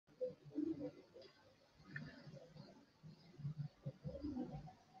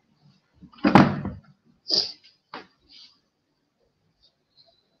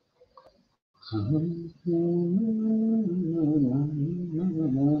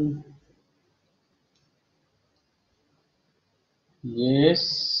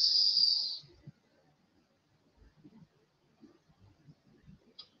Yes.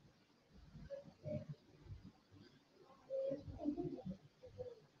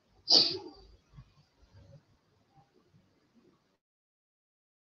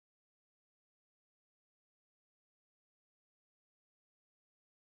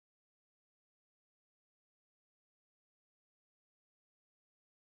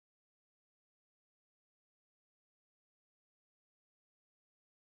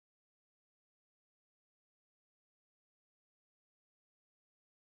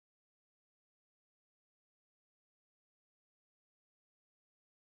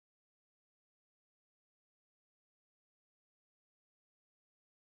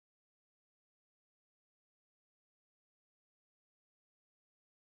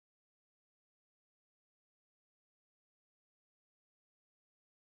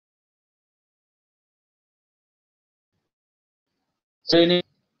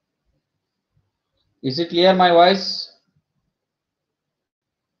 Is it clear my voice?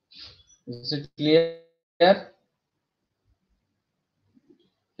 Is it clear?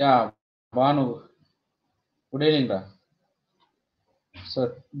 Yeah, Banu. Good evening, bro.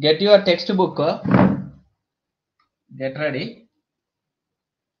 So get your textbook. Get ready.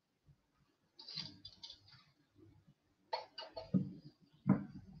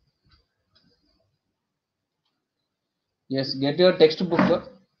 Yes, get your textbook.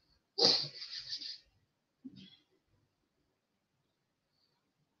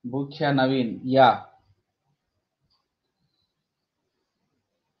 Bhukhya Naveen. Yeah.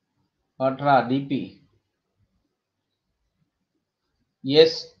 Patra DP.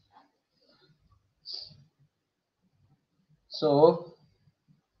 Yes. So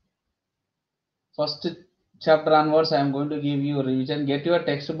first chapter onwards, I am going to give you revision. Get your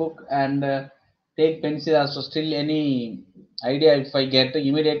textbook and take pencil. Also, still any idea if I get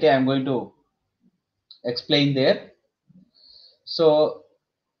immediately, I am going to explain there. So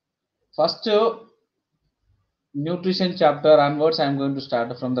first nutrition chapter onwards, I am going to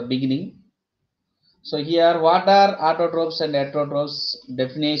start from the beginning. So here, what are autotrophs and heterotrophs?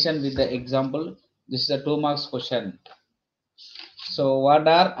 Definition with the example. This is a 2 marks question. So what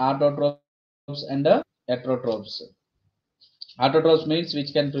are autotrophs and heterotrophs? Autotrophs means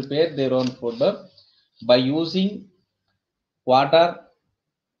which can prepare their own food by using water,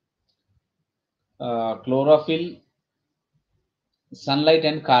 chlorophyll, sunlight,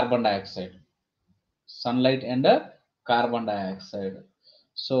 and carbon dioxide. Sunlight and carbon dioxide.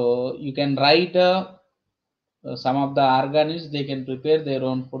 So you can write some of the organisms, they can prepare their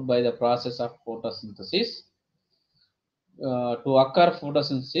own food by the process of photosynthesis. To occur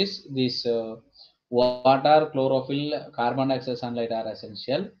photosynthesis, this water, chlorophyll, carbon dioxide, sunlight are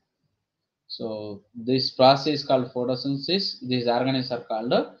essential. So this process is called photosynthesis. These organisms are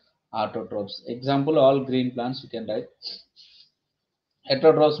called autotrophs. Example, all green plants you can write.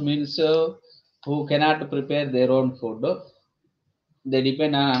 Heterotrophs means who cannot prepare their own food. They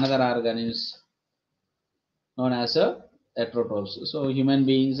depend on another organisms known as heterotrophs. So human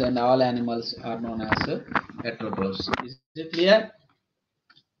beings and all animals are known as heterotrophs. Is it clear?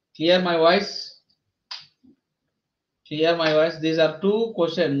 Clear my voice? Clear my voice? These are two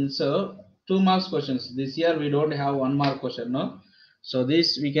questions, 2 marks questions. This year we don't have 1 mark question, no. So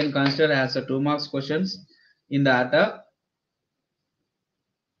this we can consider as a 2 marks questions. In that,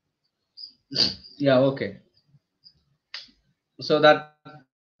 yeah, okay. So that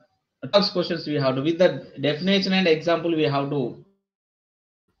 2 marks questions we have to with the definition and example we have to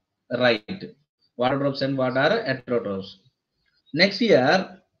write what are drops and what are heterotrophs. Next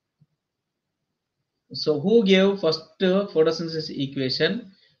year, so who gave first photosynthesis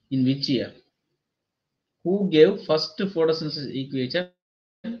equation in which year? Who gave first photosynthesis equation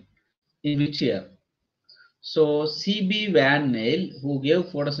in which year? So C.B. Van Nel, who gave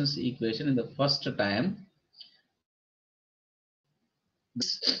photosynthesis equation in the first time,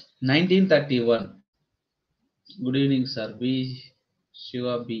 1931. Good evening, sir. B.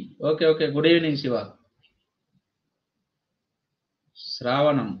 Shiva B. Okay, okay. Good evening, Shiva.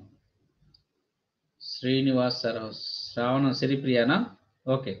 Sravanam. Srinivas sir. Sravanam Siripriyana.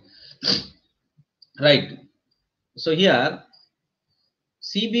 Okay. Right. So here,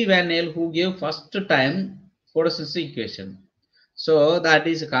 C.B. Van Nel, who gave first time photosynthesis equation. So that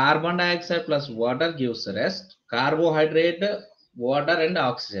is carbon dioxide plus water gives rest, carbohydrate, water and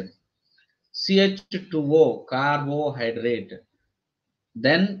oxygen. CH2O, carbohydrate,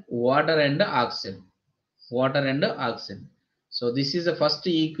 then water and oxygen. Water and oxygen. So this is the first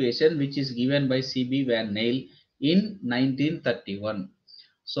equation which is given by C.B. Van Nel in 1931.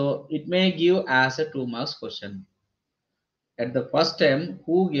 So it may give as a 2 marks question. At the first time,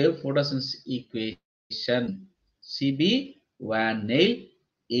 who gave photosynthesis equation? C.B. Van Nel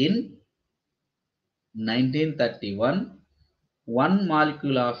in 1931. One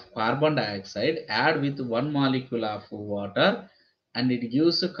molecule of carbon dioxide add with one molecule of water and it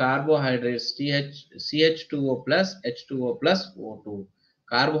gives carbohydrates CH2O plus H2O plus O2.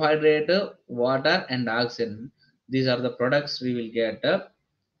 Carbohydrate, water and oxygen. These are the products we will get.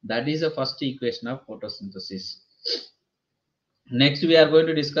 That is the first equation of photosynthesis. Next we are going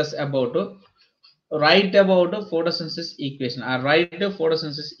to discuss about write about photosynthesis equation or write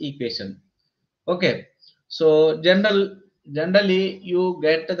photosynthesis equation. Okay, so generally you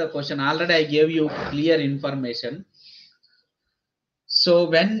get the question. Already I gave you clear information. So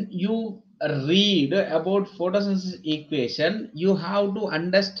when you read about photosynthesis equation, you have to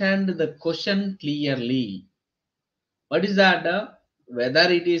understand the question clearly. What is that?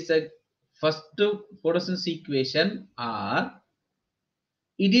 Whether it is a first photosynthesis equation or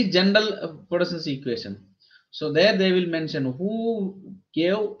it is general photosynthesis equation. So there they will mention who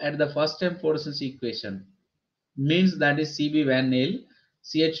gave at the first time photosynthesis equation. Means that is CB Van Nel,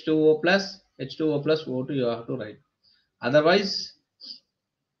 CH2O plus H2O plus O2 you have to write. Otherwise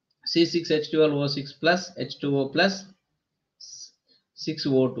C6H12O6 plus H2O plus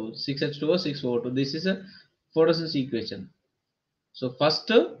 6O2, 6H2O, 6O2. This is a photosynthesis equation. So first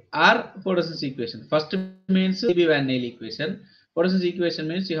R photosynthesis equation. First means CB Van Nel equation. Photosynthesis equation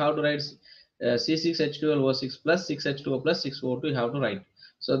means you have to write C6H12O6 plus 6H2O plus 6O2 you have to write.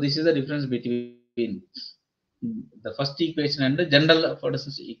 So this is the difference between the first equation and the general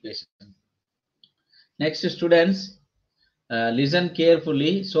photosynthesis equation. Next, students, listen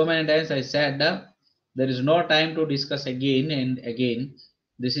carefully. So many times I said there is no time to discuss again and again.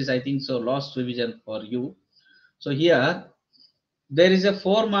 This is, I think, so last revision for you. So here there is a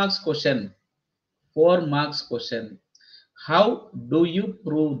 4 marks question. 4 marks question. How do you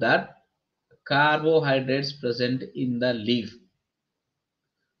prove that carbohydrates present in the leaf?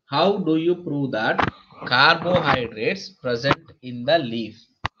 How do you prove that carbohydrates present in the leaf?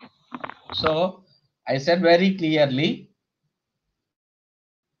 So I said very clearly,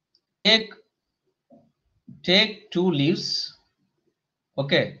 take 2 leaves,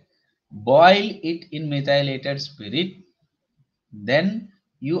 okay, boil it in methylated spirit, then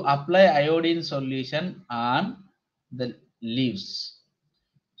you apply iodine solution on the leaves.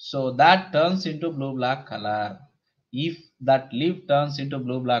 So that turns into blue black color. If that leaf turns into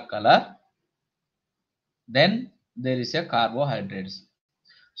blue black color, then there is a carbohydrates.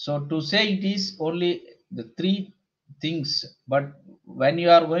 So to say it is only the 3 things, but when you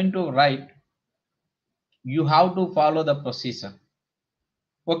are going to write, you have to follow the procedure.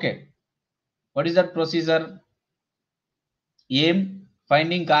 Okay, what is that procedure? Aim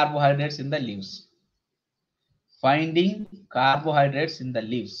finding carbohydrates in the leaves. Finding carbohydrates in the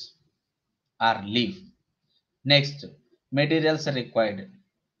leaves or leaf. Next, materials are required.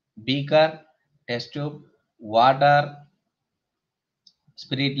 Beaker, test tube, water,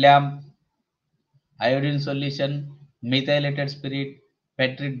 spirit lamp, iodine solution, methylated spirit,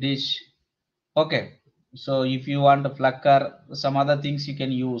 petri dish. Okay, so if you want a flucker, some other things you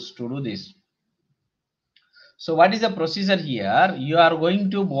can use to do this. So what is the procedure here? You are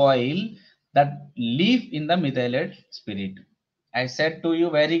going to boil that leaf in the methylated spirit. I said to you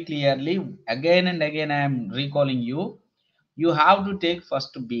very clearly, again and again I am recalling you. You have to take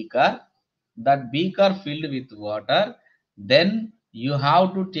first beaker, that beaker filled with water. Then you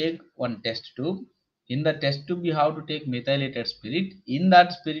have to take one test tube. In the test tube you have to take methylated spirit. In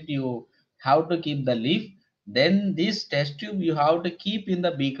that spirit you have to keep the leaf. Then this test tube you have to keep in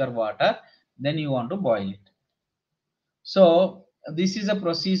the beaker water. Then you want to boil it. So this is a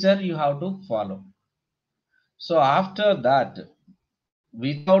procedure you have to follow. So after that,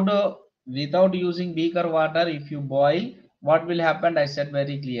 without using beaker water, if you boil, what will happen? I said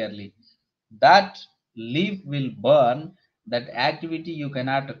very clearly, that leaf will burn. That activity you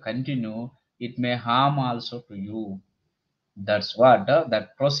cannot continue. It may harm also to you. That's what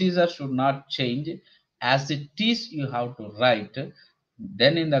that procedure should not change. As it is, you have to write.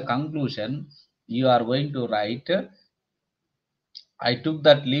 Then in the conclusion, you are going to write. I took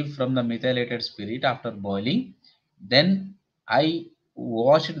that leaf from the methylated spirit after boiling. Then I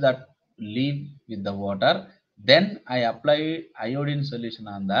washed that leaf with the water. Then I apply iodine solution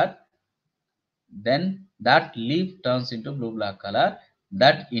on that. Then that leaf turns into blue black color.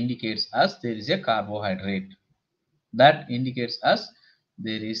 That indicates us there is a carbohydrate. That indicates us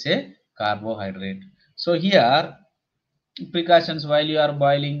there is a carbohydrate. So here precautions while you are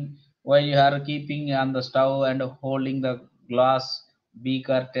boiling, while you are keeping on the stove and holding the glass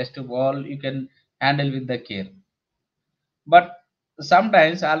beaker test ball, you can handle with the care. But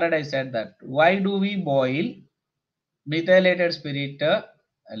sometimes, already I said that, why do we boil methylated spirit,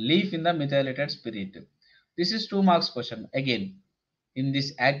 leaf in the methylated spirit? This is 2 marks question again. In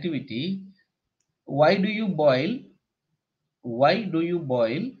this activity, why do you boil, why do you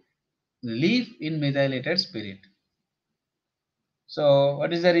boil leaf in methylated spirit? So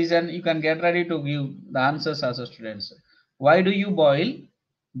what is the reason? You can get ready to give the answers as a students. Why do you boil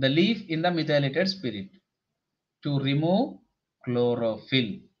the leaf in the methylated spirit? To remove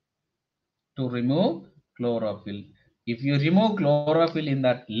chlorophyll. To remove chlorophyll. If you remove chlorophyll in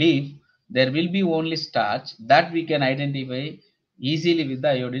that leaf, there will be only starch that we can identify easily with the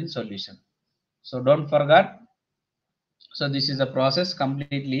iodine solution. So don't forget. So this is a process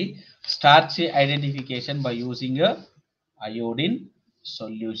completely starch identification by using a iodine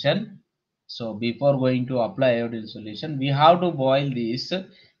solution. So before going to apply iodine solution, we have to boil this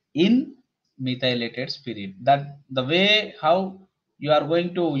in methylated spirit. That the way how you are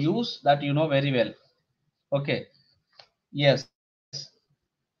going to use that you know very well. Okay. Yes.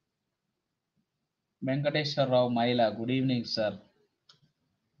 Venkateshwar Rao Maila. Good evening, sir.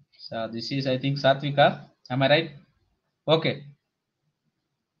 So this is I think Satvika. Am I right? Okay.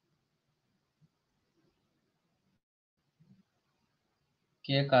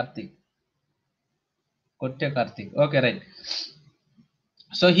 K Karthik. Kotya Karthik. Okay, right.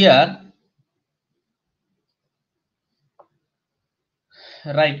 So here,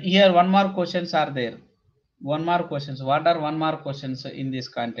 right here, one more questions are there. One more questions. What are one more questions in this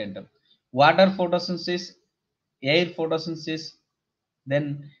content? Water photosynthesis, air photosynthesis,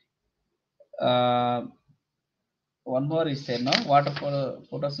 then uh, one more is there now. Water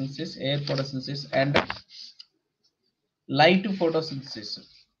photosynthesis, air photosynthesis, and light photosynthesis.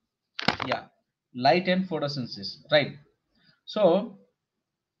 Yeah, light and photosynthesis. Right. So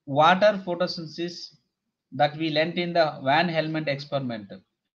water photosynthesis that we learnt in the Van Helmont experiment.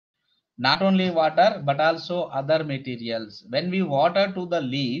 Not only water but also other materials. When we water to the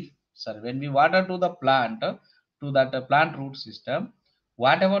leaf, sorry, when we water to the plant, to that plant root system,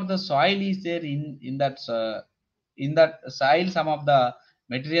 whatever the soil is there in that soil, some of the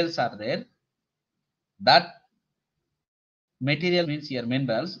materials are there. That material means here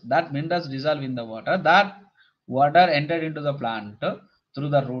minerals. That minerals dissolve in the water. That water entered into the plant through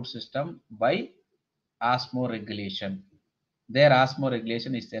the root system by osmoregulation. Their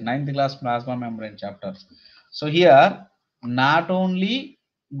osmoregulation is there. Ninth class plasma membrane chapter. So here, not only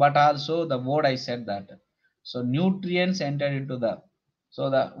but also the word I said that. So nutrients entered into the, so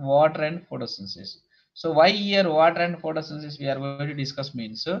the water and photosynthesis. So why here water and photosynthesis we are going to discuss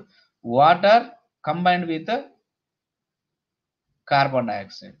means water combined with carbon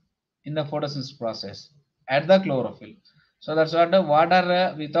dioxide in the photosynthesis process at the chlorophyll. So that's what the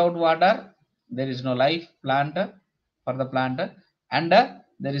water, without water there is no life plant, for the plant, and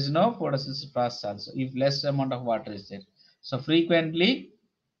there is no photosynthesis process also if less amount of water is there. So frequently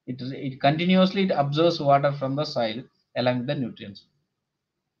it continuously it absorbs water from the soil along with the nutrients.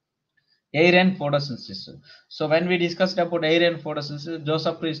 Air and photosynthesis. So when we discussed about air and photosynthesis,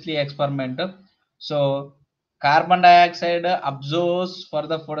 Joseph Priestley experiment. So carbon dioxide absorbs for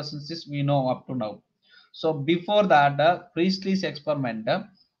the photosynthesis we know up to now. So before that, Priestley's experiment,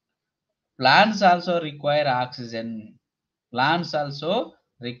 plants also require oxygen. Plants also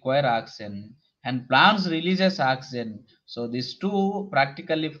require oxygen, and plants releases oxygen. So these two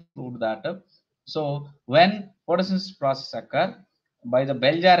practically prove that. So when photosynthesis process occur by the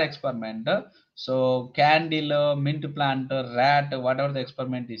bell jar experiment, so candle, mint plant, rat, whatever the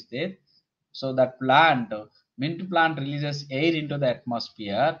experiment is there, so that plant, mint plant releases air into the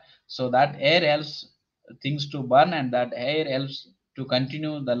atmosphere, so that air helps things to burn, and that air helps to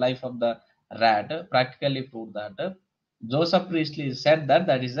continue the life of the rat. Practically proved that. Joseph Priestley said that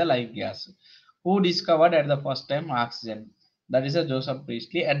that is the life gas. Who discovered at the first time oxygen? That is a Joseph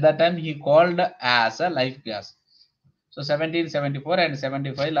Priestley. At that time he called as a life gas. So 1774 and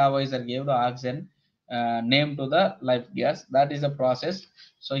 75, Lavoisier gave the oxygen name to the life gas. That is a process.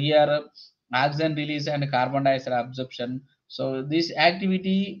 So here oxygen release and carbon dioxide absorption. So this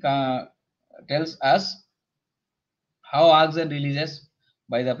activity tells us how oxygen releases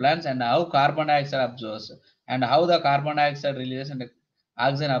by the plants and how carbon dioxide absorbs, and how the carbon dioxide releases and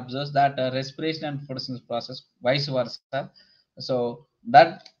oxygen absorbs, that respiration and photosynthesis process vice versa. So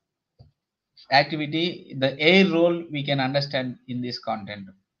that activity, the air role we can understand in this content.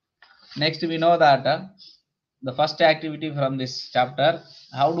 Next we know that the first activity from this chapter,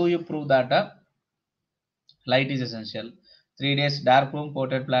 how do you prove that light is essential? 3 days dark room,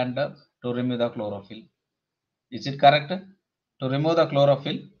 potted plant to remove the chlorophyll. Is it correct? To remove the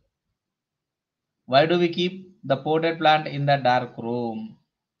chlorophyll. Why do we keep the potted plant in the dark room?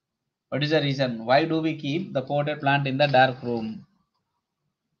 What is the reason? Why do we keep the potted plant in the dark room?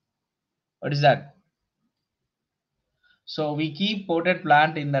 What is that? So we keep potted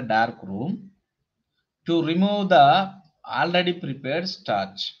plant in the dark room to remove the already prepared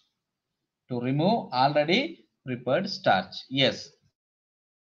starch. To remove already prepared starch. Yes.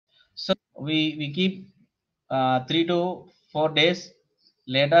 So we keep 3 to 4 days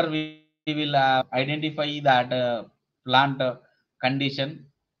later. We will identify that plant condition,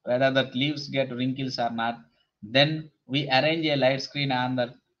 whether the leaves get wrinkles or not. Then we arrange a light screen on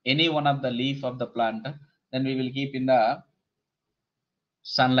the any one of the leaf of the plant. Then we will keep in the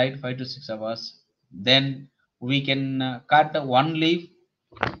sunlight 5 to 6 hours. Then we can cut one leaf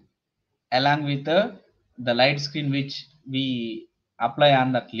along with the light screen which we apply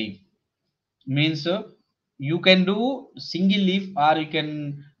on that leaf. Means you can do single leaf or you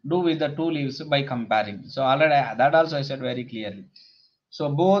can do with the two leaves by comparing. So already that also I said very clearly. So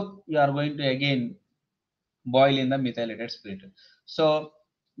both you are going to again boil in the methylated spirit. So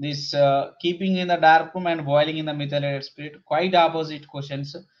this keeping in the dark room and boiling in the methylated spirit, quite opposite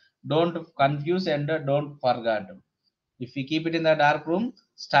questions. Don't confuse and don't forget. If we keep it in the dark room,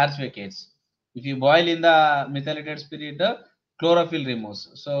 starch vacates. If you boil in the methylated spirit, chlorophyll removes.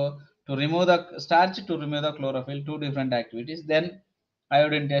 So to remove the starch, to remove the chlorophyll, two different activities. Then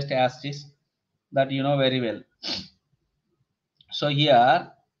iodine test asterisk, that you know very well. So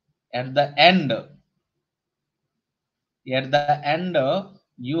here at the end,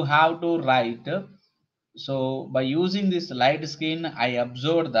 you have to write. So by using this light screen, I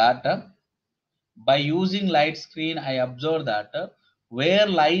observed that where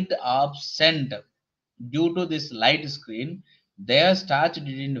light absent due to this light screen, their starch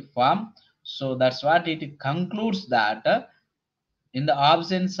didn't form. So that's what it concludes, that in the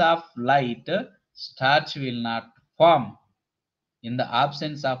absence of light, starch will not form. In the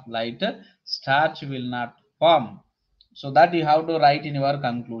absence of light, starch will not form. So that you have to write in your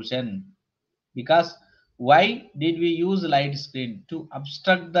conclusion. Because why did we use light screen? To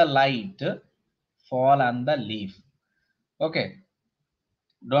obstruct the light fall on the leaf. Okay,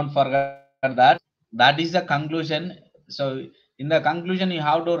 don't forget that. That is the conclusion. So in the conclusion you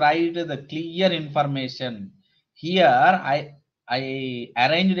have to write the clear information. Here I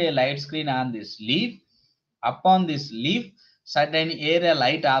arranged a light screen on this leaf. Upon this leaf, certain area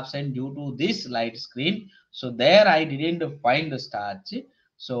light absent due to this light screen. So there I didn't find the starch.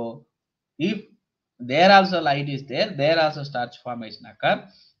 So if there also light is there, there also starch formation occur.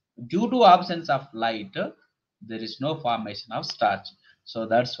 Due to absence of light, there is no formation of starch. So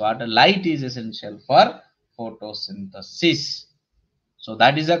that's what light is essential for photosynthesis. So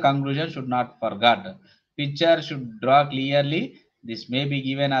that is a conclusion, should not forget. Picture should draw clearly. This may be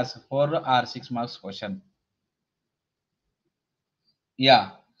given as 4 or 6 marks question.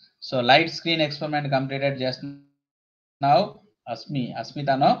 Yeah. So light screen experiment completed just now.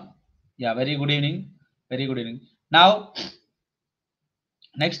 Asmita, no? Yeah, very good evening. Very good evening. Now,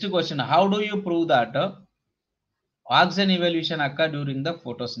 next question. How do you prove that oxygen evolution occur during the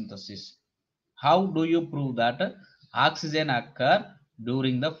photosynthesis? How do you prove that oxygen occur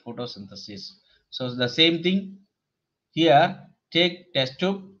during the photosynthesis? So the same thing here. Take test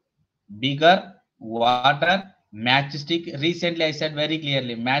tube, beaker, water, matchstick. Recently I said very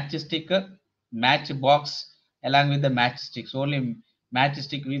clearly, matchstick, matchbox along with the matchsticks. Only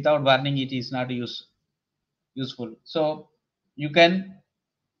matchstick without burning it is not useful. So you can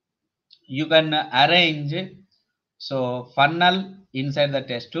arrange. So funnel inside the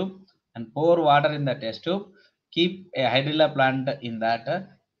test tube and pour water in the test tube. Keep a hydrilla plant in that.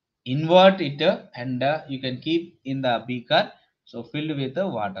 Invert it and you can keep in the beaker. So filled with the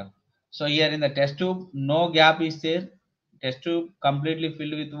water. So here in the test tube, no gap is there. Test tube completely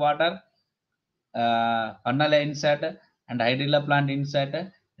filled with water. Funnel inside and hydrilla plant inside,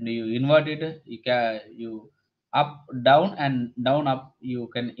 and you invert it. You up down and down up, you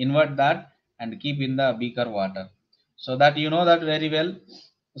can invert that and keep in the beaker water. So that you know that very well.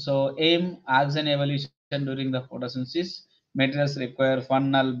 So aim oxygen evolution during the photosynthesis. Materials require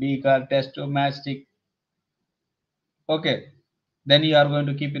funnel, beaker, test tube, matchstick. Okay, then you are going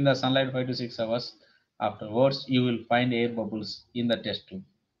to keep in the sunlight 5 to 6 hours. Afterwards you will find air bubbles in the test tube.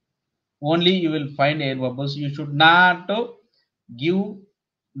 Only you will find air bubbles. You should not give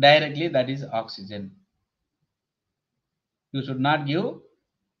directly, that is oxygen. You should not give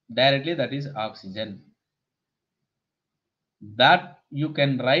directly, that is oxygen. That you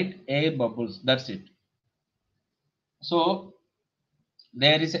can write air bubbles, that's it. So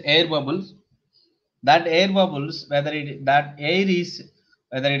there is air bubbles. That air bubbles, whether it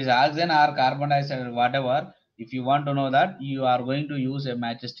is oxygen or carbon dioxide or whatever. If you want to know that, you are going to use a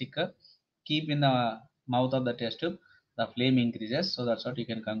matchstick. Keep in the mouth of the test tube. The flame increases. So that's what you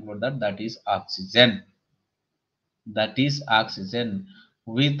can conclude that that is oxygen. That is oxygen.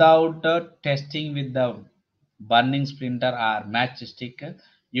 Without testing with the burning splinter or matchstick,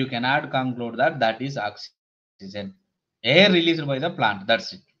 you cannot conclude that that is oxygen. Air released by the plant.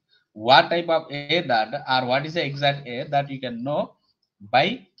 That's it. What type of air that, or what is the exact air, that you can know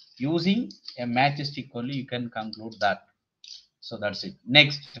by using a matchstick only. You can conclude that. So that's it.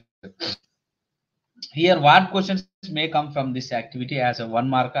 Next, here what questions may come from this activity as a 1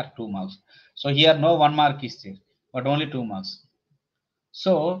 mark or 2 marks. So here no 1 mark is there, but only 2 marks.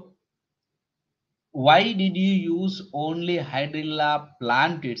 So why did you use only hydrilla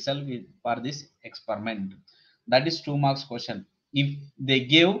plant itself for this experiment? That is 2 marks question. If they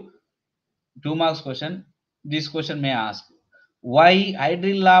give 2 marks question, this question may ask why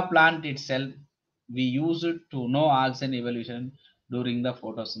hydrilla plant itself we use it to know oxygen evolution during the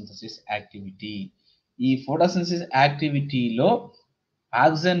photosynthesis activity. ఈ photosynthesis activity లో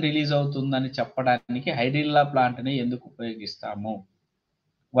oxygen release అవుతుందని చెప్పడానికి hydrilla plant ని ఎందుకు ఉపయోగిస్తాము?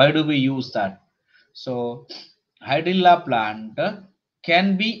 Why do we use that? So hydrilla plant can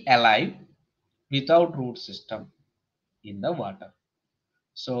be alive without root system in the water.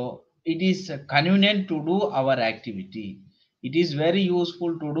 So it is convenient to do our activity. It is very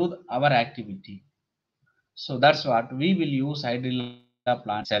useful to do our activity. So that's what we will use hydrilla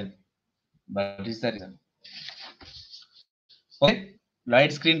plant itself. That is the reason. Okay,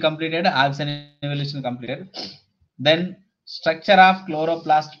 light screen completed, oxygen evolution completed. Then structure of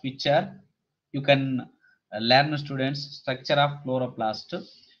chloroplast picture. You can learn, students, structure of chloroplast,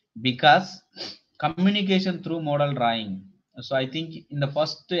 because communication through model drawing. So I think in the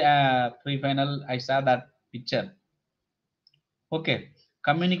first pre-final I saw that picture. Okay,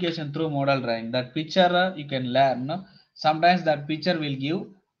 communication through model drawing. That picture you can learn. Sometimes that picture will give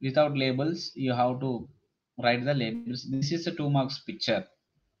without labels. You have to write the labels. This is a 2 marks picture.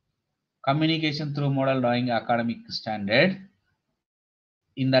 Communication through model drawing academic standard.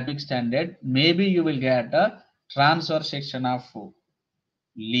 In that academic standard, maybe you will get a transfer section of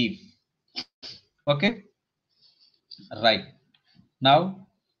leaf. Okay, right. Now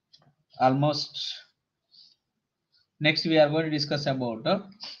almost next we are going to discuss about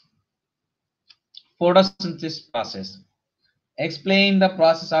photosynthesis process. Explain the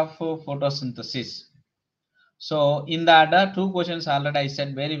process of photosynthesis. So in the other 2 questions already I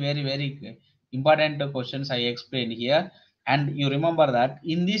said, very important questions I explained here. And you remember that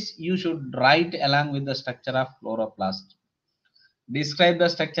in this you should write along with the structure of chloroplast. Describe the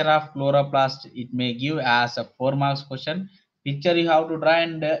structure of chloroplast. It may give as a 4 marks question. Picture you have to draw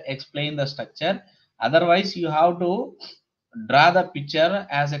and explain the structure. Otherwise you have to draw the picture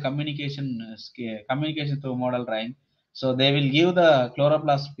as a communication through model drawing. So they will give the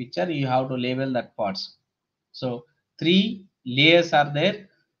chloroplast picture. You have to label that parts. So 3 layers are there.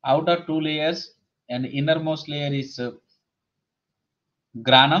 Outer 2 layers and innermost layer is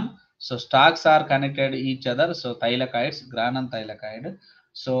granum. So stalks are connected each other. So thylakoids, granum thylakoid.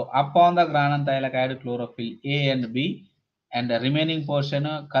 So upon the granum thylakoid chlorophyll A and B, and the remaining portion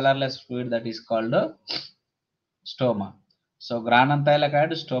colorless fluid, that is called stoma. So granum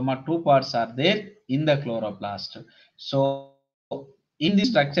thylakoid, stoma, 2 parts are there in the chloroplast. So in this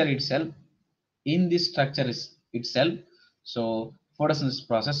structure itself, so photosynthesis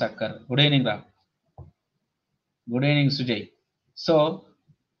process occur. Good evening, Ram. Good evening, Sujay. So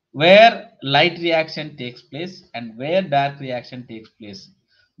where light reaction takes place and where dark reaction takes place,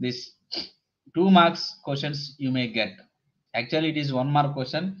 this 2 marks questions you may get. Actually it is 1 mark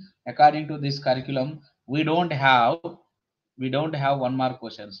question. According to this curriculum, we don't have 1 mark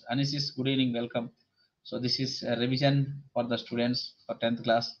questions. Anisis, good evening, welcome. So this is a revision for the students for 10th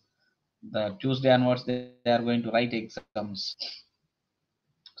class. The Tuesday onwards they are going to write exams.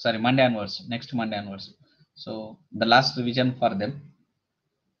 Sorry, Monday onwards, next Monday onwards. So the last revision for them.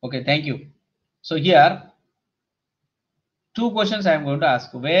 Okay, thank you. So here 2 questions I am going to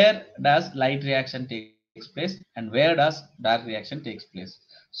ask. Where does light reaction takes place and where does dark reaction takes place?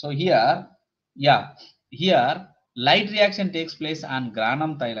 So here light reaction takes place on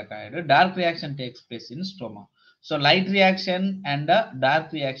granum thylakoid. Dark reaction takes place in stoma. So light reaction and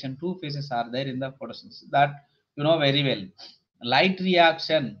dark reaction, 2 phases are there in the photosynthesis, that you know very well. Light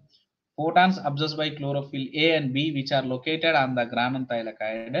reaction, photons absorbed by chlorophyll A and B, which are located on the granum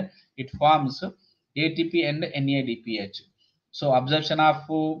thylakoid. It forms ATP and NADPH. So absorption of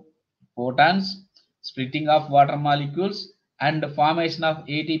photons splitting of water molecules, and formation of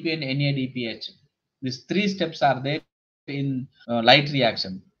ATP and NADPH. These three steps are there in light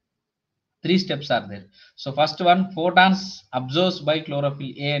reaction. Three steps are there. So first one, photons absorbed by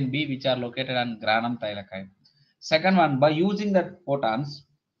chlorophyll A and B, which are located on granum thylakoid. Second one, by using the photons,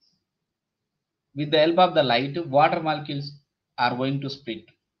 with the help of the light, water molecules are going to split.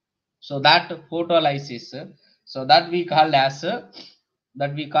 So that photolysis, so that we called as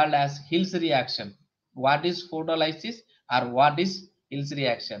Hill's reaction. What is photolysis or what is Hill's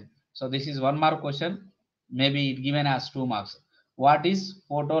reaction? So this is one more question, maybe it given as 2 marks. What is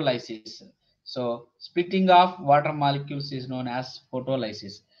photolysis? So splitting of water molecules is known as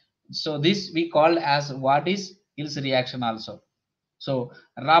photolysis. So this we call as what is Hill's reaction also. So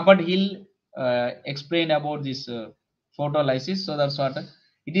Robert Hill explained about this photolysis. So that's what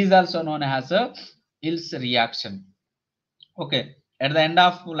it is also known as a Hill's reaction. Okay, at the end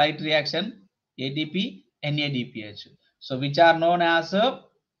of light reaction, ATP, NADPH. So which are known as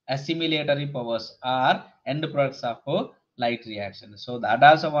assimilatory powers or end products of light reaction. So that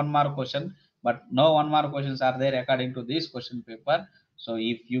also one more question, but no one more questions are there according to this question paper. So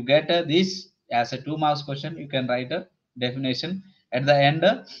if you get this as a 2 marks question, you can write a definition. At the end,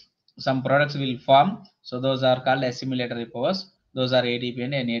 some products will form. So those are called assimilatory powers. Those are ATP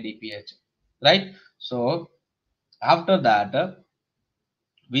and NADPH, right? So after that,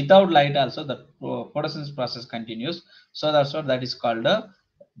 without light also the photosynthesis process continues. So that's what that is called a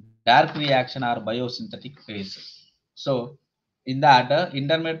dark reaction or biosynthetic phase. So in that,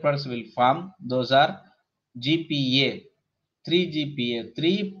 intermediate products will form. Those are GPA, 3 GPA,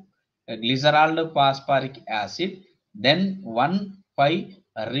 3 glycerol phosphoric acid, then 1,5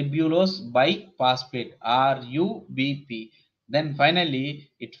 ribulose biphosphate, RUBP. Then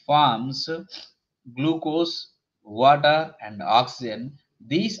finally it forms glucose, water, and oxygen.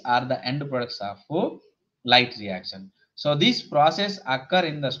 These are the end products of light reaction. So this process occur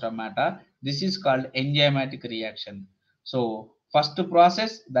in the stomata. This is called enzymatic reaction. So first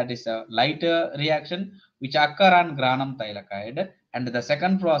process, that is a light reaction which occur on granum thylakoid, and the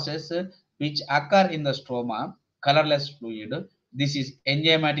second process which occur in the stroma, colorless fluid. This is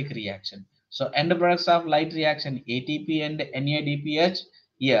enzymatic reaction. So end products of light reaction, ATP and NADPH.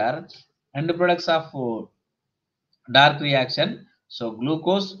 Here end products of dark reaction, so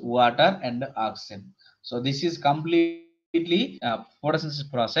glucose, water, and oxygen. So this is completely photosynthesis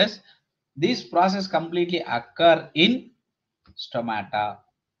process. This process completely occur in stomata.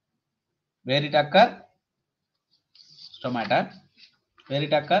 Where it occur? Stomata. Where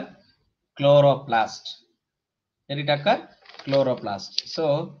it occur? Chloroplast. Where it occur? Chloroplast.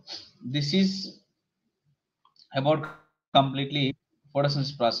 So this is about completely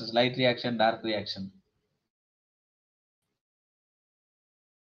photosynthesis process, light reaction, dark reaction.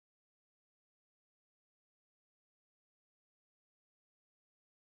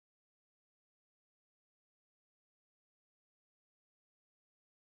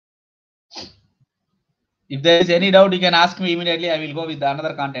 If there is any doubt, you can ask me immediately. I will go with the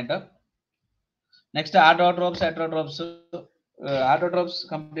another content. Next, autotrophs, heterotrophs. Autotrophs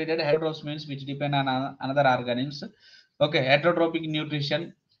completed. Heterotrophs means which depend on another organisms. Okay, heterotrophic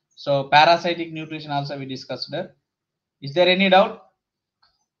nutrition. So parasitic nutrition also we discussed. Is there any doubt?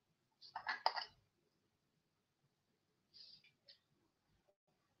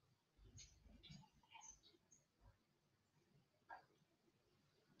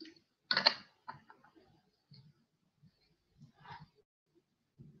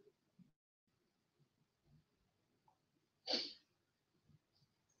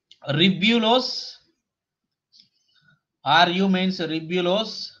 Ribulose. RU means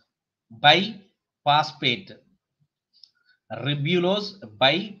ribulose biphosphate. Ribulose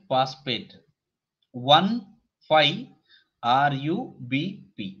biphosphate. 1,5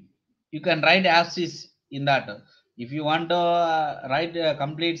 RUBP. You can write as is in that. If you want to write a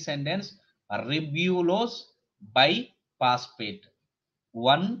complete sentence, ribulose biphosphate.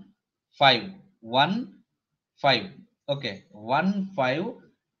 1,5. 1,5. Okay. 1,5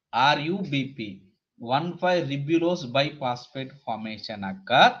 RUBP. 1,5 ribulose biphosphate formation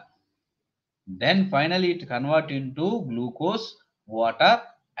occur. Then finally it convert into glucose, water,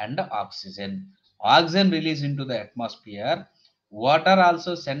 and oxygen. Oxygen released into the atmosphere. Water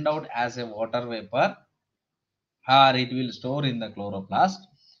also send out as a water vapor, or it will store in the chloroplast.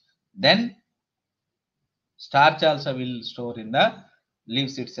 Then starch also will store in the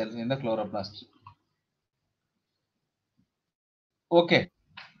leaves itself in the chloroplast. Okay,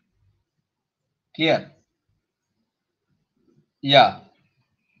 clear? Yeah,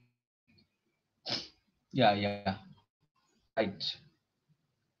 yeah, right.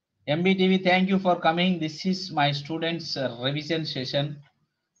 MBTV, thank you for coming. This is my students' revision session.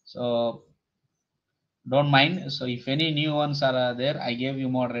 So don't mind. So if any new ones are there, I gave you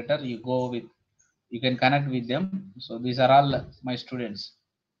moderator. You go with, you can connect with them. So these are all my students.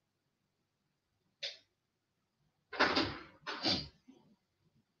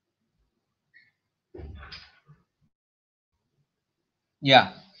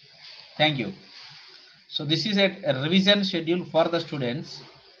 Yeah, thank you. So this is a revision schedule for the students.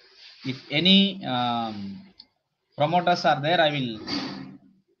 If any promoters are there, I will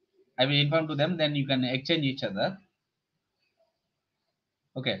inform to them. Then you can exchange each other.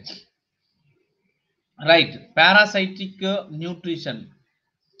 Okay. Right. Parasitic nutrition.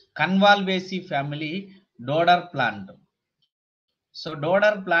 Convolvaceae family dodder plant. So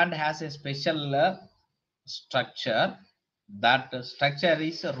dodder plant has a special structure. That structure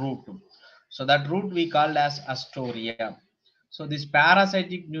is a root. So that root we called as astoria. So this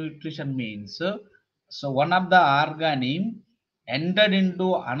parasitic nutrition means so one of the organism entered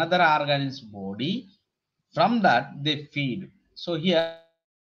into another organism's body. From that they feed. So here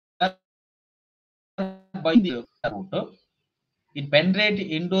by the root, it penetrates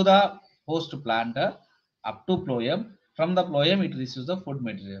into the host plant up to phloem. From the phloem, it receives the food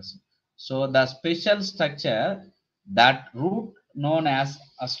materials. So the special structure, that root known as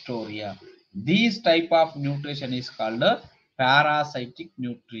astoria. This type of nutrition is called parasitic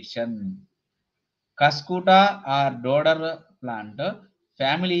nutrition. Cuscuta or dodder plant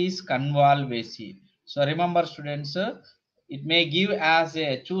family is Convolvaceae. So remember students, it may give as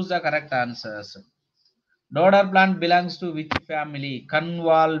a choose the correct answers. Dodder plant belongs to which family?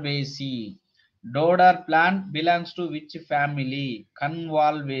 Convolvaceae. Dodder plant belongs to which family?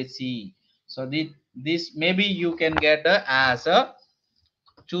 Convolvaceae. So this maybe you can get as a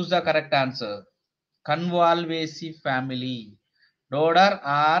choose the correct answer. Convolvaceae family. Dodder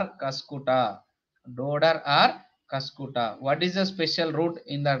or Cuscuta. Dodder or Cuscuta. What is the special root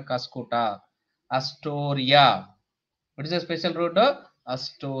in the Cuscuta? Astoria. What is the special root?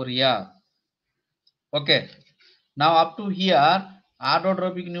 Astoria. Okay. Now up to here,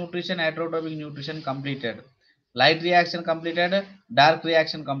 autotropic nutrition, heterotropic nutrition completed. Light reaction completed, dark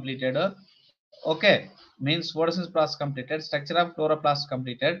reaction completed. Okay, means photosynthesis process completed, structure of chloroplast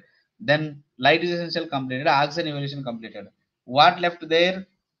completed, then light is essential completed, oxygen evolution completed. What left there?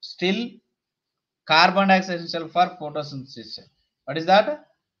 Still carbon dioxide essential for photosynthesis. What is that?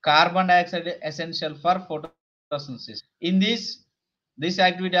 Carbon dioxide essential for photosynthesis. In this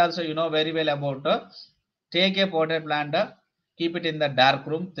activity also you know very well about take a potted plant, keep it in the dark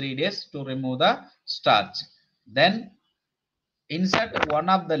room 3 days to remove the starch. Then insert one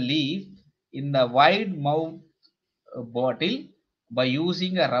of the leaf in the wide mouth bottle by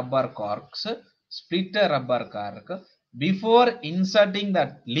using a rubber corks. Split a rubber cork. Before inserting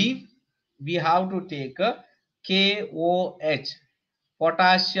that leaf, we have to take a KOH,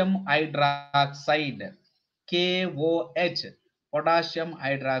 potassium hydroxide. KOH, potassium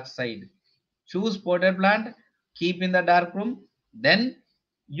hydroxide. Choose potted plant, keep in the dark room. Then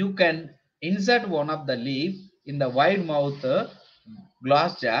you can insert one of the leaf in the wide mouth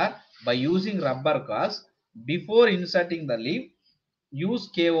glass jar by using rubber corks. Before inserting the leaf, use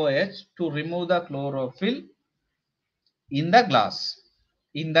KOH to remove the chlorophyll in the glass,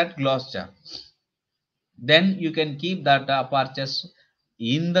 in that glass jar. Then you can keep that apertures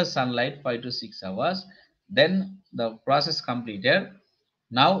in the sunlight 5 to 6 hours. Then the process completed.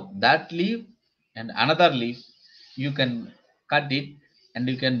 Now that leaf and another leaf you can cut it and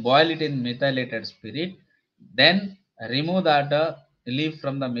you can boil it in methylated spirit. Then remove that leaf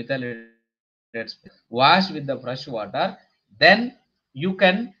from the methylated spirit, wash with the fresh water. Then you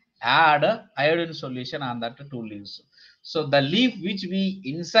can add iodine solution on that two leaves. So the leaf which we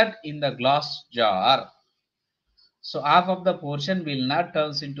insert in the glass jar, so half of the portion will not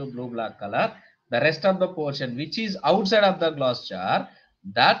turns into blue black color. The rest of the portion which is outside of the glass jar,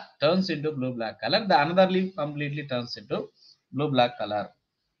 that turns into blue black color. The another leaf completely turns into blue black color.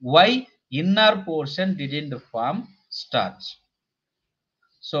 Why? Inner portion didn't form starch.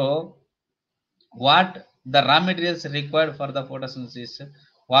 So what the raw materials required for the photosynthesis?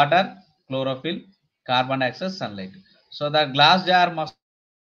 Water, chlorophyll, carbon dioxide, sunlight. So the glass jar must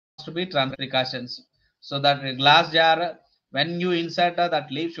be precautions. So that glass jar, when you insert that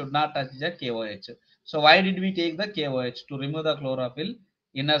leaf should not touch the KOH. So why did we take the KOH? To remove the chlorophyll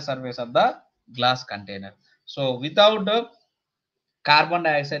inner surface of the glass container. So without carbon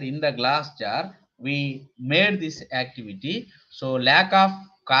dioxide in the glass jar, we made this activity. So lack of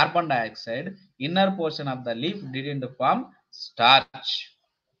carbon dioxide, inner portion of the leaf didn't form starch.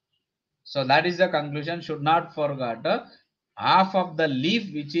 So that is the conclusion. Should not forget half of the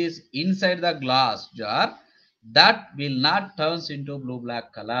leaf which is inside the glass jar, that will not turns into blue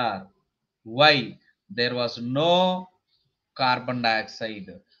black color. Why? There was no carbon dioxide.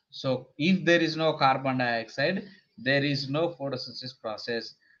 So if there is no carbon dioxide, there is no photosynthesis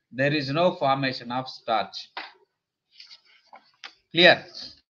process, there is no formation of starch. Clear?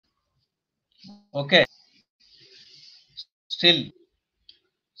 Okay. Still,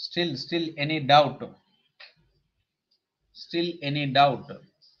 still any doubt? Still any doubt?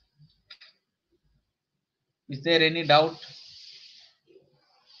 Is there any doubt?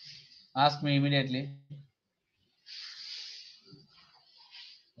 Ask me immediately.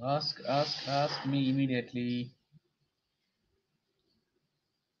 Ask me immediately.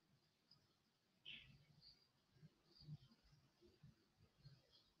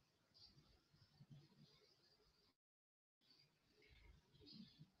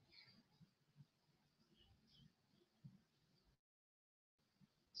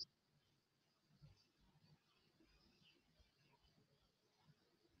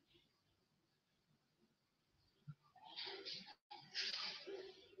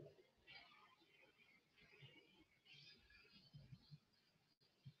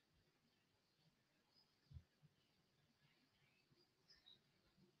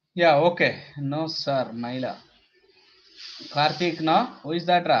 Yeah, okay. No, sir, Maila. Karthik, no? Who is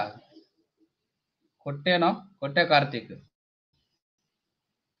that? Ra? Kotte, no? Kotte Karthik.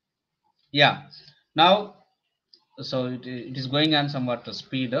 Yeah. Now, so it is going on somewhat to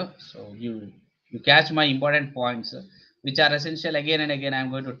speed. So you catch my important points, which are essential again and again. I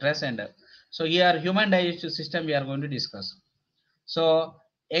am going to stress and so here human digestive system we are going to discuss. So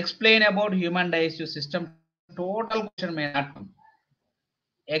explain about human digestive system. Total question may not come.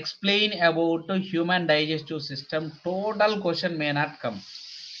 Explain about the human digestive system. Total question may not come.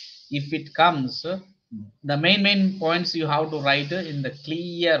 If it comes, the main points you have to write in the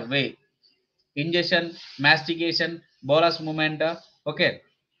clear way. Ingestion, mastication, bolus movement. Okay,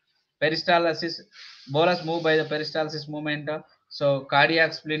 peristalsis, bolus move by the peristalsis movement. So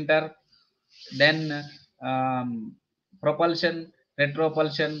cardiac splinter, then propulsion,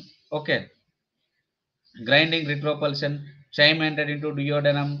 retropulsion. Okay, grinding retropulsion, chyme entered into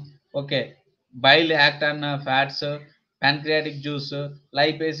duodenum. Okay, bile act on fats, pancreatic juice,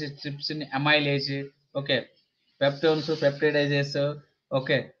 lipase, trypsin, amylase. Okay, peptones, peptidases.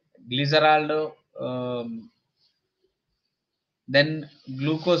 Okay, glycerol. Um, then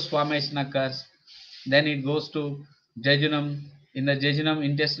glucose formation occurs. Then it goes to jejunum. In the jejunum,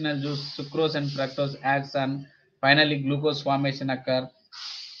 intestinal juice, sucrose and fructose acts on. Finally, glucose formation occur.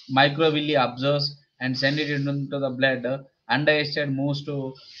 Microvilli absorbs and send it into the blood. Undigested moves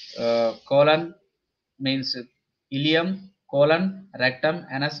to colon, means ileum, colon, rectum,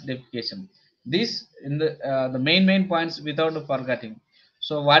 anus, defecation. This in the main points without forgetting.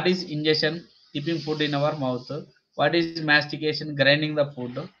 So what is ingestion? Keeping food in our mouth. What is mastication? Grinding the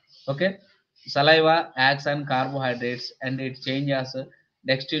food. Okay. Saliva acts on carbohydrates and it changes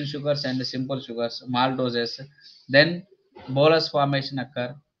dextrin sugars and simple sugars, maltoses. Then bolus formation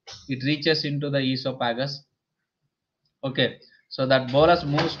occur. It reaches into the esophagus. Okay, so that bolus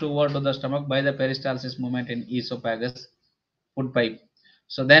moves toward to the stomach by the peristalsis movement in esophagus, food pipe.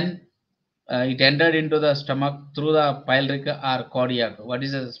 So then it entered into the stomach through the pyloric or cardiac. What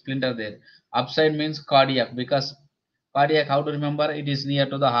is a splinter there? Upside means cardiac, because cardiac, how to remember, it is near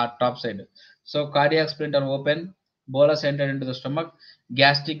to the heart, top side. So cardiac splinter open, bolus entered into the stomach,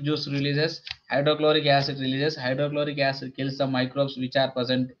 gastric juice releases, hydrochloric acid releases. Hydrochloric acid kills the microbes which are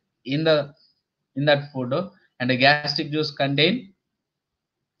present in the in that food, and the gastric juice contain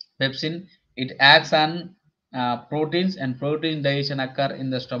pepsin. It acts on proteins, and protein digestion occur in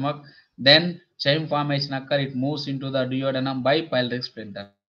the stomach. Then chyme formation occur. It moves into the duodenum by pyloric splinter.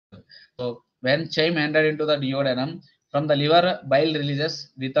 So when chyme entered into the duodenum, from the liver bile releases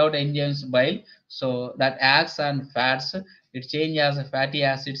without enzymes bile. So that acts on fats. It changes fatty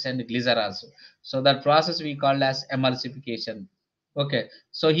acids and glycerols. So that process we call as emulsification. Okay.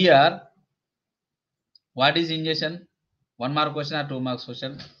 So here, what is ingestion? One mark question or two marks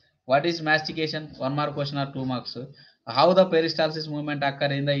question. What is mastication? One mark question or two marks. How the peristalsis movement occur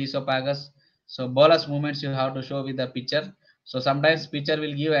in the esophagus? So bolus movements you have to show with the picture. So sometimes picture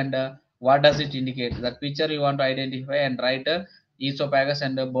will give and what does it indicate? That picture you want to identify and write esophagus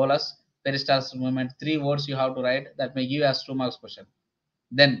and bolus peristalsis movement. Three words you have to write that may give as two marks question.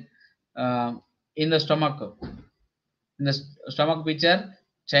 Then uh, in the stomach, in the stomach picture,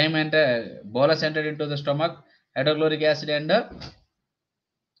 chyme enter, bolus entered into the stomach, hydrochloric acid and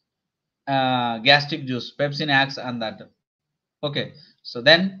gastric juice, pepsin acts on that. Okay, so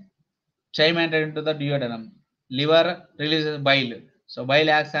then chyme entered into the duodenum. Liver releases bile. So bile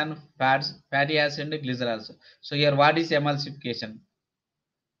acts on fats, fatty acid and glycerols. So here what is emulsification?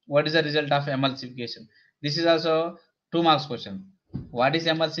 What is the result of emulsification? This is also 2 marks question. What is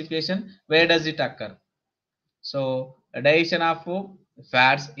emulsification? Where does it occur? So digestion of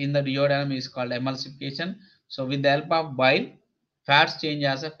fats in the duodenum is called emulsification. So with the help of bile, fats change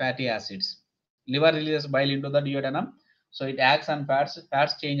as a fatty acids. Liver releases bile into the duodenum. So it acts on fats.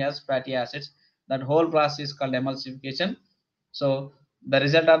 Fats change as fatty acids. That whole process is called emulsification. So the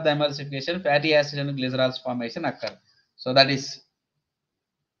result of the emulsification, fatty acid and glycerols formation occur. So that is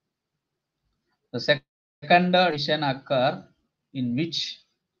the second digestion occur in which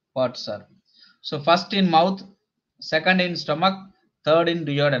part, sir? So first in mouth, second in stomach, third in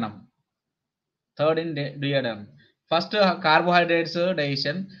duodenum. Third in duodenum. First carbohydrates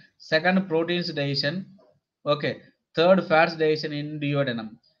digestion, second proteins digestion. Okay. Third fats digestion in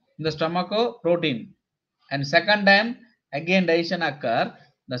duodenum. In the stomach, protein. And second time again digestion occur.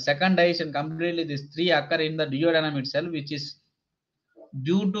 The second digestion completely these three occur in the duodenum itself, which is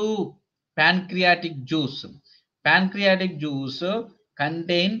due to pancreatic juice. Pancreatic juice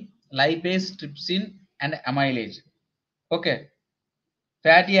contain lipase, trypsin, and amylase. Okay,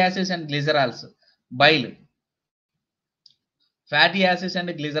 fatty acids and glycerols, bile. Fatty acids and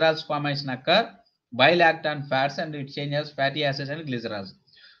glycerols formation occur. Bile act on fats and it changes fatty acids and glycerols.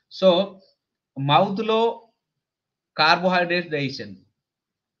 So, mouth lo carbohydrates digestion,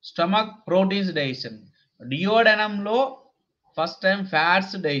 stomach proteins digestion, duodenum lo first time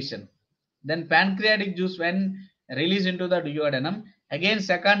fats digestion, then pancreatic juice when released into the duodenum, again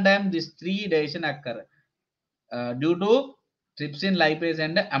second time these three digestion occur due to trypsin, lipase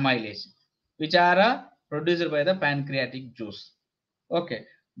and amylase, which are produced by the pancreatic juice. Okay,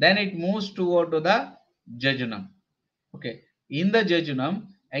 then it moves toward to the jejunum. Okay, in the jejunum,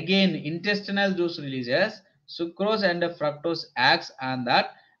 again intestinal juice releases, sucrose and fructose acts on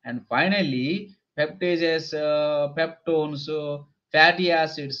that, and finally peptases, peptones, fatty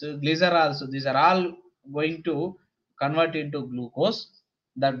acids, glycerols, these are all going to convert into glucose.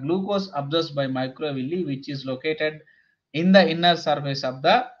 That glucose absorbed by microvilli, which is located in the inner surface of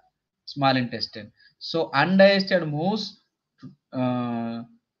the small intestine. So undigested moves uh,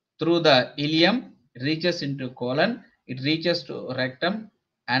 through the ileum, reaches into colon, it reaches to rectum,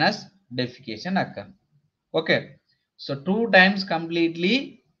 anus, defecation occur. Okay, so 2 times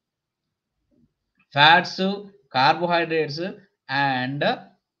completely fats, carbohydrates, and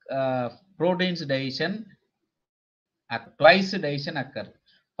proteins digestion twice digestion occur.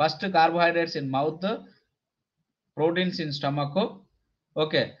 First carbohydrates in mouth, proteins in stomach,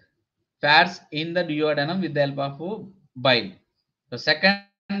 okay, fats in the duodenum with the help of bile. The second,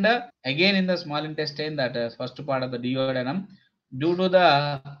 again in the small intestine, that first part of the duodenum, due to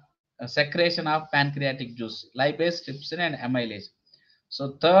the secretion of pancreatic juice, lipase, trypsin, and amylase.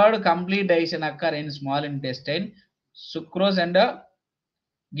 So third complete digestion occur in small intestine, sucrose and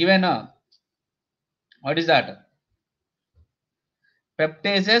given what is that?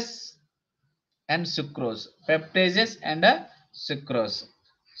 Peptases and sucrose. Peptases and sucrose.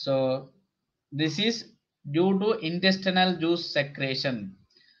 So this is due to intestinal juice secretion.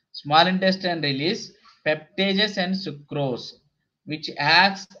 Small intestine release peptages and sucrose, which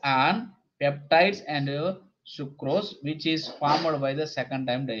acts on peptides and sucrose, which is formed by the second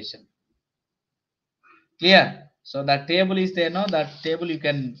time digestion. Clear? So the table is there now. That table you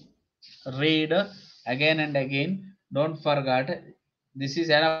can read again and again. Don't forget. This is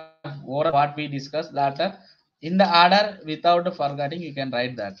enough over what we discussed. That in the order without forgetting, you can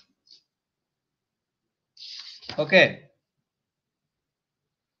write that. Okay.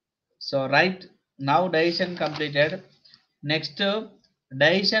 So right now digestion completed. Next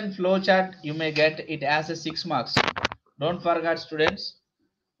digestion flow chart you may get it as a 6 marks. Don't forget students.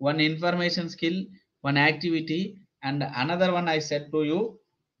 One information skill, one activity, and another one I said to you.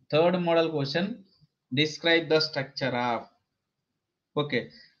 Third model question. Describe the structure of. Okay.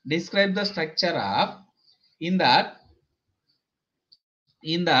 Describe the structure of. In that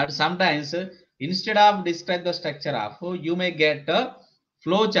sometimes instead of describe the structure of, you may get a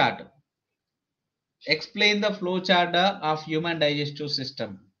flow chart. Explain the flow chart of human digestive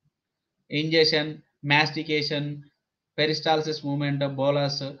system. Ingestion, mastication, peristalsis movement,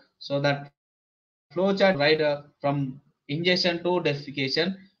 bolus. So that flow chart write from ingestion to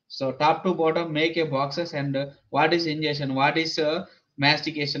defecation. So top to bottom make a boxes and what is ingestion, what is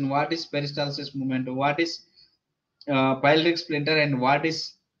mastication, what is peristalsis movement, what is pyloric splinter, and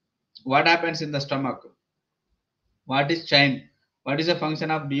what happens in the stomach, what is chain, what is the function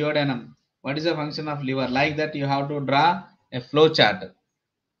of duodenum, what is the function of liver. Like that you have to draw a flow chart.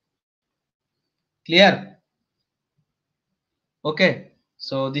 Clear? Okay,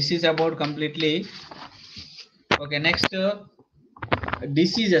 so this is about completely. Okay, next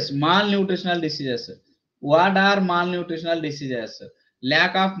diseases, malnutritional diseases. What are malnutritional diseases?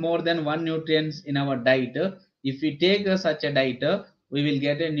 Lack of more than one nutrients in our diet. If we take such a diet, we will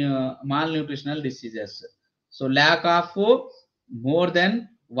get a malnutritional diseases. So lack of more than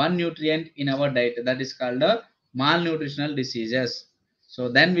one nutrient in our diet, that is called malnutritional diseases. So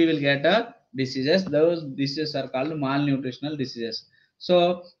then we will get diseases. Those diseases are called malnutritional diseases.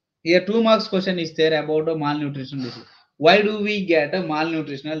 So here 2 marks question is there about a malnutrition disease. Why do we get a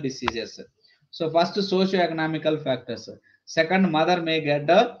malnutritional diseases? So first, socio-economical factors. Second, mother may get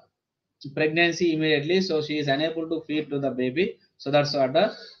a pregnancy immediately, so she is unable to feed to the baby. So that's what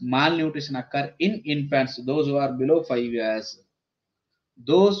the malnutrition occur in infants, those who are below 5 years.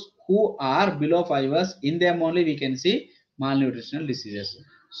 Those who are below 5 years, in them only we can see malnutritional diseases.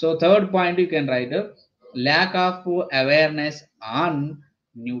 So third point you can write lack of awareness on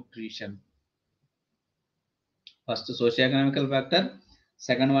nutrition. First, socio-economical factor.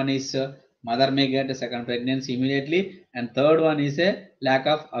 Second one is mother may get a second pregnancy immediately, and third one is a lack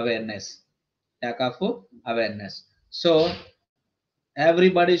of awareness. Lack of awareness. So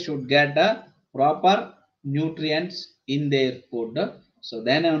everybody should get proper nutrients in their food. So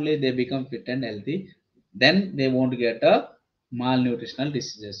then only they become fit and healthy. Then they won't get malnutritional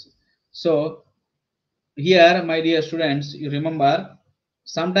diseases. So here, my dear students, you remember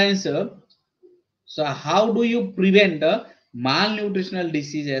sometimes. So how do you prevent malnutritional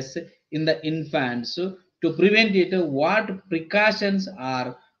diseases in the infants? To prevent it, what precautions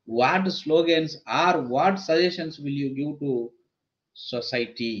are, what slogans are, what suggestions will you give to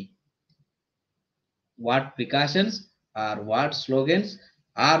society? What precautions or what slogans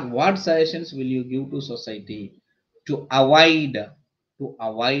or what suggestions will you give to society to avoid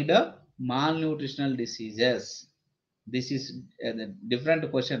malnutritional diseases? This is a different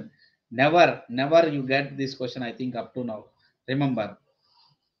question. Never you get this question, I think, up to now. Remember,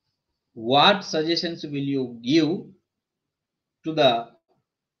 what suggestions will you give to the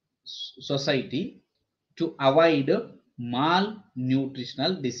society to avoid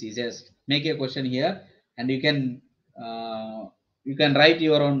malnutritional diseases? Make a question here, and you can write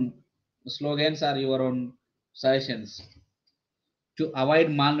your own slogans or your own suggestions to avoid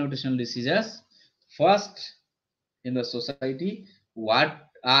malnutritional diseases. First, in the society, what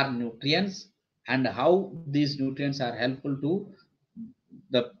are nutrients and how these nutrients are helpful to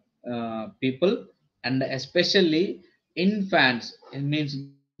the people, and especially infants. It means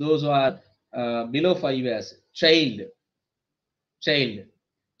those who are below 5 years, child.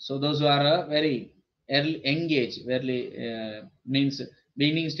 So those who are very early engage, very means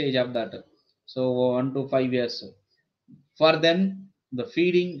beginning stage of that. So 1 to 5 years. For them, the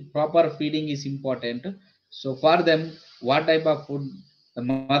feeding, proper feeding is important. So for them, what type of food the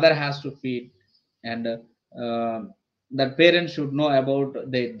mother has to feed, and the parents should know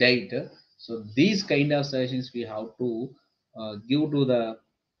about their diet. So these kind of suggestions we have to give to the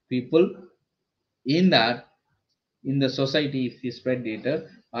people, in that in the society. If we spread data,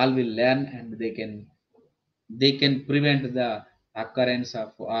 all will learn, and they can prevent the occurrence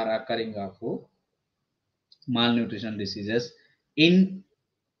of or occurring of malnutrition diseases in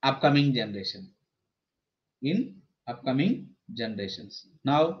upcoming generation, in upcoming generations.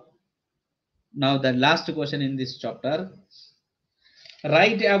 Now the last question in this chapter,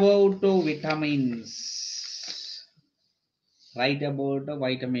 write about vitamins. Write about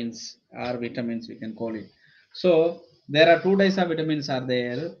vitamins, or vitamins we can call it. So there are two types of vitamins are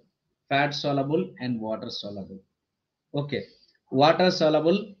there: fat soluble and water soluble. Okay, water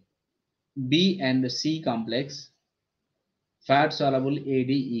soluble B and C complex, fat soluble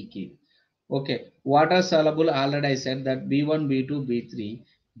ADEK. Okay, water soluble, already I said that B1, B2, B3,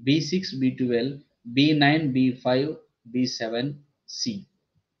 B6, B12, B9, B5, B7, C.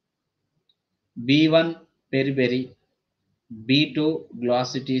 B1 beriberi, B2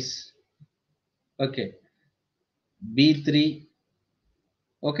 glossitis, okay, B3,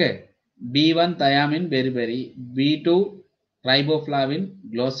 okay, B1 thiamine beriberi, B2 riboflavin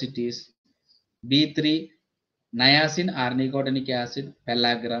glossitis, B3 niacin or nicotinic acid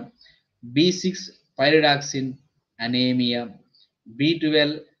pellagra, B6 pyridoxine anemia,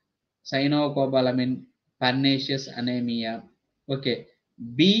 B12 cyanocobalamin pernicious anemia, okay,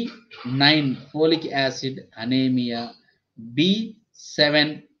 B9 folic acid anemia,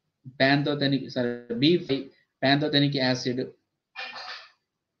 B7 B5 pantothenic acid,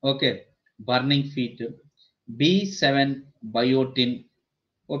 okay, burning feet, B7 biotin,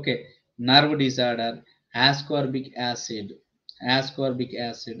 okay, nerve disorder, ascorbic acid,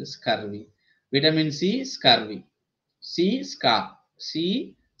 scurvy, vitamin C, scurvy. C, scar.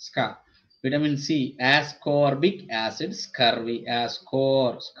 C, scar. Vitamin C, ascorbic acid, scurvy.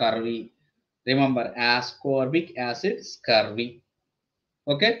 Scurvy. Remember, ascorbic acid, scurvy.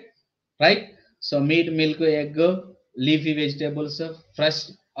 Okay, right? So meat, milk, egg, leafy vegetables,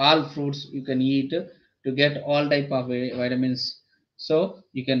 fresh, all fruits you can eat to get all type of vitamins. So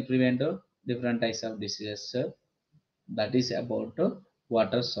you can prevent different types of diseases. That is about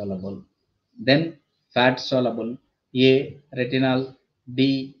water soluble. Then fat soluble. A. Retinol.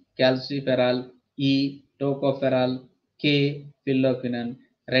 D. Calciferol. E. Tocopherol. K. Phylloquinone.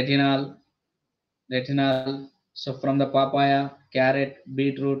 Retinol. So from the papaya, carrot,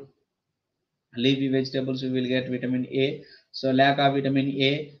 beetroot, leafy vegetables, you will get vitamin A. So lack of vitamin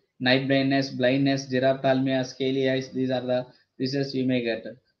A, night blindness, giraffe scaly eyes. These are the diseases you may get.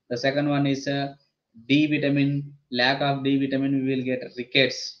 The second one is D vitamin. Lack of D vitamin, we will get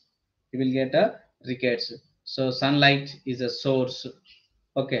rickets. We will get rickets. So sunlight is a source.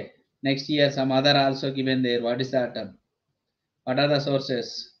 Okay. Next year, some other also given there. What is that? What are the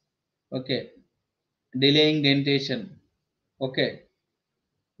sources? Okay. Delaying dentation. Okay.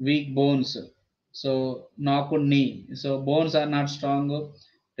 Weak bones. So knock knee. So bones are not strong.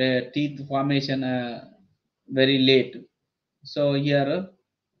 Teeth formation very late. So here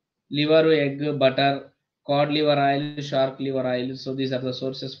liver, egg, butter, cod liver oil, shark liver oil. So these are the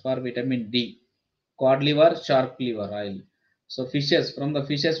sources for vitamin D. Cod liver, shark liver oil. So fishes, from the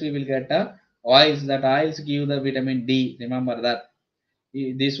fishes we will get oils. That oils give the vitamin D. Remember that.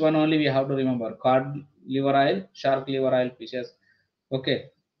 This one only we have to remember. Cod liver oil, shark liver oil, fishes. Okay.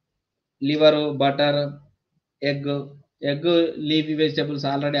 Liver, butter, egg, leafy vegetables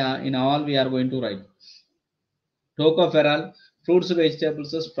already in all we are going to write. Tocopherol, fruits,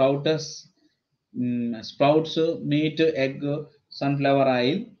 vegetables, sprouts, meat, egg, sunflower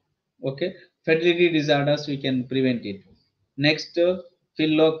oil. Okay, fertility disorders we can prevent it. Next,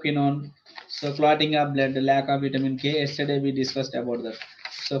 phylloquinone. So clotting of blood, lack of vitamin K. Yesterday we discussed about that.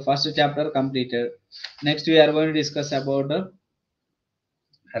 So first chapter completed. Next we are going to discuss about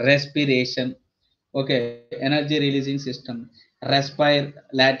respiration. Okay, energy releasing system. Respire,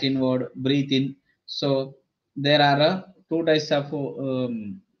 Latin word, breathe in. So there are two types of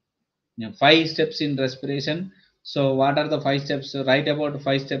five steps in respiration. So what are the five steps? Write about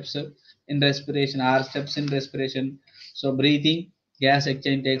five steps in respiration. Are steps in respiration. So breathing, gas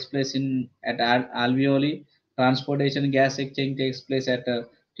exchange takes place in at alveoli. Transportation, gas exchange takes place at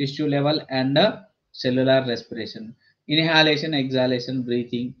tissue level, and cellular respiration. Inhalation, exhalation,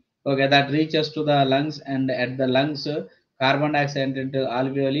 breathing. Okay, that reaches to the lungs, and at the lungs, carbon dioxide entered into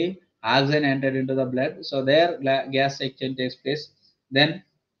alveoli, oxygen entered into the blood. So there, gas exchange takes place. Then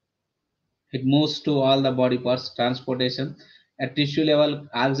it moves to all the body parts. Transportation at tissue level,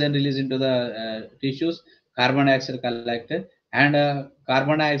 oxygen released into the tissues, carbon dioxide collected, and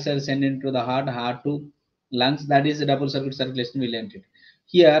carbon dioxide sent into the heart to lungs. That is the double circuit circulation will enter it.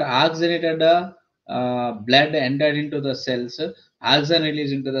 Here, oxygenated blood entered into the cells, oxygen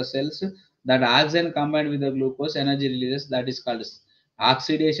released into the cells. That oxygen combined with the glucose, energy releases. That is called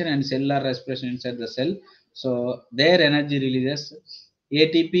oxidation and cellular respiration inside the cell. So their energy releases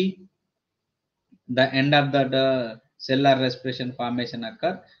ATP. The end of the cellular respiration formation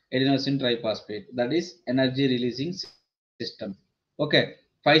occur, adenosine triphosphate. That is energy releasing system. Okay,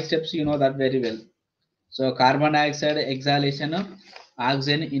 five steps you know that very well. So carbon dioxide exhalation,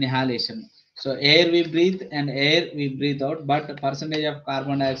 oxygen inhalation. So air we breathe and air we breathe out, but percentage of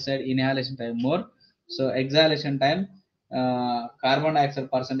carbon dioxide inhalation time more. So exhalation time, carbon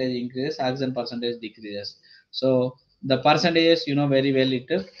dioxide percentage increases, oxygen percentage decreases. So the percentages you know very well it.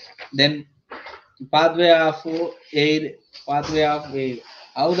 Then pathway of air, pathway of air,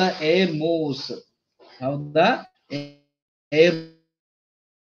 how the air moves, how the air moves.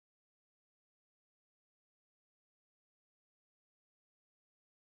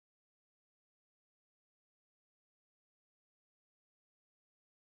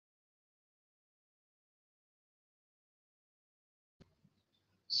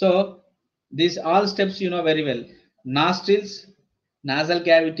 So So these all steps you know very well. Nostrils, nasal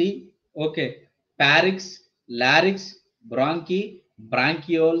cavity, okay, pharynx, larynx, bronchi,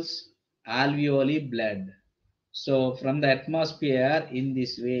 bronchioles, alveoli, blood. So from the atmosphere, in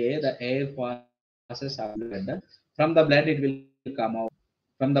this way, the air passes up to the blood. From the blood, it will come out.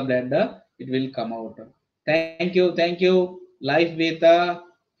 From the blood, it will come out. Thank you, Life with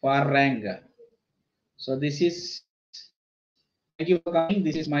Farang. So this is thank you for coming.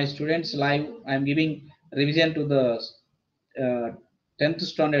 This is my students live. I am giving revision to the 10th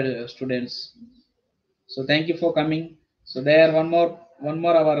standard students. So thank you for coming. So there one more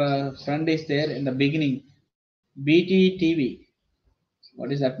our friend is there in the beginning. BTTV.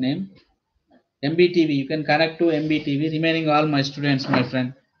 What is that name? MBTV. You can connect to MBTV. Remaining all my students, my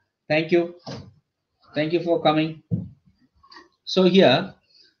friend. Thank you. Thank you for coming. So here,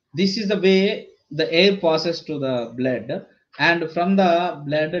 this is the way the air passes to the blood, and from the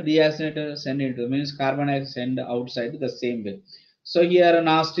blood, deoxygenated send into means carbon dioxide send outside the same way. So here,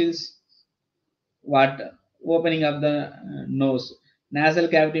 nostrils, what opening of the nose. Nasal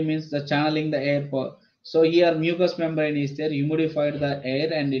cavity means the channeling the air. So here, mucous membrane is there, humidified the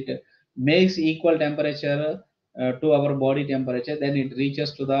air, and it makes equal temperature to our body temperature. Then it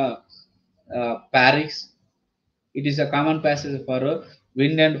reaches to the Paris. It is a common passage for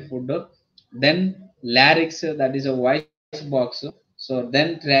wind and food. Then larynx, that is a voice box. So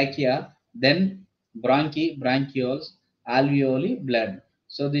then trachea, then bronchioles, alveoli, blood.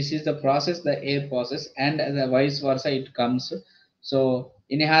 So this is the process, the air process, and the vice versa it comes. So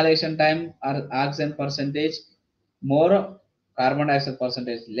inhalation time or oxygen percentage more, carbon dioxide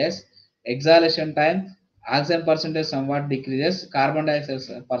percentage less. Exhalation time, oxygen percentage somewhat decreases, carbon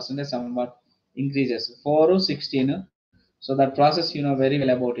dioxide percentage somewhat increases. 4 to 16. So that process you know very well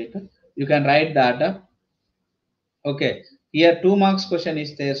about it. You can write that. Okay. Here 2 marks question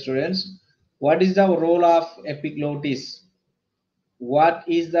is there, students. What is the role of epiglottis? What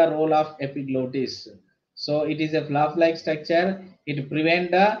is the role of epiglottis? So it is a flap-like structure. It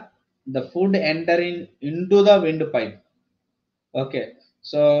prevents the food entering into the windpipe. Okay,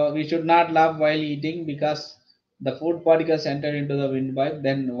 so we should not laugh while eating because the food particles enter into the windpipe,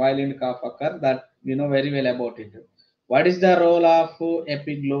 then violent cough occur. That we know very well about it. What is the role of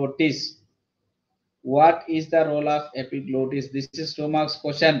epiglottis? What is the role of epiglottis? This is 2 marks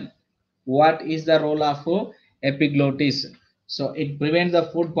question. What is the role of epiglottis? So it prevents the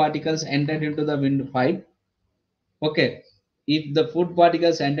food particles entered into the windpipe. Okay, if the food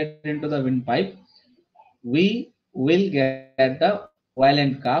particles entered into the windpipe, we will get the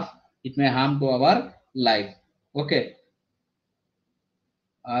violent cough. It may harm to our life. Okay,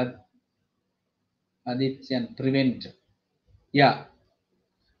 uh, Adityan, prevent. Yeah,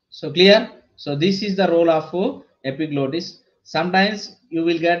 so clear. So this is the role of epiglottis. Sometimes you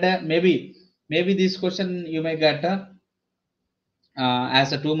will get maybe this question you may get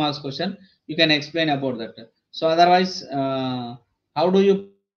as a 2 marks question. You can explain about that. So otherwise, how do you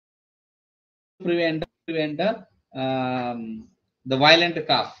prevent the violent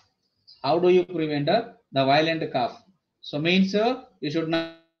cough? How do you prevent the violent cough? So means you should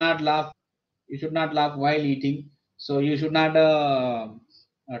not laugh. You should not laugh while eating. So you should not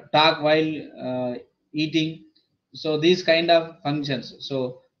talk while eating. So these kind of functions.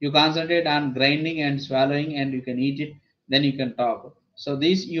 So you concentrate on grinding and swallowing, and you can eat it. Then you can talk. So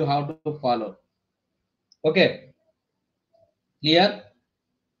this you have to follow. Okay, clear,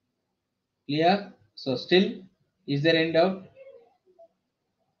 clear. So still, is there any doubt?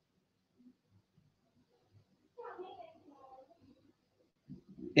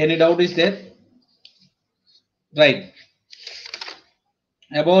 Any doubt is there? Right.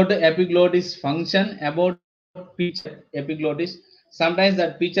 About epiglottis function, about picture epiglottis. Sometimes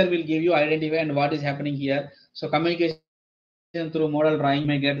that picture will give you identify and what is happening here. So communication through model drawing, you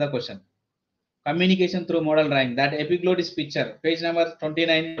may get the question. Communication through model drawing. That epiglottis picture, page number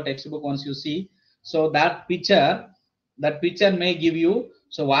 29 in your textbook. Once you see, so that picture may give you.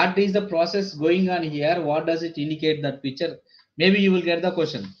 So what is the process going on here? What does it indicate? That picture. Maybe you will get the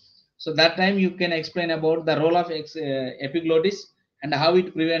question. So that time you can explain about the role of epiglottis and how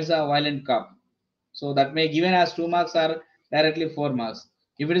it prevents a violent cough. So that may given as 2 marks or directly 4 marks.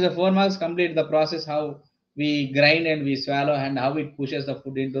 If it is a 4 marks, complete the process how we grind and we swallow and how it pushes the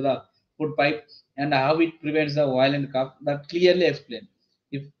food into the food pipe and how it prevents the violent cough. That clearly explained.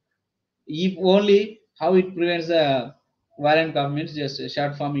 If only how it prevents the violent cough means just a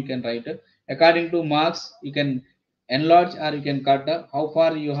short form you can write. According to marks, you can enlarge or you can cut. How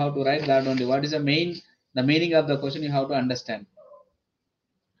far you have to write that only. What is the meaning of the question you have to understand.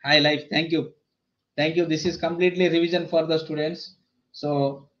 Hi life, thank you. Thank you. This is completely revision for the students.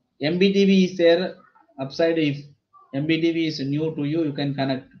 So MBTV is there upside. If MBTV is new to you, you can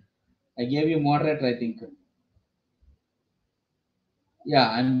connect. I gave you moderator, I think. Yeah,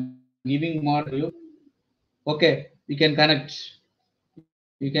 I'm giving moderator to you. Okay, you can connect.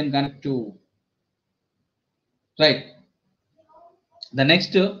 You can connect to right. The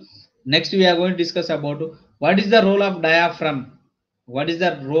next we are going to discuss about what is the role of diaphragm. What is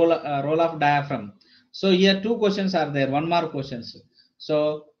the role of diaphragm? So here 2 questions are there, 1 mark questions.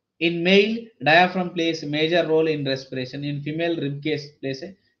 So in male, diaphragm plays a major role in respiration. In female, rib cage plays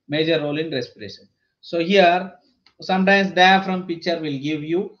a major role in respiration. So here sometimes diaphragm picture will give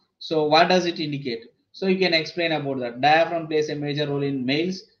you. So what does it indicate? So you can explain about that. Diaphragm plays a major role in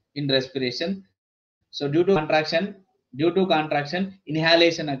males in respiration. So due to contraction,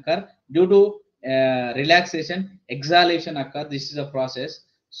 inhalation occur. Due to relaxation, exhalation occur. This is a process.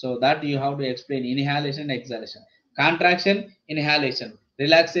 So that you have to explain inhalation and exhalation. Contraction, inhalation.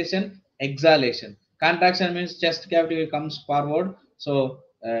 Relaxation, exhalation. Contraction means chest cavity comes forward. So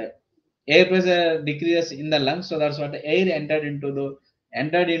air pressure decreases in the lungs. So that's what air entered into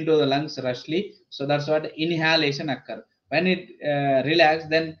the lungs rushly. So that's what inhalation occur. When it relax,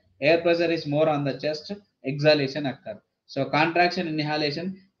 then air pressure is more on the chest. Exhalation occur. So contraction,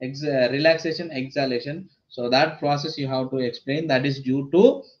 inhalation, relaxation, exhalation. So that process you have to explain. That is due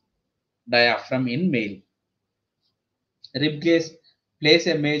to diaphragm in male. Rib cage plays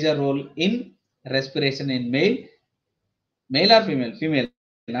a major role in respiration in male. Male or female? Female,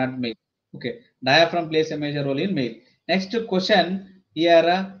 not male. Okay. Diaphragm plays a major role in male. Next question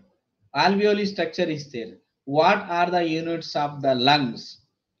here, alveoli structure is there. What are the units of the lungs?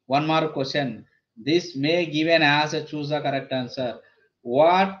 One more question. This may given as a choose the correct answer.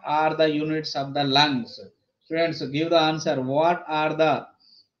 What are the units of the lungs? Students, give the answer. What are the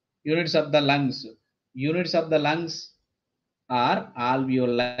units of the lungs? Units of the lungs are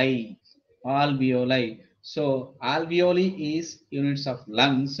alveoli. Alveoli. So alveoli is units of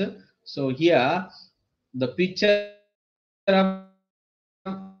lungs. So here the picture of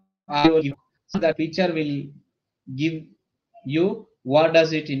alveoli, that picture will give you what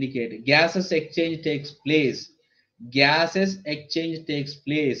does it indicate. Gases exchange takes place. Gases exchange takes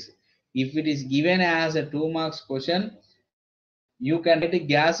place. If it is given as a 2 marks question, you can write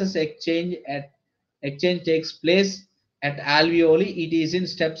gases exchange takes place at alveoli. It is in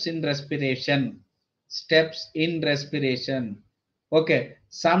steps in respiration. Steps in respiration. Okay.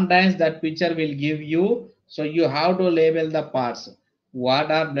 Sometimes that picture will give you. So you have to label the parts.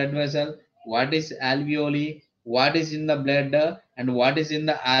 What are blood vessel? What is alveoli? What is in the blood and what is in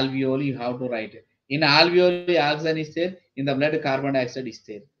the alveoli? You have to write it. In alveoli, oxygen is there. In the blood, carbon dioxide is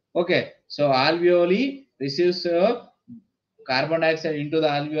there. Okay. So alveoli receives carbon dioxide into the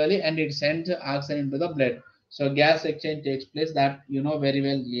alveoli and it sends oxygen into the blood. So gas exchange takes place, that you know very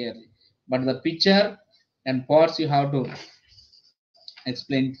well clearly. But the picture and parts you have to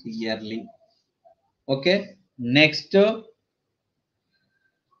explain clearly. Okay. Next,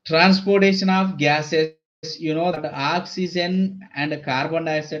 transportation of gases. You know that oxygen and carbon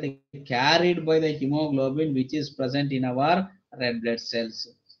dioxide carried by the hemoglobin which is present in our red blood cells.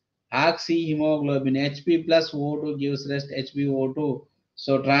 Oxyhemoglobin Hb plus O2 gives rest HbO2.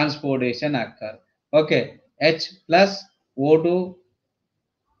 So transportation occur. Okay. H plus O2.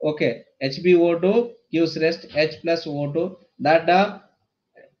 Okay. HbO2 gives rest H plus O2, that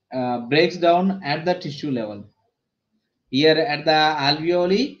breaks down at the tissue level. Here at the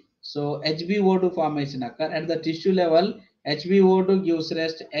alveoli, so HbO2 formation occur. At the tissue level, HbO2 gives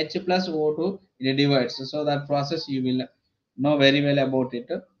rest H plus O2, it divides. So that process you will know very well about it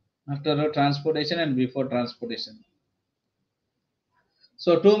after transportation and before transportation.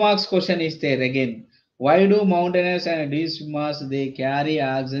 So 2 marks question is there again. Why do mountaineers and deep swimmers they carry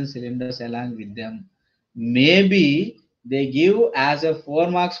oxygen cylinders along with them? Maybe they give as a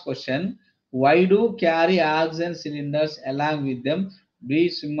 4 marks question. Why do carry oxygen cylinders along with them?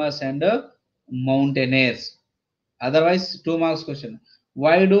 Deep swimmers and mountaineers. Otherwise, 2 marks question.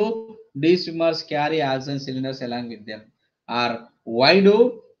 Why do deep swimmers carry oxygen cylinders along with them? Or why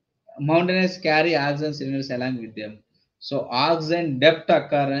do mountaineers carry oxygen cylinders along with them? So oxygen depth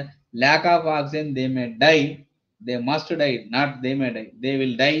occur, lack of oxygen, they may die. They must die, not they may die. They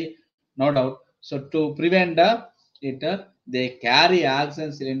will die, no doubt. So to prevent it, they carry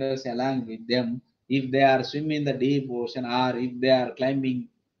oxygen cylinders along with them if they are swimming in the deep ocean or if they are climbing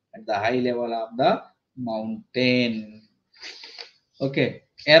at the high level of the mountain. Okay.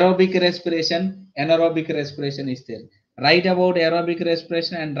 Aerobic respiration, anaerobic respiration is there. Write about aerobic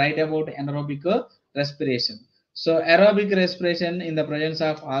respiration and write about anaerobic respiration. So aerobic respiration in the presence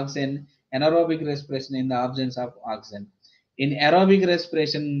of oxygen, anaerobic respiration in the absence of oxygen. In aerobic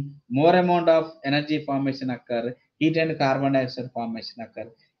respiration, more amount of energy formation occur, heat and carbon dioxide formation occur.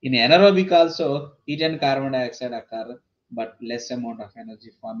 In anaerobic also, heat and carbon dioxide occur, but less amount of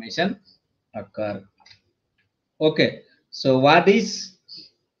energy formation occur. Okay. So what is,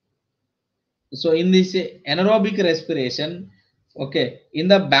 so in this anaerobic respiration, okay, in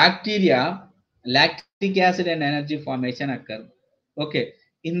the bacteria, lactic acid and energy formation occur. Okay.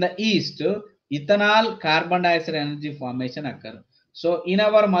 In the yeast, ethanol, carbon dioxide energy formation occur. So in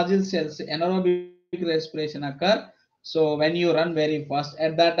our muscle cells, anaerobic respiration occur. So when you run very fast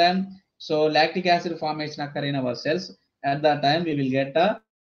at that time, so lactic acid formation occur in our cells. At that time, we will get a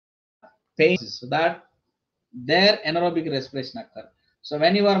pains, so that their anaerobic respiration occur. So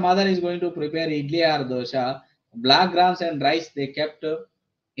when your mother is going to prepare idli or dosha, black grams and rice they kept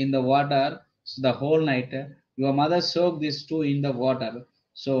in the water so the whole night. Your mother soak these two in the water.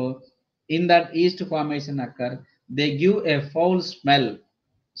 So in that yeast formation occur, they give a foul smell.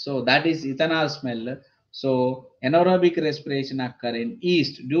 So that is ethanol smell. So anaerobic respiration occur in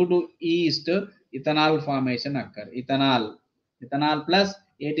yeast. Due to yeast, ethanol formation occur. Ethanol plus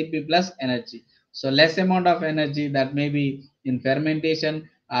ATP plus energy. So less amount of energy that may be in fermentation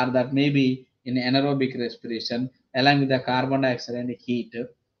or that may be in anaerobic respiration along with the carbon dioxide and heat.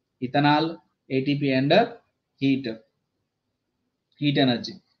 Ethanol, ATP and heat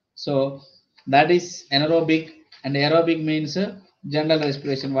energy. So that is anaerobic, and aerobic means general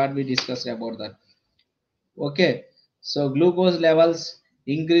respiration, what we discussed about that. Okay, so glucose levels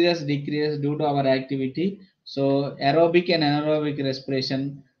increases decreases due to our activity. So aerobic and anaerobic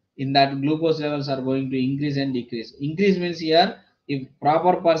respiration, in that glucose levels are going to increase and decrease. Increase means here if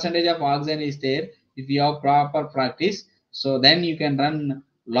proper percentage of oxygen is there, if you have proper practice, so then you can run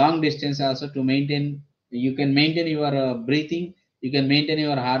long distance also to maintain. You can maintain your breathing, you can maintain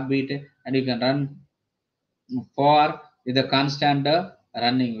your heartbeat, and you can run for with a constant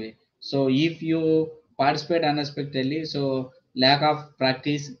running way. So if you participate unexpectedly, so lack of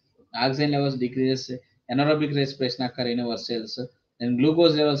practice, oxygen levels decreases, anaerobic respiration occur in our cells, then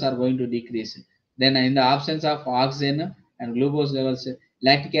glucose levels are going to decrease. Then in the absence of oxygen and glucose levels,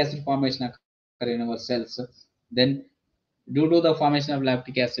 lactic acid formation occur in our cells. Then due to the formation of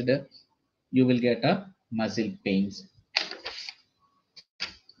lactic acid, you will get a muscle pains.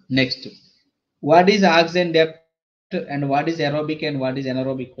 Next, what is oxygen depth and what is aerobic and what is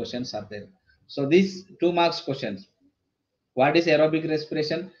anaerobic questions are there. So these 2 marks questions: what is aerobic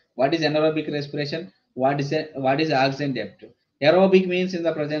respiration, what is anaerobic respiration, what is oxygen depth. Aerobic means in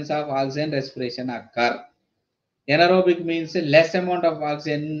the presence of oxygen respiration occur. Anaerobic means less amount of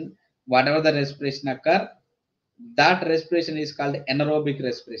oxygen, whatever the respiration occur, that respiration is called anaerobic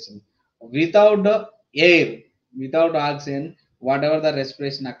respiration. Without the air, without oxygen, whatever the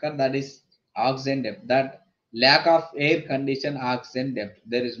respiration occur, that is oxygen depth. That lack of air condition oxygen depth.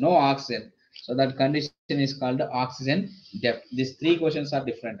 There is no oxygen, so that condition is called oxygen depth. These 3 questions are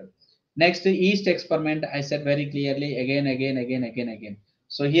different. Next, yeast experiment. I said very clearly again.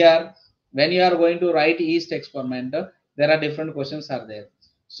 So here, when you are going to write yeast experiment, there are different questions are there.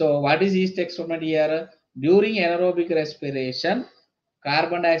 So what is yeast experiment here? During anaerobic respiration,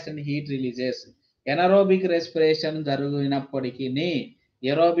 carbon dioxide heat releases. Anaerobic respiration జరిగినప్పటికీ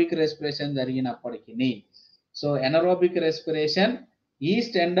aerobic respiration జరిగినప్పటికీ, so anaerobic respiration,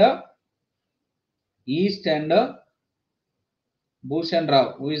 yeast and Bhushan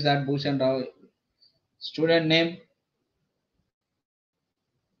Rao. Who is that Bhushan Rao? Student name?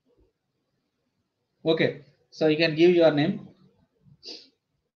 Okay, so you can give your name.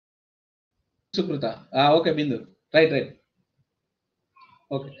 Sukruta. Okay, Bindu. Right.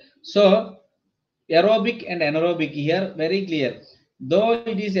 Okay. So aerobic and anaerobic here very clear. Though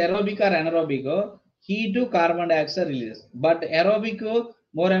it is aerobic or anaerobic, heat to carbon dioxide releases. But aerobic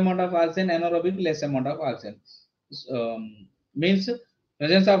more amount of oxygen, anaerobic less amount of oxygen. Means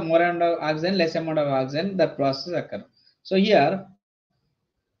presence of more amount of oxygen, less amount of oxygen, that process occur. So here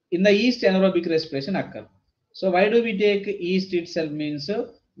in the yeast anaerobic respiration occur. So why do we take yeast itself? Means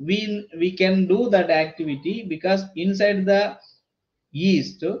we can do that activity because inside the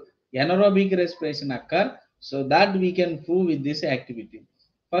yeast anaerobic respiration occur, so that we can prove with this activity.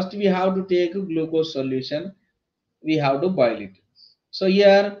 First we have to take glucose solution, we have to boil it. So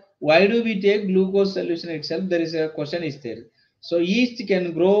here why do we take glucose solution itself? There is a question is there. So yeast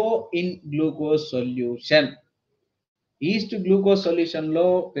can grow in glucose solution. Yeast glucose solution లో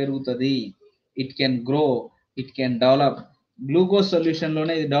పెరుగుతుంది. It can grow, it can develop. Glucose solution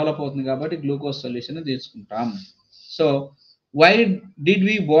లోనే ఇది develop అవుతుంది కాబట్టి glucose solution తీసుకుంటాం. So why did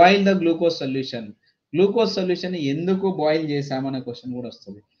we boil the glucose solution? Glucose solution ఎందుకు boil చేసామనే question కూడా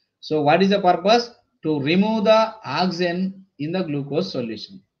వస్తుంది. So what is the purpose? To remove the oxygen in the glucose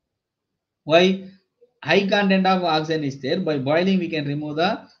solution. Why? High content of oxygen is there. By boiling we can remove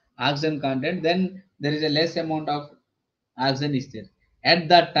the oxygen content, then there is a less amount of oxygen is there. At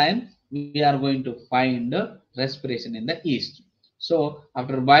that time we are going to find respiration in the yeast. So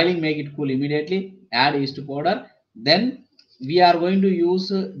after boiling, make it cool immediately, add yeast powder, then we are going to use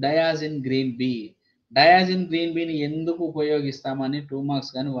diazine green bee. Diazine green bee ని ఎందుకు ఉపయోగిస్తామని 2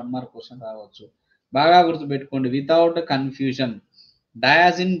 marks కానీ 1 mark question రావచ్చు. బాగా గుర్తుపెట్టుకోండి without confusion.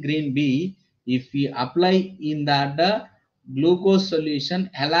 Diazine green bee, if we apply in that glucose solution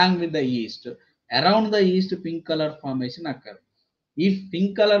along with the yeast, around the yeast pink color formation occur. If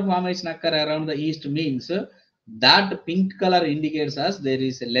pink color formation occur around the yeast means that pink color indicates us there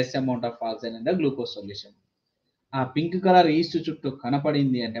is a less amount of oxygen in the glucose solution. ఆ pink colour east చుట్టూ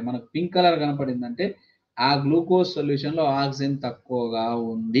కనపడింది అంటే మనకు pink colour కనపడింది అంటే ఆ glucose solution లో oxygen తక్కువగా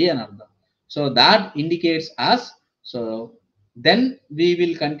ఉంది అని అర్థం. So that indicates us. So then we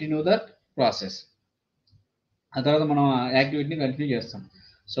will continue that process. ఆ తర్వాత మనం యాక్టివిటీని కంటిన్యూ చేస్తాం.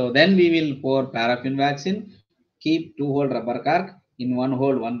 So then we will pour paraffin vaccine, keep 2 hole rubber cork, in one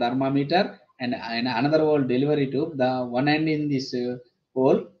hole 1 thermometer and another hole delivery tube, the one end in this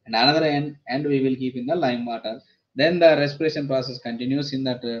hole and another end we will keep in the lime water. Then the respiration process continues in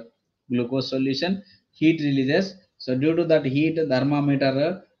that glucose solution. Heat releases. So due to that heat,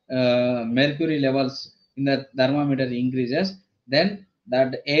 thermometer mercury levels in the thermometer increases. Then that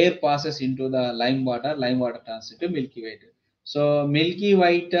air passes into the lime water turns into milky white. So milky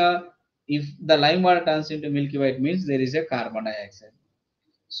white, if the lime water turns into milky white means there is a carbon dioxide.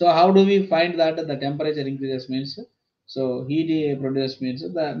 So how do we find that the temperature increases means, so heat produces means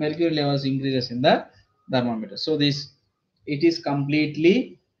the mercury levels increases in the thermometer. So this, it is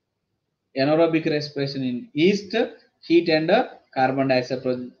completely anaerobic respiration in yeast, heat and carbon dioxide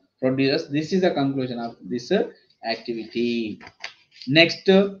produces. This is the conclusion of this activity. Next,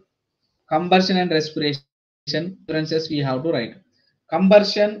 combustion and respiration differences we have to write.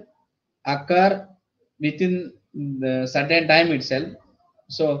 Combustion occur within the certain time itself.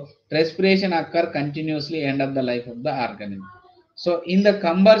 So respiration occur continuously end of the life of the organism. So in the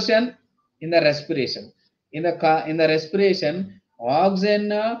combustion, in the respiration, in the respiration, oxygen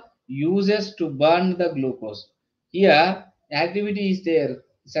uses to burn the glucose. Here activity is there,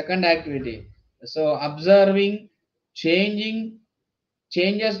 second activity. So observing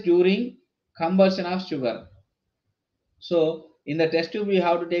changes during combustion of sugar. So in the test tube we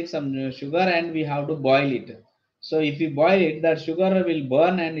have to take some sugar and we have to boil it. So if we boil it, that sugar will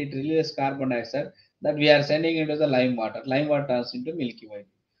burn and it releases carbon dioxide that we are sending into the lime water. Lime water turns into milky white.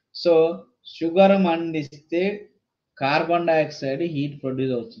 So sugar mandiste carbon dioxide heat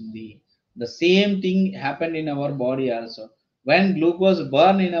produce avutundi. The same thing happened in our body also. When glucose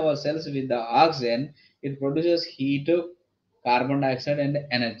burn in our cells with the oxygen, it produces heat, carbon dioxide and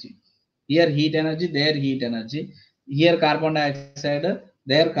energy. Here heat energy, there heat energy. Here carbon dioxide,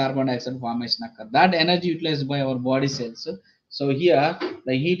 there carbon dioxide formation occur. That energy utilized by our body cells. So here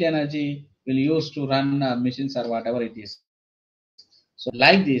the heat energy will use to run machines or whatever it is. So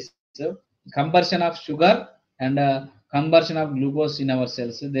like this, combustion of sugar and combustion of glucose in our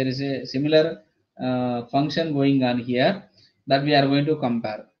cells, there is a similar function going on here that we are going to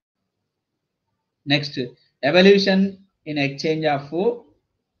compare. Next, evolution in exchange of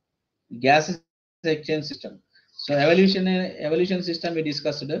gases exchange system. So evolution system we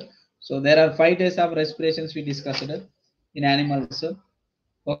discussed. So there are 5 types of respirations we discussed in animals.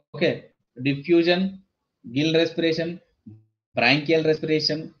 Okay, diffusion, gill respiration, branchial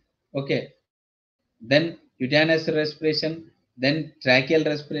respiration, okay, then cutaneous respiration, then tracheal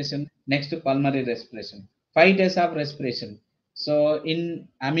respiration, next pulmonary respiration. 5 types of respiration. So in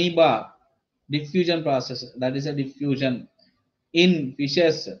amoeba, diffusion process, that is a diffusion. In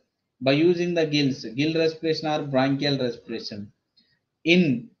fishes, by using the gills, gill respiration or branchial respiration.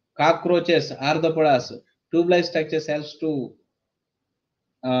 In cockroaches, arthropods, tube-like structures helps to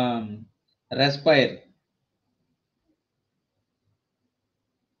respire.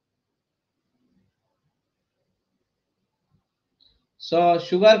 So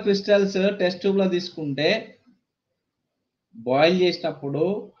sugar crystals test tube లో తీసుకుంటే boil చేసినప్పుడు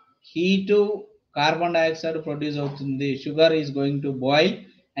heat carbon dioxide produce అవుతుంది. Sugar is going to boil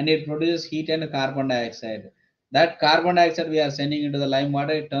and it produces heat and carbon dioxide. That carbon dioxide we are sending into the lime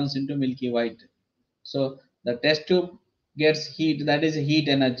water, it turns into milky white. So the test tube gets heat, that is heat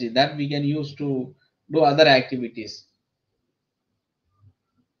energy that we can use to do other activities.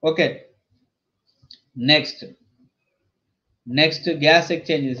 Okay, next gas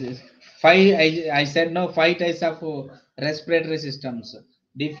exchanges. I said no, 5 types of respiratory systems.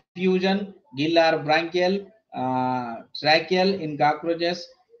 Diffusion, gill or branchial, tracheal in cockroaches,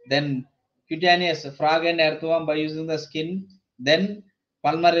 then cutaneous, frog and earthworm by using the skin, then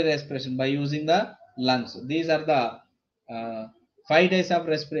pulmonary respiration by using the lungs. These are the 5 types of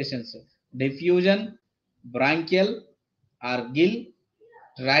respirations. Diffusion, branchial or gill,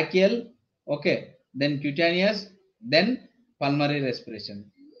 tracheal, okay, then cutaneous, then pulmonary respiration.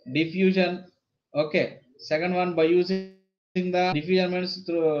 Diffusion, okay, second one by using the diffusion means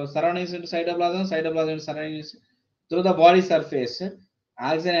through surroundings into cytoplasm into surroundings through the body surface,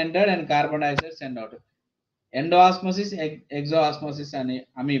 oxygen entered and carbon dioxide sent out. Endoosmosis, exoosmosis and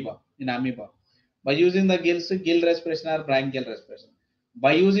amoeba, in amoeba. By using the gills, gill respiration or branchial respiration.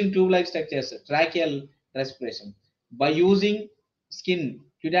 By using tube-like structures, tracheal respiration. By using skin,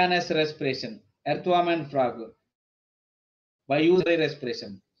 cutaneous respiration, earthworm and frog. By using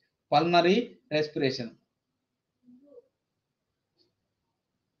respiration, pulmonary respiration.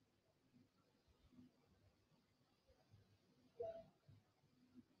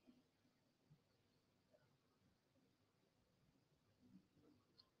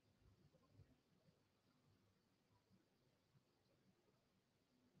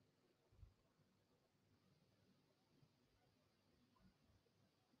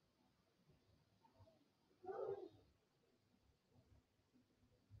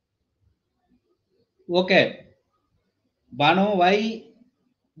 Okay, Bano, why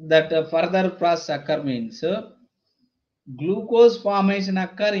that further process occur means glucose formation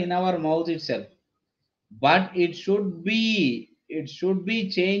occur in our mouth itself, but it should be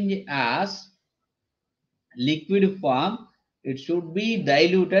changed as liquid form. It should be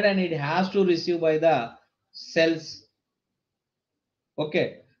diluted and it has to receive by the cells.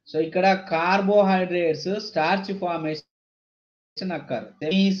 Okay, so ikkada carbohydrates starch formation occur,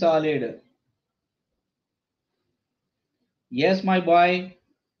 semi solid. Yes, my boy.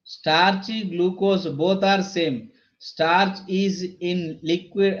 Starchy glucose both are same. Starch is in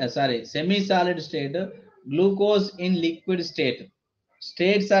liquid, semi-solid state. Glucose in liquid state.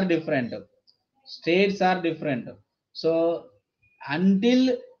 States are different. States are different. So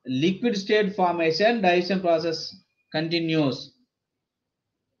until liquid state formation, digestion process continues.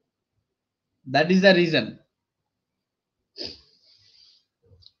 That is the reason.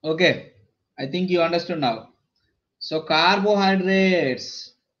 Okay, I think you understood now. So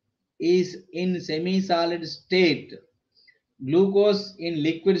carbohydrates is in semi-solid state, glucose in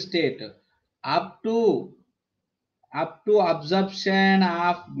liquid state. Up to absorption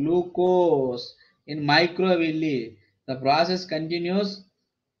of glucose in microvilli, the process continues.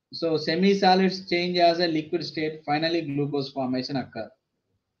 So semi-solids change as a liquid state. Finally, glucose formation occur.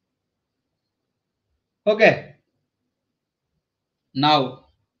 Okay. Now,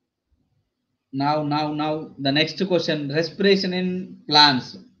 the next question: respiration in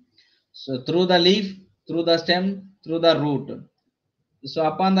plants. So through the leaf, through the stem, through the root. So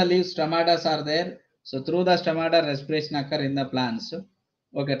upon the leaves, stomata are there. So through the stomata, respiration occur in the plants.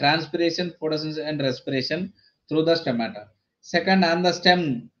 Okay, transpiration, photosynthesis, and respiration through the stomata. Second, on the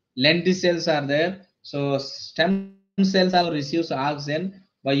stem, lenticels are there. So stem cells also receives oxygen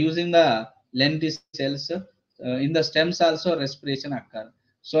by using the lenticels. In the stems also respiration occur.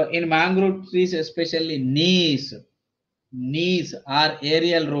 So in mangrove trees, especially knees are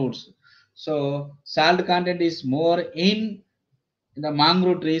aerial roots. So salt content is more in the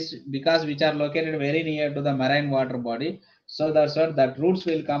mangrove trees because which are located very near to the marine water body. So that's what that roots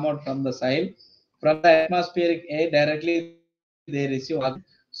will come out from the soil. From the atmospheric air directly they receive oxygen.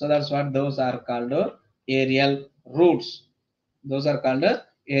 So that's what those are called aerial roots. Those are called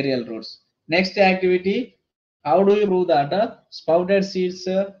aerial roots. Next activity, how do you prove that sprouted seeds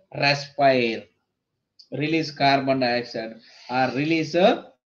respire, release carbon dioxide or release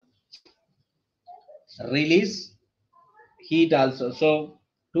heat also. So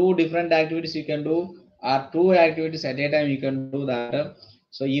two different activities you can do or two activities at a time you can do that.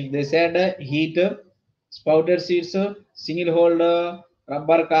 So if they said heat, spouted seeds, single hold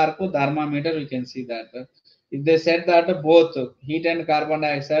rubber cork, thermometer, you can see that. If they said that both heat and carbon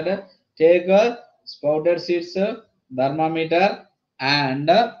dioxide, take spouted seeds, thermometer and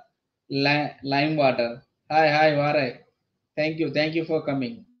lime water. Hi Varai, thank you for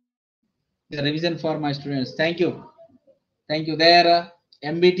coming. This is a revision for my students. Thank you. There,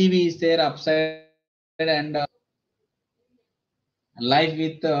 MBTV is there upside and live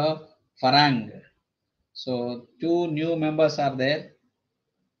with Farang. So two new members are there.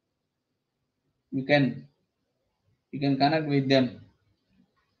 You can connect with them.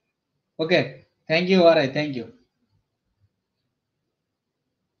 Okay. Thank you, Arai. Thank you.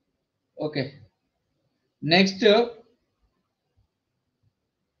 Okay. Next,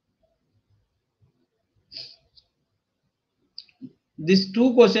 these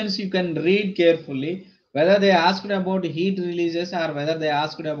two questions you can read carefully. Whether they asked about heat releases or whether they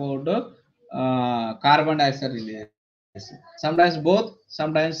asked about carbon dioxide releases. Sometimes both,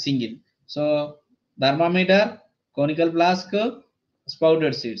 sometimes single. So thermometer, conical flask,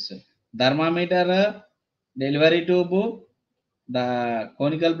 spouted seeds. Thermometer, delivery tube, the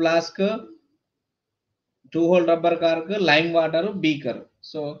conical flask, two-hole rubber cork, lime water, beaker.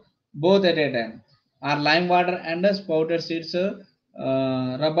 So both at a time. Or lime water and spouted seeds,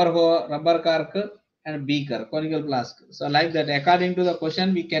 rubber cork and beaker, conical flask. So like that, according to the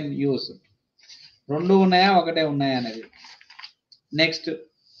question, we can use. రెండు ఉన్నాయా ఒకటే ఉన్నాయా అనేది. Next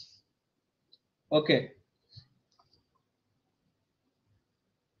okay,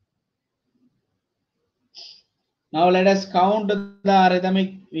 now let us count the rhythmic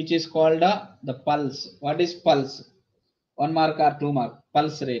which is called the pulse. What is pulse? 1 mark or 2 mark?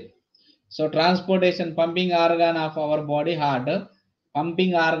 Pulse rate. So transportation, pumping organ of our body heart,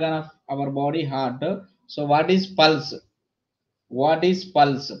 pumping organ of our body heart. So what is pulse? What is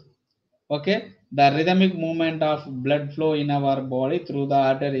pulse? Okay, the rhythmic movement of blood flow in our body through the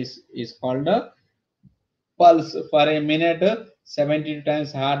artery is called pulse. For a minute 70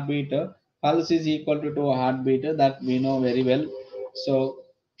 times heartbeat. Pulse is equal to heartbeat, that we know very well. So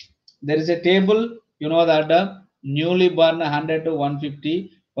there is a table, you know that newly born 100 to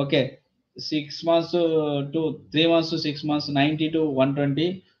 150. Okay, 6 months to 3 months to 6 months 90 to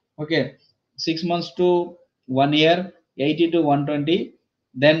 120. Okay, 6 months to 1 year 80 to 120.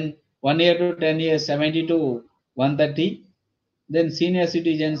 Then 1 year to 10 years 70 to 130. Then senior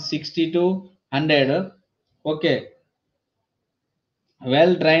citizens 60 to 100. Okay,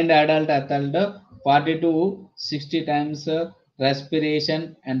 well trained adult athlete 40 to 60 times respiration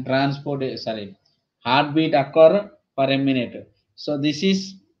and transport, sorry, heartbeat occur per a minute. So this is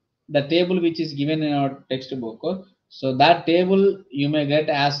the table which is given in our textbook. So that table you may get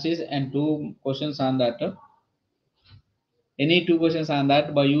asked is and two questions on that. Any two questions on that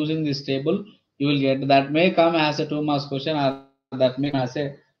by using this table you will get. That may come as a 2 marks question or that may come as a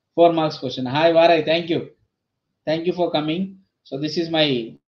 4 marks question. Hi Varai, thank you. Thank you for coming. So this is my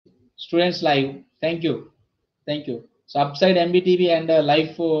students live. Thank you. Thank you. So upside MBTV and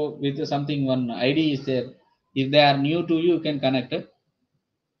live with something one ID is there. If they are new to you, you can connect.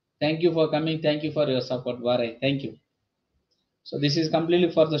 Thank you for coming. Thank you for your support, Varai. Thank you. So this is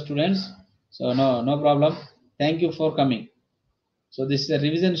completely for the students. So no problem. Thank you for coming. So this is a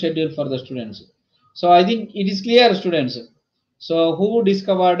revision schedule for the students. So I think it is clear, students. So who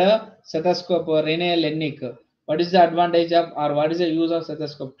discovered a stethoscope? Rene Lennick. What is the advantage of or what is the use of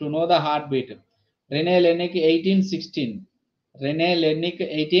stethoscope? To know the heartbeat. Rene Lennick 1816. Rene Lennick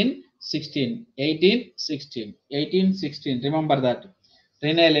 1816. 1816. 1816. Remember that.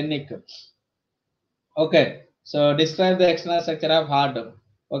 Rene Lennick. Okay, so describe the external structure of heart.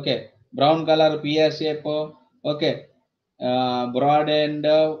 Okay, brown color, pear shape. Okay, broad end,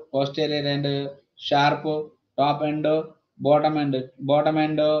 posterior end, sharp, top end, bottom end,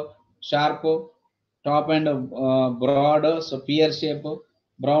 sharp, top end, broad, so pear shape,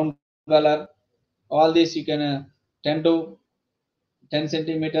 brown color. All this you can 10 to 10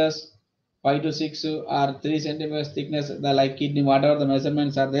 centimeters, 5 to 6 or 3 centimeters thickness, the like kidney, whatever the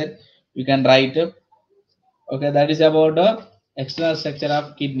measurements are there, you can write. Okay, that is about the external structure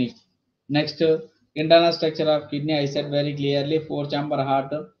of kidney. Next, internal structure of kidney, I said very clearly, four chamber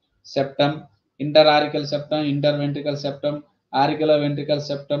heart, septum, interauricular septum, interventricular septum, auricular ventricular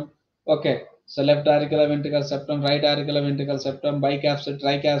septum. Okay, so left auricular ventricular septum, right auricular ventricular septum, bicapsid,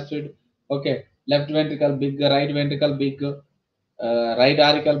 tricapsid. Okay, left ventricle big, right ventricle big, right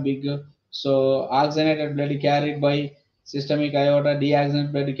auricle big. So oxygenated blood carried by systemic aorta,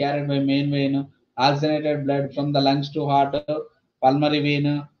 deoxygenated blood carried by main vein, oxygenated blood from the lungs to heart, pulmonary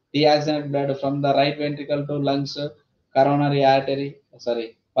vein, deoxygenated blood from the right ventricle to lungs, coronary artery,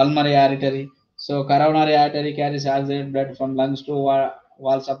 sorry, pulmonary artery. So coronary artery carries oxygenated blood from lungs to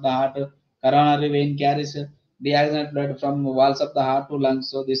walls of the heart. Coronary vein carries deoxygenated blood from walls of the heart to lungs.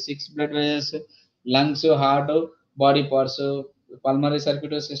 So these six blood vessels, lungs, heart, body parts, pulmonary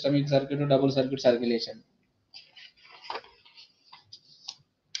circuit, systemic circuit, double circuit circulation.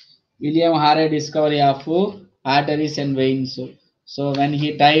 William Harvey discovery of arteries and veins. So when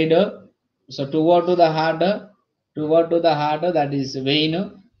he tied, so toward to the heart, that is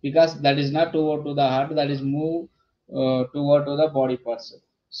vein, because that is not toward to the heart, that is move toward to the body parts.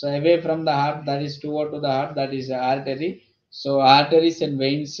 So away from the heart, that is toward to the heart, that is artery. So arteries and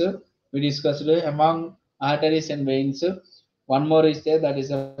veins, we discussed among arteries and veins. One more is there, that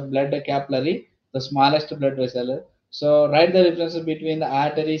is a blood capillary, the smallest blood vessel. So write the difference between the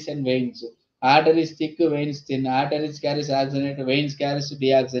arteries and veins. Arteries thick, veins thin. Arteries carries oxygenated, veins carries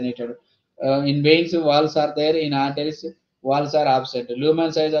deoxygenated. In veins, walls are there. In arteries, walls are absent.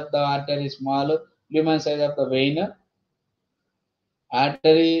 Lumen size of the artery is small. Lumen size of the vein,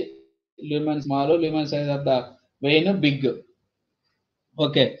 artery lumen small. Lumen size of the vein big.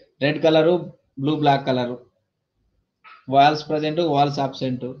 Okay, red color, blue black color. Walls present, walls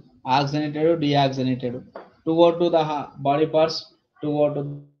absent. Oxygenated, deoxygenated. Toward to the body parts, toward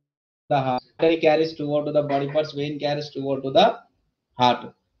to the heart. Artery carries toward to the body parts, vein carries toward to the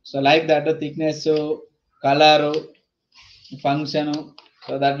heart. So like that, the thickness, color, function,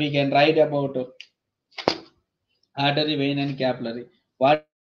 so that we can write about. artery, vein, and capillary. What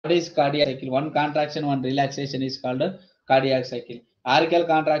is cardiac cycle? One contraction, one relaxation is called cardiac cycle. Auricle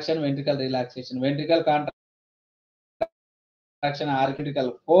contraction, ventricle relaxation. Ventricle contraction, auricle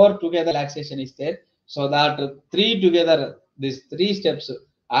ventricle. Four together relaxation is there. So that three together, these three steps: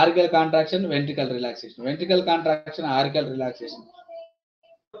 auricle contraction, ventricle relaxation. Ventricle contraction, auricle relaxation.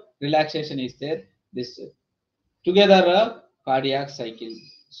 Four relaxation is there. This together cardiac cycle.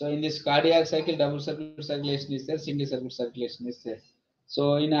 So in this cardiac cycle, double circuit circulation is there, single circuit circulation is there.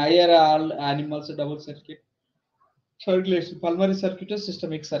 So in higher all animals, double circuit circulation, pulmonary circuit,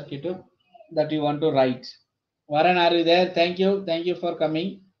 systemic circuit that you want to write. Varan, are you there? Thank you for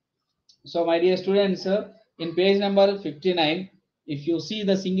coming. So my dear students, in page number 59, if you see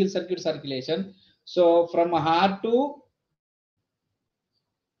the single circuit circulation, so from heart to,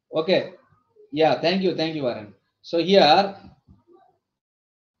 okay, yeah, thank you, Varan. So here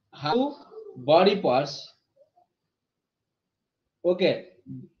heart to body parts, okay,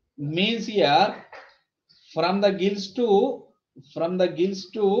 means here from the gills to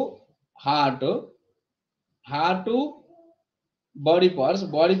heart, heart to body parts,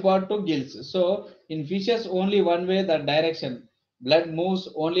 body part to gills. So in fishes only one way the direction, blood moves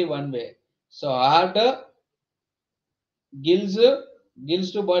only one way. So heart, gills,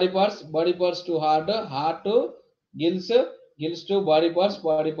 gills to body parts to heart, heart to gills, gills to body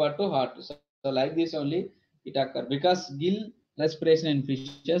part to heart. So like this only it occurs because gill respiration in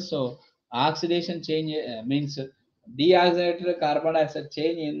fishes. So oxidation change means deoxygenated carbon dioxide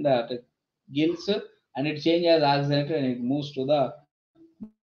change in the gills, and it changes oxygenated and it moves to the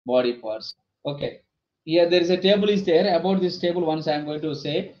body parts. Okay. Here there is a table is there. About this table, once I am going to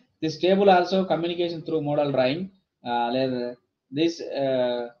say this table also communication through modal drawing. This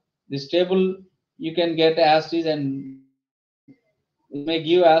this table you can get as is, and it may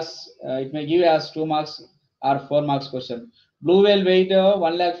give as 2 marks or 4 marks question. Blue whale weight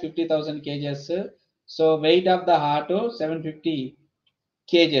 1,50,000 kgs. So weight of the heart 750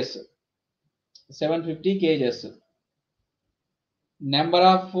 kgs. 750 kgs. Number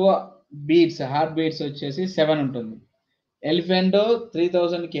of beats, heart beats వచ్చేసి 7 ఉంటుంది. Elephant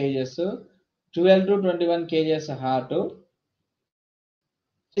 3000 kgs, 12 to 21 kgs heart,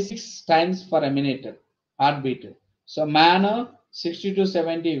 36 times for a minute heartbeat. So man 60 to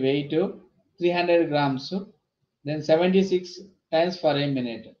 70 weight, 300 grams, then 76 times for a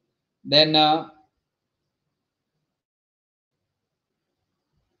minute. Then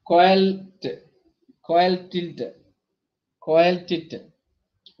coil coil tilt, coil tilt.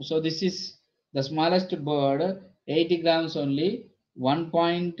 So this is the smallest bird, 80 grams only,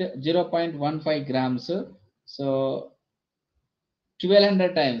 0.15 grams. So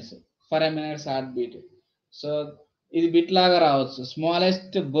 1200 times for a minute's heartbeat. So ఇది bit లాగా రావచ్చు,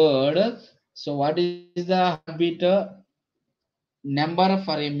 smallest bird. So what is the heartbeat number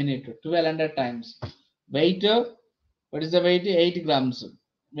for a minute? 1200 times. Weight, what is the weight? 8 grams.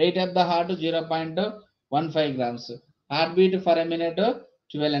 Weight of the heart 0.15 grams. Heartbeat for a minute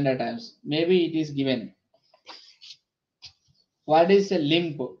 1200 times. Maybe it is given. What is a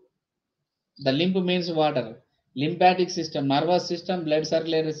lymph? The lymph means water. Lymphatic system, nervous system, blood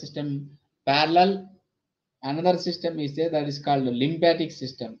circulatory system parallel. Another system is there that is called lymphatic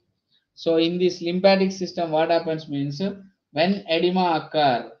system. So in this lymphatic system, what happens means when edema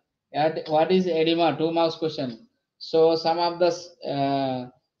occur, what is edema? 2 marks question. So some of the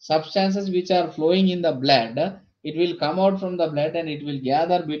substances which are flowing in the blood, it will come out from the blood and it will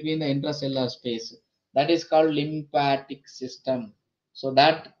gather between the intracellular space. That is called lymphatic system. So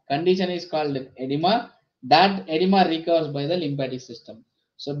that condition is called edema. That edema recovers by the lymphatic system.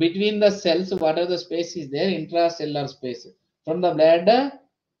 So between the cells, whatever the space is there, intracellular space, from the blood,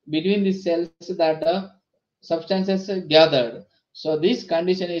 between the cells that substances gathered. So this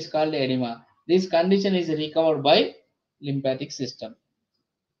condition is called edema. This condition is recovered by lymphatic system.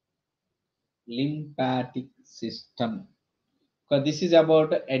 Lymphatic system. Because this is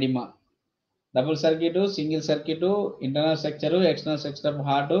about edema. Double circuit, single circuit, internal structure, external structure of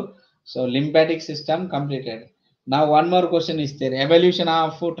heart. So lymphatic system completed. Now one more question is there. Evolution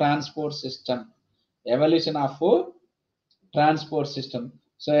of transport system. Evolution of transport system.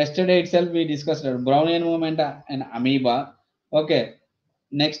 So yesterday itself we discussed Brownian movement and amoeba. Okay.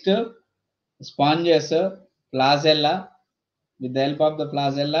 Next, sponges, flagella. With the help of the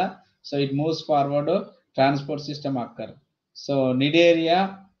flagella, so it moves forward. Transport system occur. So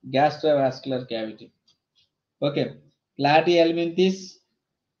nidaria, gastrovascular cavity. Okay. Platyhelminthes.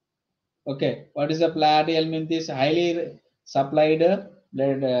 Okay. What is the platyhelminthes? Highly supplied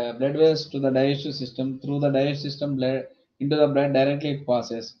blood vessels to the digestive system. Through the digestive system, blood into the blood directly it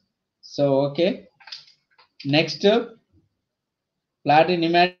passes. So okay. Next,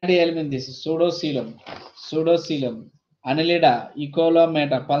 platinumatihelminthes, pseudocoelom, annelida,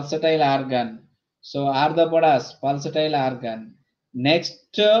 ecolometa, pulsatile organ. So arthropodas, pulsatile organ.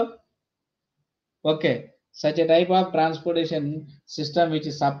 Next, okay, such a type of transportation system which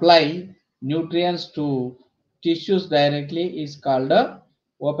supply nutrients to tissues directly is called a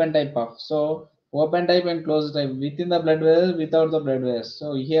open type of. So open type and closed type, within the blood vessels, without the blood vessels.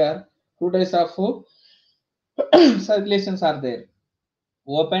 So here two types of circulations are there,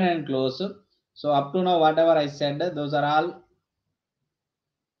 open and closed. So up to now whatever I said, those are all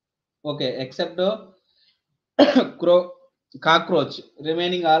okay, except cockroach,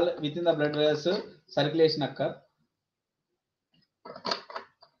 remaining all within the blood vessels circulation occur,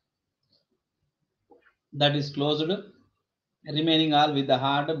 that is closed. Remaining all with the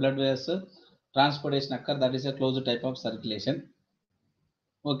heart blood vessel transportation occur, that is a closed type of circulation.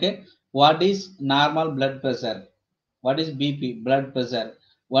 Okay, what is normal blood pressure? What is BP, blood pressure?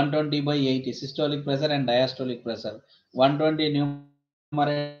 120 by 80 systolic pressure and diastolic pressure. 120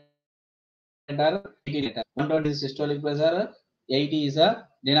 numerator, 80 numerator. 120 is systolic pressure, 80 is a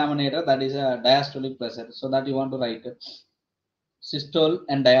denominator, that is a diastolic pressure. So that you want to write systole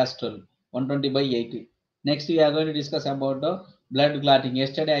and diastole, 120 by 80. Next we are going to discuss about the blood clotting.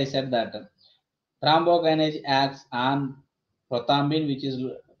 Yesterday I said that thrombokinase acts on prothrombin which is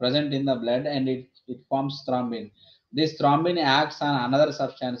present in the blood, and it forms thrombin. This thrombin acts on another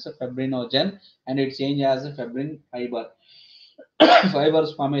substance, fibrinogen, and it changes as a fibrin fiber.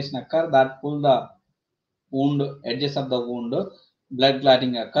 Fibers formation occur that pull the wound, edges of the wound, blood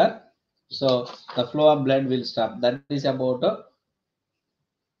clotting occur. So the flow of blood will stop. That is about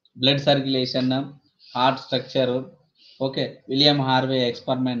blood circulation, heart structure. Okay, William Harvey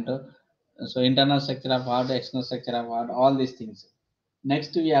experiment. So internal structure of heart, external structure of heart, all these things.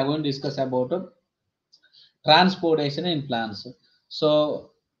 Next we are going to discuss about transportation in plants.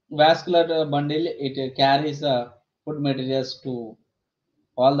 So vascular bundle, it carries food materials to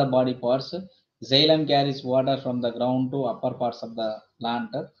all the body parts. Xylem carries water from the ground to upper parts of the plant.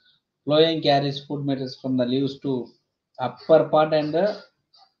 Phloem carries food materials from the leaves to upper part and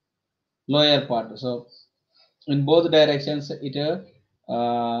lower part. So in both directions it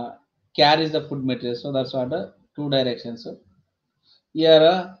carries the food material. So that's what two directions.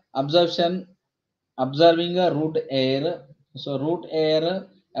 Here observing a root air. So root air,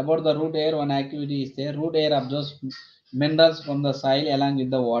 about the root air, one activity is there. Root air absorbs minerals from the soil along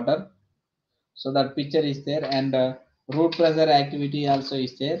with the water. So that picture is there, and root pressure activity also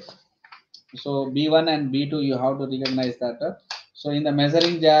is there. So B1 and B2 you have to recognize that. So in the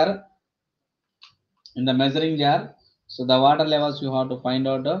measuring jar, so the water levels you have to find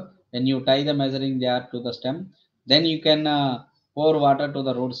out. When you tie the measuring jar to the stem, then you can pour water to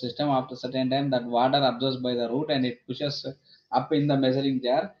the root system. After certain time that water absorbs by the root and it pushes up in the measuring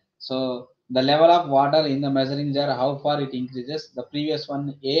jar. So the level of water in the measuring jar, how far it increases, the previous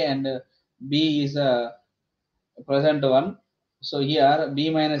one A and B is present one. So here B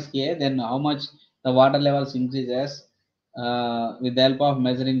minus A, then how much the water levels increases, with the help of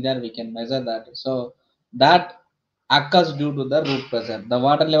measuring jar we can measure that. So that occurs due to the root pressure. The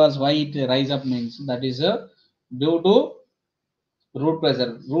water levels why it rise up means that is due to root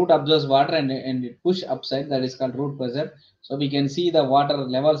pressure. Root absorbs water and it push upside, that is called root pressure. So we can see the water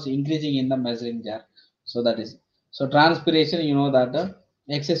levels increasing in the measuring jar. So that is, so transpiration, you know that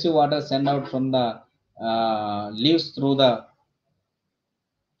excessive water sent out from the leaves through the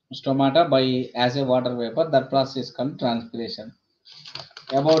stomata by as a water vapor, that process is called transpiration.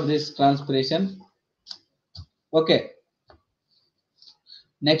 About this transpiration, okay,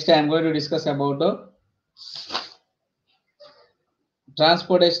 next I am going to discuss about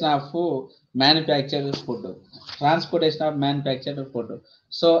transportation of manufactured food. Transportation of manufactured food.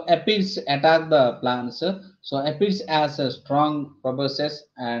 So aphids attack the plants. So aphids has a strong proboscis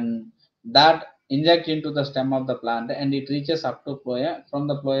and that inject into the stem of the plant, and it reaches up to phloem. From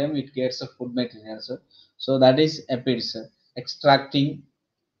the phloem it gets food materials. So that is aphids extracting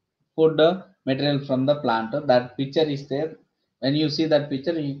food material from the plant. That picture is there. When you see that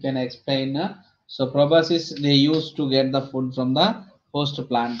picture you can explain. So proboscis they used to get the food from the host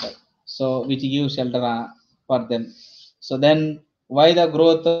plant, so which gives shelter for them. So then why the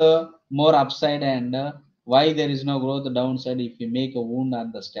growth more upside, and why there is no growth downside if you make a wound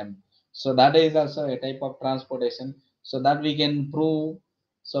on the stem? So that is also a type of transportation, so that we can prove.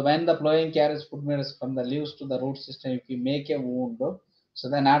 So when the flowing carries food materials from the leaves to the root system, if you make a wound, so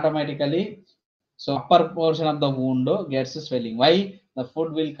then automatically, so upper portion of the wound gets swelling. Why? The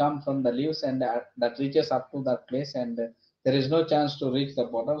food will come from the leaves and that reaches up to that place, and there is no chance to reach the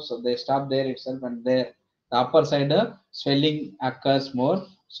bottom, so they stop there itself, and there The upper side swelling occurs more.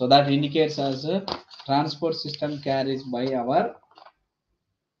 So that indicates as transport system carries by our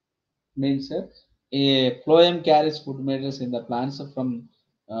means a phloem carries food materials in the plants from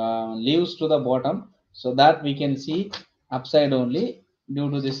leaves to the bottom. So that we can see upside only due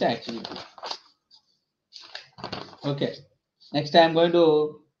to this activity. Okay. Next, I am going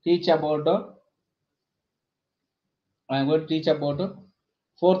to teach about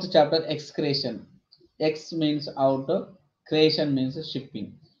fourth chapter excretion. X means out, creation means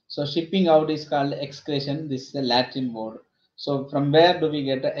shipping. So shipping out is called excretion. This is a Latin word. So from where do we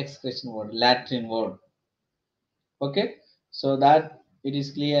get the excretion word? Latin word. Okay. So that it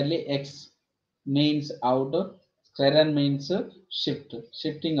is clearly X means out, scleren means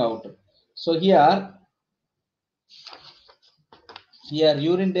shifting out. So here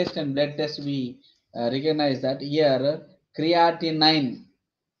urine test and blood test we recognize that here creatinine.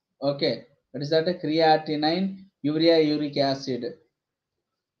 Okay, what is that? Creatinine, urea, uric acid.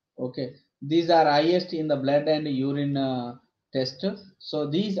 Okay, these are highest in the blood and urine test. So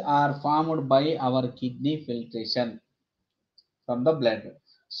these are formed by our kidney filtration from the blood.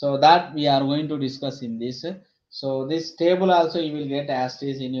 So that we are going to discuss in this. So this table also you will get as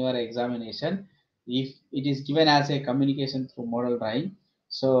is in your examination if it is given as a communication through model drawing.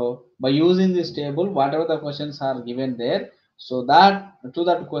 So by using this table, whatever the questions are given there, so that to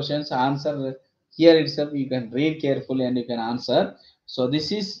that questions answer here itself you can read carefully and you can answer. So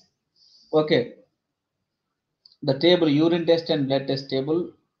this is okay. The table urine test and blood test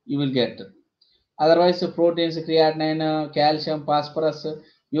table you will get. Otherwise, proteins, creatinine, calcium, phosphorus,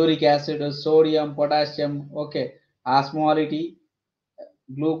 uric acid, sodium, potassium, okay, osmolality,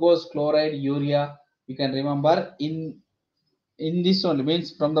 glucose, chloride, urea. You can remember in this only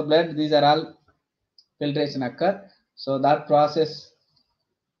means from the blood. These are all filtration occur. So that process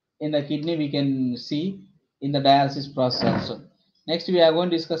in the kidney we can see in the dialysis process also. Next, we are going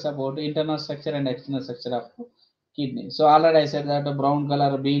to discuss about internal structure and external structure of kidney. So already I said that a brown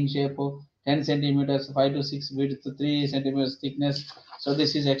color bean shape, 10 centimeters, 5 to 6 width, 3 centimeters thickness. So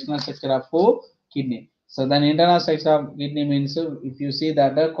this is external structure of kidney. So then internal structure of kidney means if you see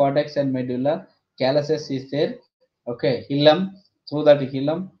that the cortex and medulla, calyces is there. Okay, hilum, through that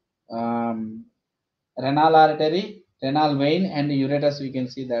hilum, renal artery, renal vein, and ureter. We can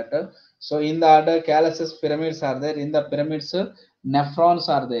see that. So in the other calyces, pyramids are there. In the pyramids, nephrons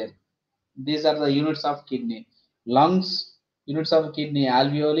are there. These are the units of kidney. Lungs, units of kidney.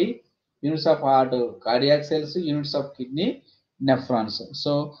 Alveoli, units of heart. Cardiac cells, units of kidney. Nephrons.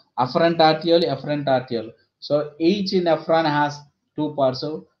 So afferent arteriole. So each nephron has two parts.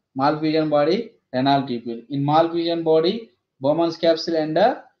 So Malpighian body, renal tubule. In Malpighian body, Bowman's capsule and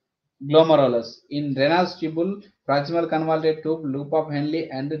glomerulus. In renal tubule, proximal convoluted tube, loop of Henle,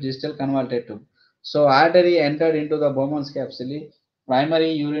 and distal convoluted tube. So artery entered into the Bowman's capsule,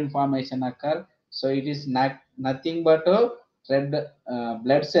 primary urine formation occur. So it is nothing but red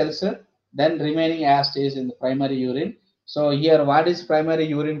blood cells. Then remaining as stays in the primary urine. So here, what is primary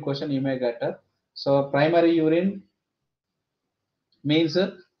urine question you may get? So primary urine means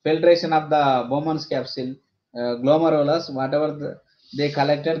filtration of the Bowman's capsule, glomerulus, whatever they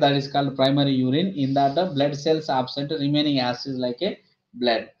collected, that is called primary urine. In that, the blood cells absent, remaining acid like a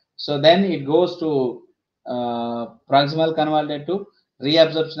blood. So then it goes to proximal convoluted to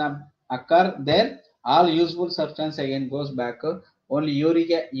reabsorption occur there. All useful substance again goes back. Only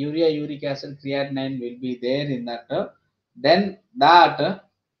urea, uric acid, creatinine will be there in that. Then that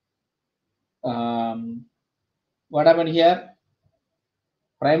what happened here?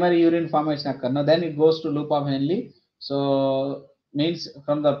 Primary urine formation occur. Now then it goes to loop of Henle. So means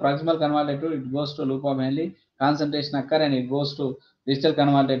from the proximal convoluted tube it goes to loop of Henle. Concentration occur and it goes to distal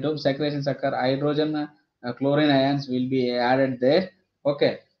convoluted tube. Secretions occur. Hydrogen, chlorine ions will be added there.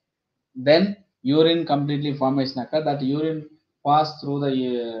 Okay. Then urine completely formation occur. That urine pass through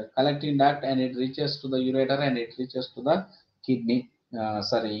the collecting duct and it reaches to the ureter and it reaches to the kidney.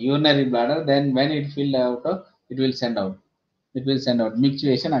 Urinary bladder. Then when it filled out, it will send out.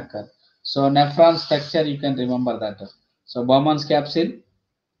 Micturition occur. So nephron structure you can remember that. So Bowman's capsule,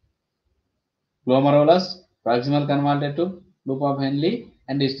 glomerulus, proximal convoluted tube, loop of Henle,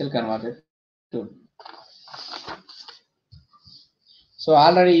 and distal convoluted tube. So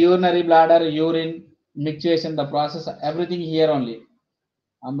already urinary bladder, urine, micturition, the process, everything here only.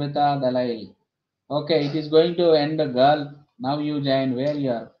 Amrita Dalai. Okay, it is going to end the girl. Now you join where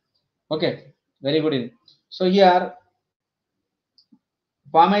you are. Okay, very good. So here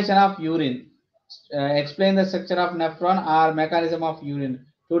formation of urine. Explain the structure of nephron or mechanism of urine.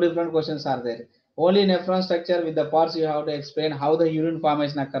 Two different questions are there. Only nephron structure with the parts you have to explain how the urine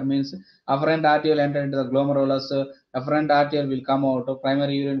formation occur means afferent arteriole enter into the glomerulus, afferent arteriole will come out,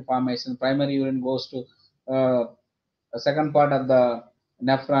 primary urine formation, primary urine goes to second part of the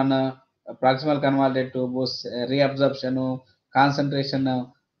nephron, proximal convoluted tubes, reabsorption, concentration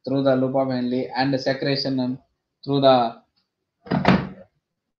through the loop of Henle, and secretion through the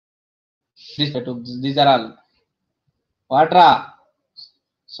tubes. These are all. Vatra.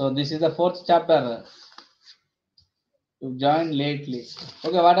 So this is the fourth chapter. You joined lately.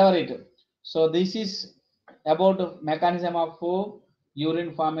 Okay, whatever it. So this is about mechanism of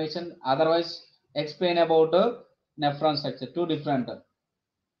urine formation. Otherwise, explain about nephron structure. Two different.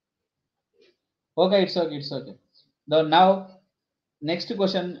 Okay, it's okay. It's okay. The now next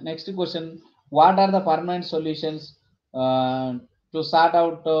question. Next question. What are the permanent solutions to sort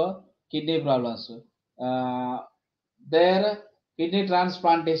out kidney problems? Uh, there, kidney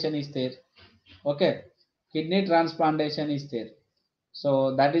transplantation is there. Okay, kidney transplantation is there.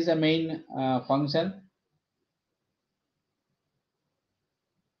 So that is a main function.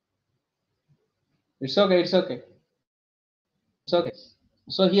 It's okay. It's okay. It's okay.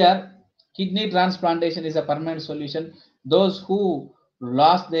 So here, kidney transplantation is a permanent solution. Those who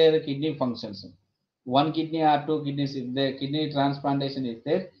lost their kidney functions, one kidney or two kidneys, if the kidney transplantation is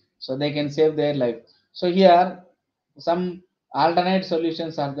there, so they can save their life. So here, some alternate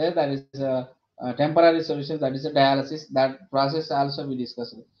solutions are there. That is temporary solutions. That is a dialysis. That process also we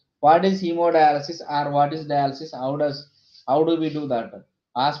discussed. What is hemodialysis or what is dialysis? How do we do that?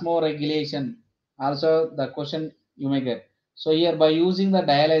 Osmoregulation. Also, the question you may get. So here by using the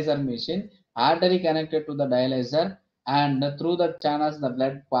dialyzer machine, artery connected to the dialyzer and through the channels the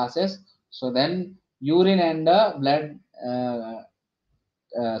blood passes. So then urine and blood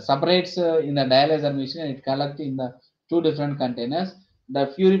separates in the dialyzer machine and it collects in the two different containers.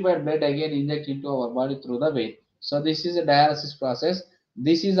 The purified blood again inject into our body through the vein. So this is a dialysis process.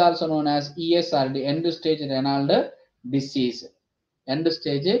 This is also known as ESRD, end stage renal disease. End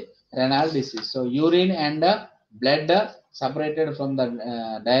stage renal disease. So urine and blood separated from the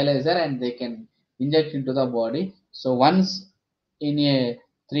dialyzer and they can inject into the body. So once in a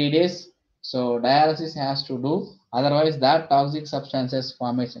 3 days, so dialysis has to do. Otherwise, that toxic substances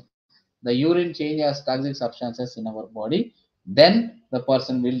formation, the urine change as toxic substances in our body, then the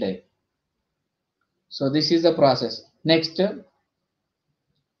person will die. So this is the process. Next,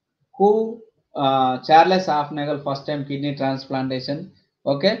 who Charles Hofnagel first time kidney transplantation,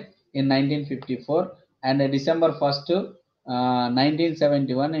 okay, in 1954 and December 1st,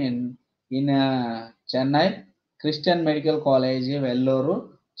 1971 in Chennai Christian Medical College, Vellore.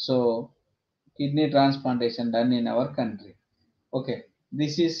 So kidney transplantation done in our country. Okay,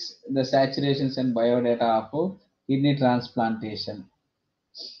 this is the saturations and biodata of kidney transplantation.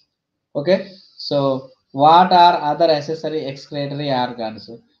 Okay, so what are other accessory excretory organs?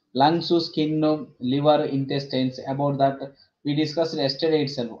 Lungs, skin, liver, intestines. About that, we discussed yesterday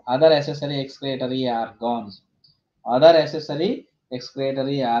itself. Other accessory excretory organs. Other accessory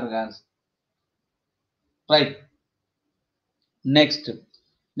excretory organs. Right. Next,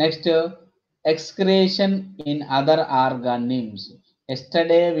 excretion in other organisms.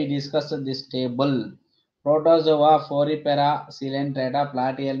 Yesterday we discussed this table. Protozoa, Foripera, Coelenterata,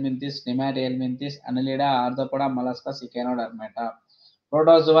 Platyhelminthes, Nematohelminthes, Annelida, Arthropoda, Mollusca, Echinodermata.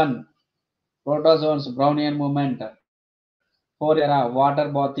 Protozoans, Brownian movement. Foripera, water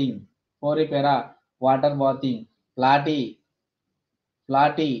bathing. Foripera, water bathing. Platy,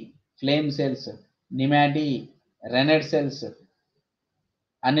 flame cells. Nemati, rennet cells.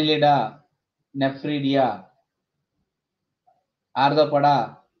 Annelida, Nephridia,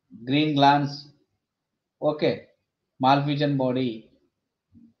 Arthropoda, green glands, okay, malfusion body.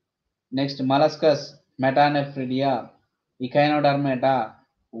 Next, molluscus, Metanephridia, Echinodermata,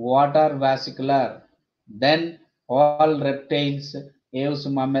 water vesicular. Then all reptiles, aves,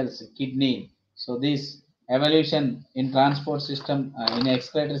 mammals, kidney. So this evolution in transport system, in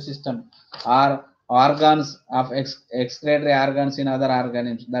excretory system, are organs of excretory organs in other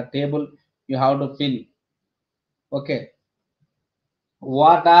organisms. The table you have to fill. Okay,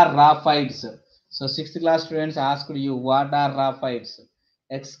 what are raphides? So sixth class students asked you what are raphides?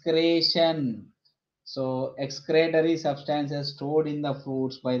 Excretion. So excretory substances stored in the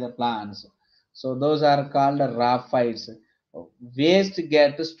fruits by the plants. So those are called raphides. Waste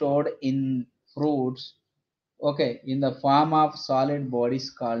get stored in fruits, okay, in the form of solid bodies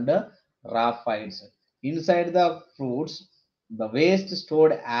called raphides. Inside the fruits, the waste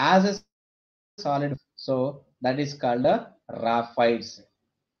stored as a solid, so that is called raphides.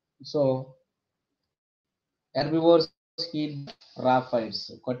 So herbivores eat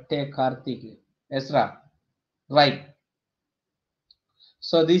raphides. Kotte Karthik. Esra. Right.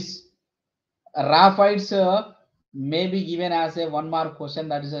 So this Raphites may be given as a 1 mark question,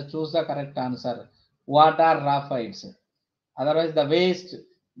 that is choose the correct answer. What are raphites? Otherwise, the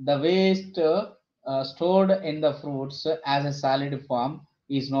waste stored in the fruits as a solid form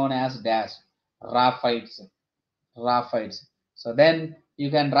is known as dash. Raphites. Raphites. So then you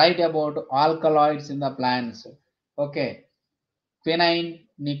can write about alkaloids in the plants. Okay. Quinine,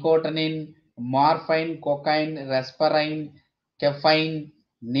 nicotinin, morphine, cocaine, rasparin, caffeine,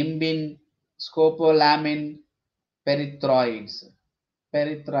 nimbin, scopolamine, perithroids.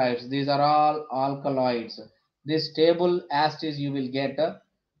 Perithroids. These are all alkaloids. This table as is you will get.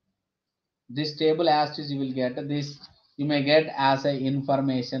 This table as is you will get. This you may get as a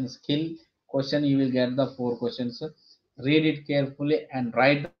information skill question. You will get the 4 questions. Read it carefully and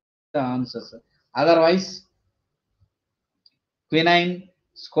write the answers. Otherwise, quinine,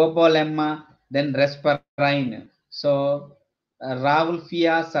 scopolemma, then rasparin. So,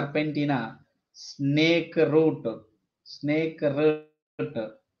 Ravulfia serpentina, snake root, snake root.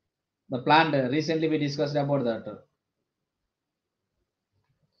 The plant recently we discussed about that.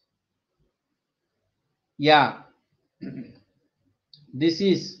 Yeah, this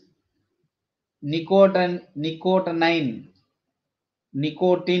is nicotinine,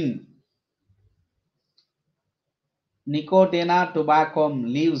 nicotine, Nicotina tobaccum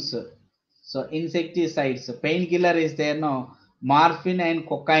leaves. So insecticides, painkiller is there now, morphine and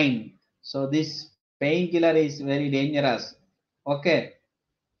cocaine. So this painkiller is very dangerous. Okay,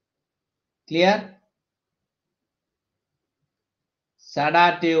 clear?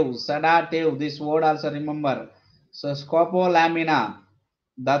 Sedative. This word also remember. So scopolamina,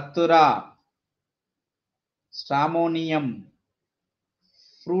 datura, stramonium,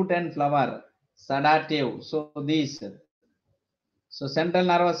 fruit and flower, sedative. So this. So central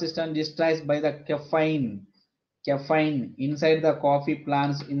nervous system destroyed by the caffeine inside the coffee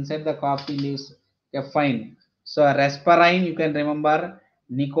plants, inside the coffee leaves, caffeine. So rasparin you can remember,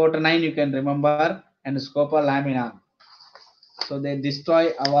 nicotinine you can remember, and scopolamina. So they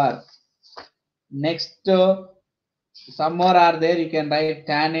destroy our next. Some more are there. You can write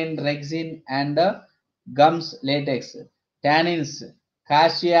tannin, rexin, and gums latex. Tannins,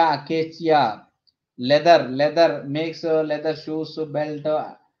 cassia, acacia, leather makes leather shoes, belt,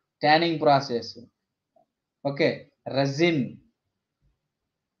 tanning process. Okay, resin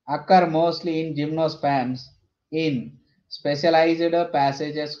occur mostly in gymnosperms in specialized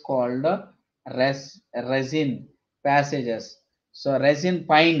passages called resin passages. So resin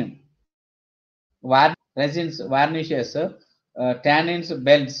pine resins varnishes, tannins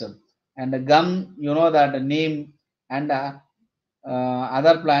belts, and gum. You know that neem and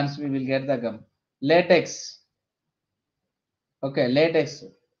other plants we will get the gum. Latex. Okay, latex.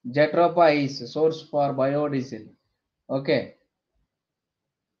 Jatropha is source for biodiesel. Okay,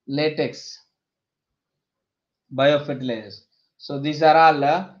 latex, biofertilizers. So these are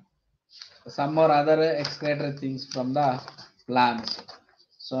all some more other excretory things from the plants.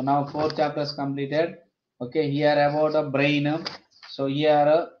 So now 4 chapters completed. Okay, here about a brain. So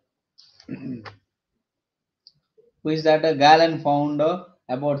here who is that Galen found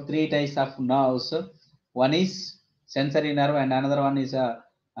about 3 types of nerves. One is sensory nerve and another one is a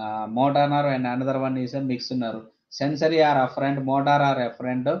motor nerve and another one is a mixed nerve. Sensory are afferent, motor are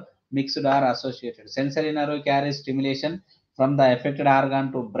afferent, mixed are associated. Sensory nerve carries stimulation from the affected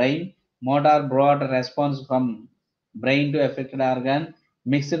organ to brain. Motor brought response from brain to affected organ.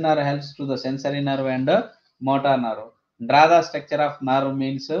 Mixed nerve helps to the sensory nerve and motor nerve. Draw the structure of nerve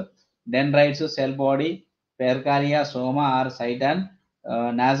means dendrites, cell body, percaria, soma or cyton,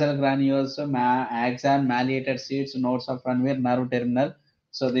 nasal granules, axon, malleated seeds, nodes of conveyor, nerve terminal.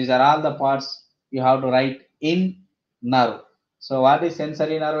 So these are all the parts you have to write in nerve. So what is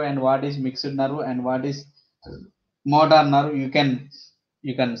sensory nerve and what is mixed nerve and what is motor nerve? You can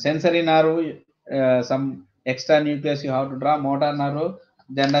sensory nerve, some extra nucleus you have to draw. Motor nerve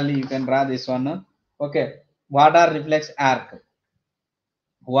generally you can draw this one. Okay, water reflex arc.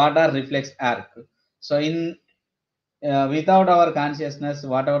 Water reflex arc. So in without our consciousness,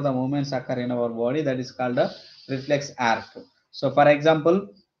 whatever the movements occur in our body, that is called a reflex arc. So for example,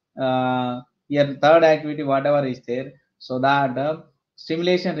 here third activity, whatever is there, so that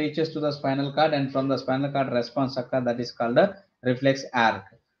stimulation reaches to the spinal cord and from the spinal cord response occur, that is called a reflex arc.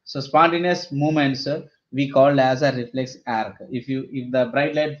 So spontaneous movements we called as a reflex arc. If the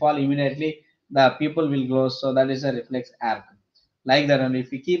bright light fall, immediately the pupil will close, so that is a reflex arc. Like that only,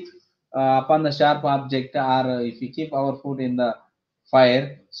 if we keep upon the sharp object, or if we keep our foot in the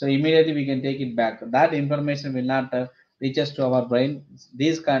fire, so immediately we can take it back. That information will not reaches to our brain.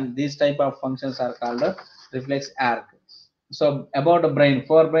 These type of functions are called reflex arc. So about the brain,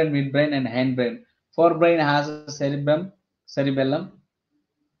 forebrain, midbrain, and hindbrain. Forebrain has a cerebellum,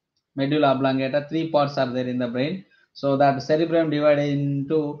 medulla oblongata. Three parts are there in the brain. So that cerebrum divided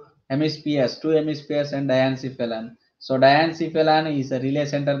into hemispheres, two hemispheres, and diencephalon. So diencephalon is a relay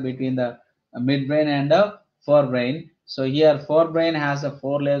center between the midbrain and the forebrain. So here forebrain has a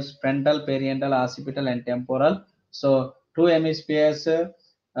four layers: frontal, parietal, occipital, and temporal. So two hemispheres,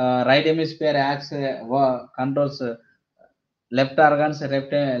 right hemisphere acts controls left organs,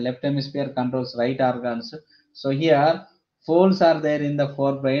 left hemisphere controls right organs. So here folds are there in the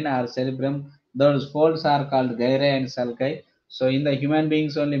forebrain or cerebrum. Those folds are called gyri and sulci. So in the human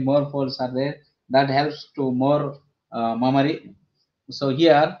beings only more folds are there, that helps to more memory. So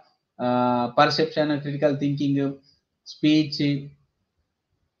here perception, critical thinking, speech,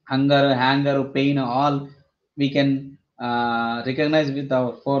 hunger, anger, pain, all we can recognize with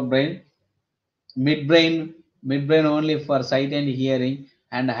our forebrain. Midbrain only for sight and hearing,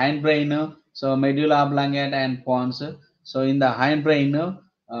 and hindbrain, so medulla oblongata and pons. So in the hindbrain,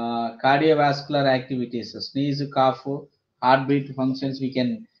 cardiovascular activities, sneeze, cough, heartbeat functions, we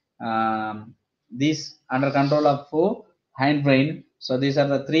can this under control of hindbrain. So these are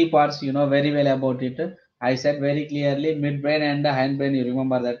the three parts, you know very well about it. I said very clearly midbrain and hindbrain. You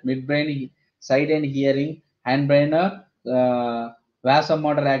remember that midbrain sight and hearing, hindbrain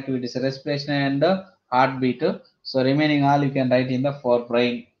vasomotor activities, respiration and heartbeat. So remaining all you can write in the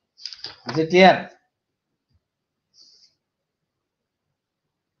forebrain. Is it clear?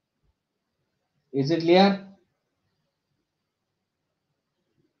 Is it clear?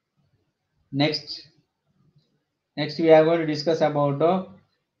 Next we are going to discuss about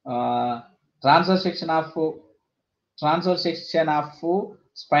uh, transverse section of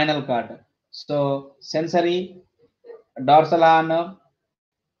spinal cord. So sensory, dorsal horn,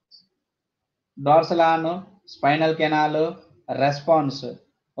 spinal canal, response.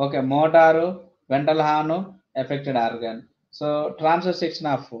 Okay, motor, ventral horn, affected organ. So transverse section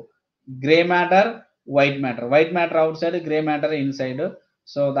of gray matter, white matter. White matter outside, gray matter inside.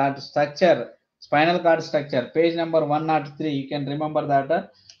 So that structure, spinal cord structure, page number 103. You can remember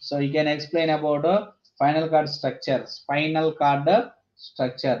that. So you can explain about spinal cord structure. Spinal cord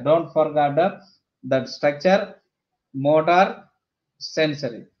structure. Don't forget that structure, motor,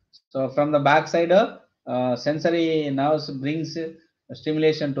 sensory. So from the back side, sensory nerves brings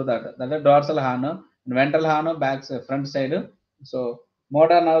stimulation to that is dorsal horn, and ventral horn back front side. So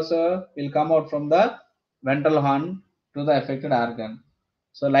motor nerves will come out from the ventral horn to the affected organ.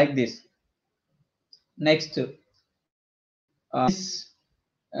 So like this. Next,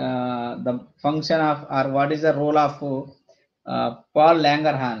 the function of, or what is the role of Paul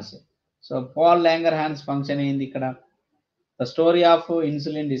Langerhans. So Paul Langerhans function in the story of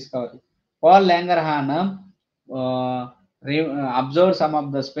insulin discovery. Paul Langerhans observed some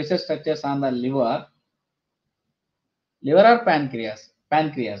of the special structures on the liver or pancreas.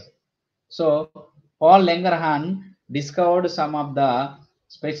 So Paul Langerhans discovered some of the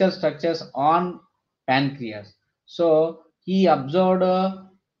special structures on pancreas. So he observed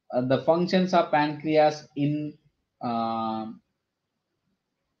the functions of pancreas in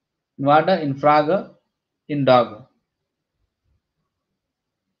water, in frog, in dog.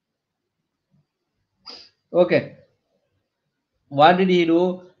 Okay, what did he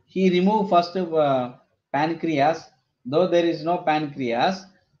do? He removed first pancreas, though there is no pancreas,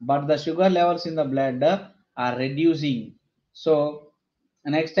 but the sugar levels in the blood are reducing. So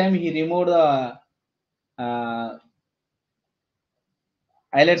next time he removed the uh,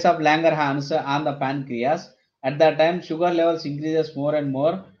 islets of Langerhans on the pancreas. At that time, sugar levels increases more and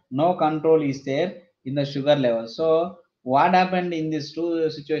more. No control is there in the sugar level. So what happened in these two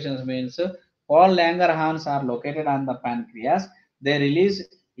situations means all Langerhans are located on the pancreas. They release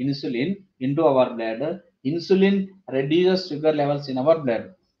insulin into our blood. Insulin reduces sugar levels in our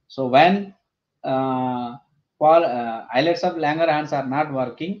blood. So when uh, islets of Langerhans are not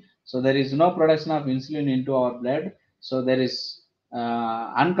working, so there is no production of insulin into our blood. So there is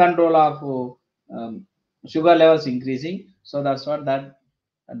uncontrol of sugar levels increasing. So that's what that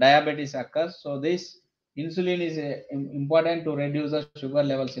diabetes occurs. So this insulin is important to reduce the sugar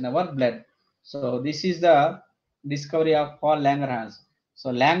levels in our blood. So this is the discovery of Paul Langerhans. So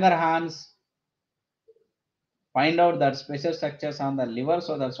Langerhans find out that special structures on the liver.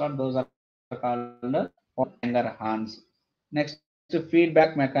 So that's what those are called Paul Langerhans. Next,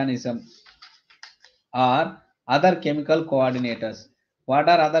 feedback mechanism are other chemical coordinators. What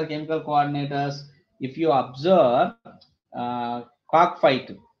are other chemical coordinators? If you observe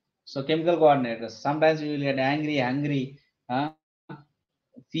cockfight, So chemical coordinators. Sometimes we will get angry, hungry,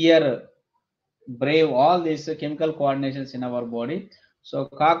 fear, brave. All these chemical coordinations in our body. So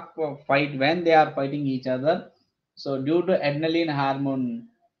cock fight when they are fighting each other. So due to adrenaline hormone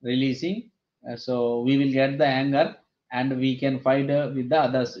releasing, so we will get the anger and we can fight with the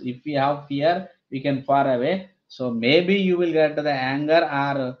others. If we have fear, we can far away. So maybe you will get the anger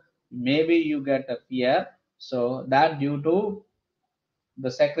or maybe you get a fear. So that due to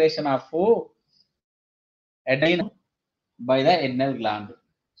the secretion of adrenaline by the adrenal gland.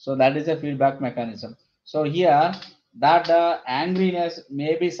 So that is a feedback mechanism. So here that angriness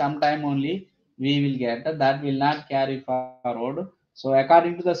maybe sometime only we will get, that will not carry forward. So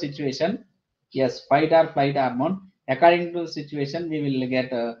according to the situation, yes, fight or flight hormone. According to the situation, we will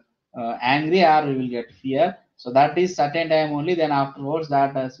get angry or we will get fear. So that is certain time only. Then afterwards,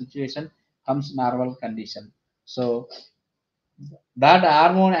 that situation comes normal condition. So that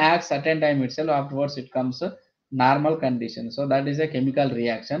hormone acts certain time itself, afterwards it comes a normal condition. So that is a chemical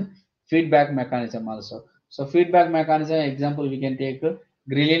reaction. Feedback mechanism also. So feedback mechanism example we can take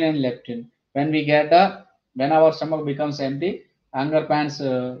ghrelin and leptin. When we get when our stomach becomes empty, hunger pangs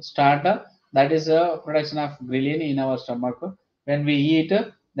start, that is a production of ghrelin in our stomach. When we eat,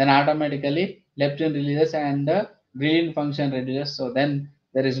 then automatically leptin releases and ghrelin function reduces, so then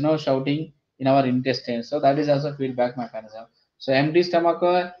there is no shouting in our intestines. So that is also feedback mechanism. So empty stomach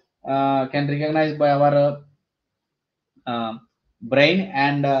can recognize by our brain,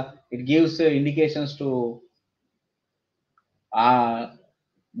 and it gives uh, indications to the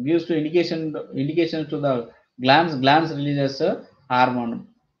glands. Glands releases hormone.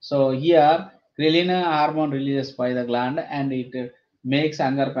 So here ghrelin hormone releases by the gland and it makes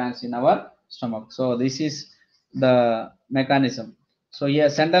hunger pangs in our stomach. So this is the mechanism. So here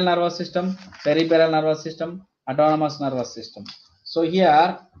central nervous system, peripheral nervous system, autonomous nervous system. So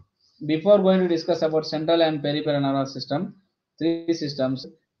here before going to discuss about central and peripheral nervous system, three systems.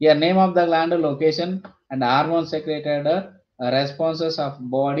 Here name of the gland, location, and hormone secreted responses of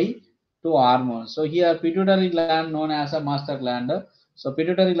body to hormones. So here pituitary gland known as a master gland. So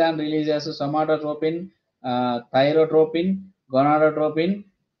pituitary gland releases somatotropin, thyrotropin, gonadotropin.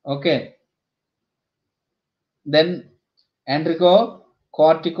 Okay, then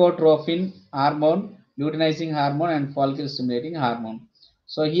androcorticotropin hormone, luteinizing hormone, and follicle stimulating hormone.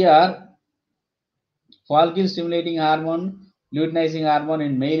 So here follicle stimulating hormone, luteinizing hormone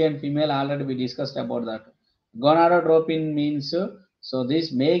in male and female, already we discussed about that. Gonadotropin means, so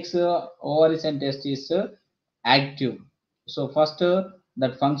this makes ovaries and testes active. So first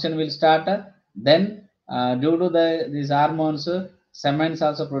that function will start, then due to these hormones, semens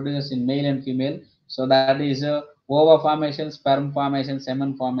also produces in male and female. So that is ova formation, sperm formation,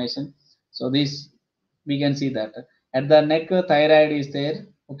 semen formation. So this we can see that. At the neck, thyroid is there.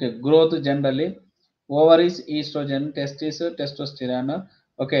 Okay, growth generally. Ovaries, estrogen, testis, testosterone.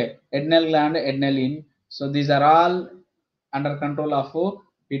 Okay, adrenal gland, adrenaline. So these are all under control of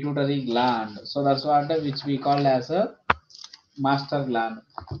pituitary gland. So that's what which we call as a master gland.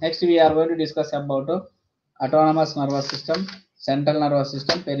 Next, we are going to discuss about autonomous nervous system, central nervous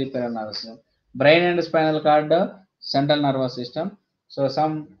system, peripheral nervous system, brain and spinal cord, central nervous system. So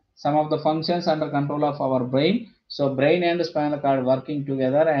some of the functions under control of our brain. So brain and spinal cord working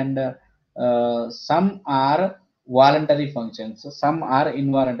together, and some are voluntary functions, some are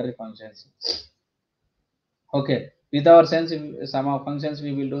involuntary functions. Okay, with our sense, some of functions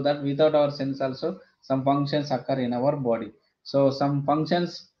we will do that. Without our sense also, some functions occur in our body. So some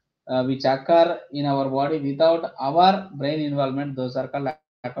functions which occur in our body without our brain involvement, those are called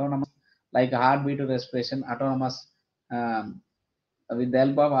autonomous, like heartbeat, respiration, autonomous, um, with the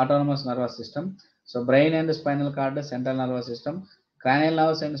help of autonomous nervous system. So brain and spinal cord, central nervous system, cranial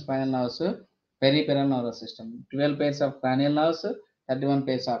nerves and spinal nerves, peripheral nervous system. 12 pairs of cranial nerves, 31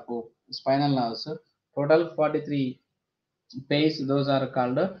 pairs of spinal nerves. Total 43 pairs. Those are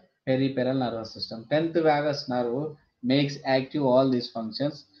called peripheral nervous system. 10th vagus nerve makes active all these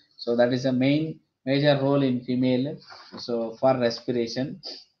functions. So that is a major role in female. So for respiration.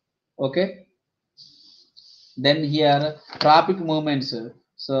 Okay, then here tropic movements.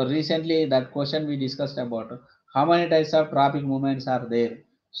 So recently that question we discussed about how many types of tropic movements are there.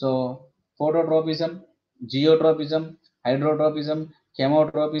 So phototropism, geotropism, hydrotropism,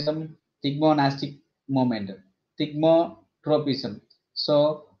 chemotropism, thigmonastic movement. Thigmotropism.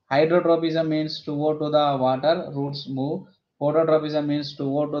 So hydrotropism means to go to the water, roots move. Phototropism means to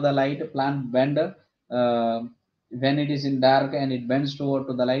go to the light, plant bend when it is in dark and it bends toward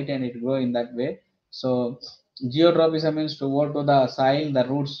to the light and it grow in that way. So geotropism means to go to the soil, the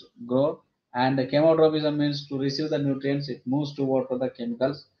roots grow, and chemotropism means to receive the nutrients, it moves toward to the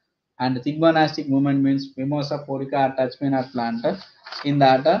chemicals. and thigmonastic movement means mimosa porica or touchminot plant. In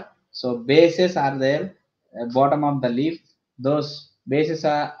that, so bases are there, bottom of the leaf. Those bases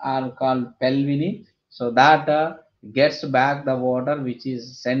are called pelvini. So that gets back the water which is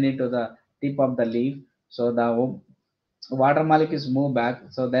sent into the tip of the leaf. So the water molecules move back,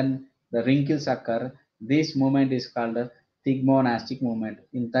 so then the wrinkles occur. This movement is called thigmonastic movement.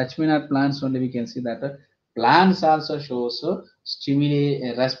 In touchminot plants only we can see that plants also shows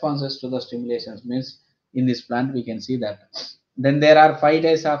responses to the stimulations. Means in this plant we can see that. Then there are 5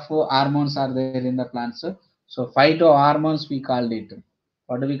 types of hormones are there in the plants. So phytohormones we called it.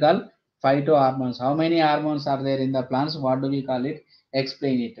 What do we call? Phytohormones. How many hormones are there in the plants? What do we call it?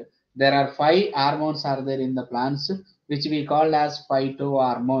 Explain it. There are 5 hormones are there in the plants which we call as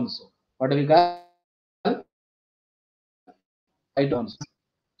phytohormones. What do we call? Phytohormones.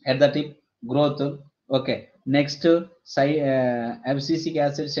 At the tip, growth. Okay, next abscisic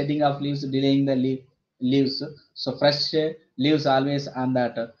acid, shedding of leaves, delaying the leaves. So fresh leaves always on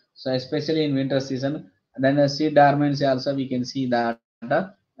that, so especially in winter season. Then seed dormancy also we can see that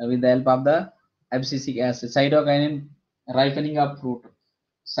with the help of the abscisic acid. Cytokinin, ripening of fruit.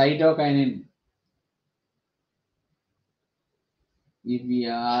 Cytokinin, if we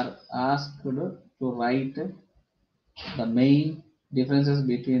are asked to write the main differences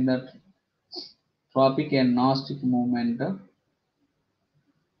between the tropic and Gnostic movement,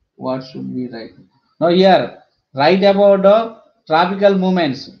 what should we write? Now here, write about the tropical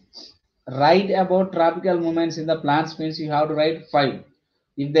movements. Write about tropical movements in the plants means you have to write 5.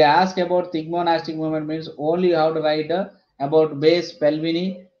 If they ask about thigmonastic movement means only you have to write about base,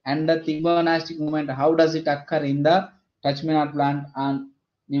 pelvini, and the thigmonastic movement. How does it occur in the touchminot plant and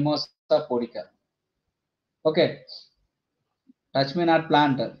Mimosa podica? Okay, touchminot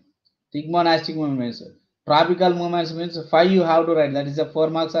plant, thigmonastic movements. Tropical movements means 5 you have to write. That is a 4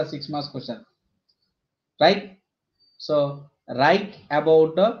 marks or 6 marks question. Right? So write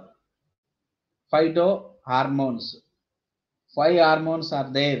about phytohormones. 5 hormones are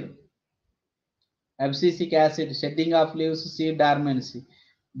there. Abscisic acid, shedding of leaves, seed dormancy,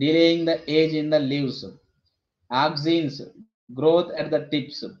 delaying the age in the leaves. Auxins, growth at the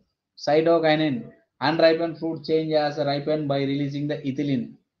tips. Cytokinin, unripened fruit change as ripened by releasing the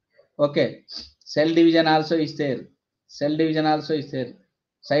ethylene. Okay, cell division also is there. Cell division also is there.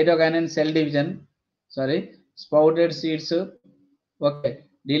 Cytokinin, cell division. Sorry, sprouted seeds. Okay,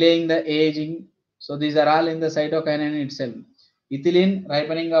 delaying the aging. So these are all in the cytokinin itself. Ethylene,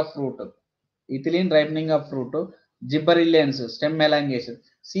 ripening of fruit. Ethylene, ripening of fruit. Gibberellins, stem elongation.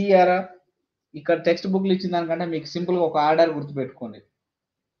 See here, ఇక్కడ text బుక్లు ఇచ్చిన దానికంటే మీకు సింపుల్గా ఒక order గుర్తుపెట్టుకోండి.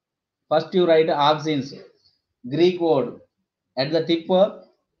 First you right auxins, Greek word. At the tip,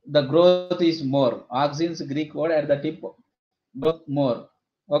 the growth is more. Auxins, Greek word, at the tip, growth more.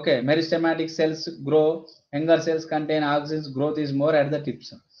 Okay, meristematic cells grow, younger cells contain auxins, growth is more at the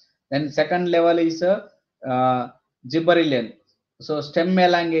tips. Then second level is gibberellin. So stem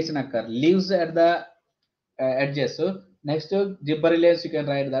elongation occur, leaves at the edges. So next gibberellins you can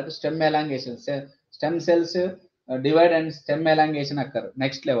write that stem elongation. Stem cells divide and stem elongation occur.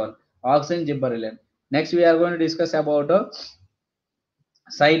 Next level, auxin, gibberellin. Next we are going to discuss about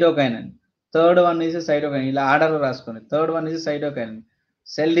cytokinin. Third one is cytokinin. ఇలా order రాసుకోండి. Third one is cytokinin.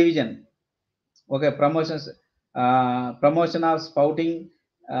 Cell division. Okay, promotion of sprouting,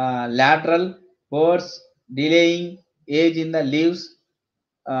 lateral pores, delaying age in the leaves,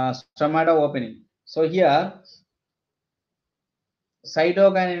 stomata opening. So here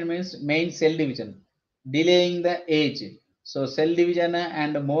cytokinin means main cell division, delaying the age. So cell division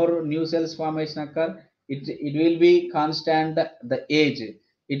and more new cells formation occur. It will be constant the age.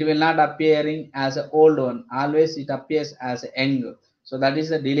 It will not appearing as an old one. Always it appears as young. So that is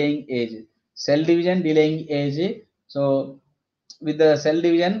the delaying age. Cell division, delaying age. So with the cell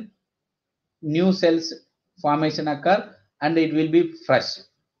division, new cells formation occur and it will be fresh.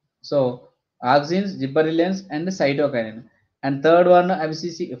 So auxins, gibberellins, and cytokinin. And third one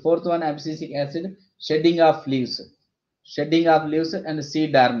abscisic, fourth one abscisic acid, shedding of leaves. Shedding of leaves and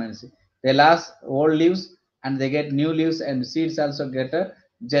seed dormancy. They lose old leaves and they get new leaves, and seeds also get a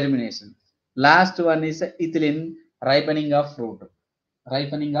germination. Last one is ethylene, ripening of fruit.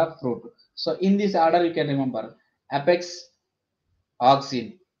 Ripening of fruit. So in this order you can remember: apex, auxin,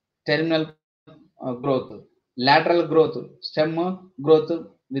 terminal growth, lateral growth, stem growth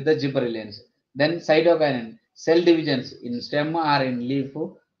with the gibberellins. Then cytokinin, cell divisions in stem or in leaf.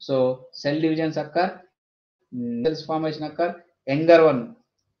 So cell divisions occur, new cells formation occur, younger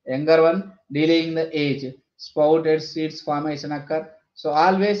one delaying the age, sprouted seeds formation occur. So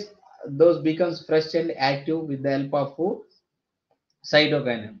always those becomes fresh and active with the help of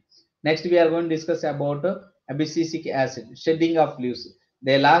cytokinin. Next, we are going to discuss about abscisic acid, shedding of leaves.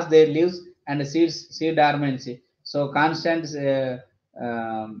 They lost their leaves and seed dormancy. So constant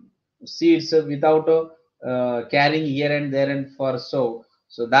seeds without carrying here and there and for sow.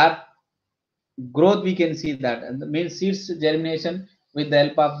 So that growth we can see that, and the means seeds germination with the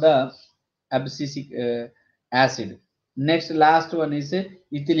help of the abscisic acid. Next, last one is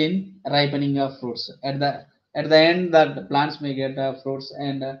ethylene ripening of fruits. At the end, that plants may get fruits,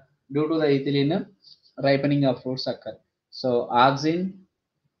 and due to the ethylene, ripening of fruits occur. So auxin,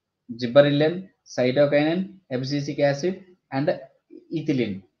 gibberellin, cytokinin, abscisic acid, and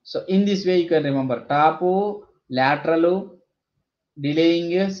ethylene. So in this way, you can remember tapu, lateral,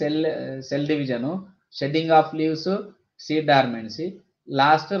 delaying cell division, shedding of leaves, seed dormancy,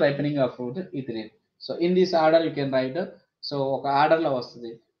 last ripening of fruit, ethylene. So in this order you can write. So ఒక order లో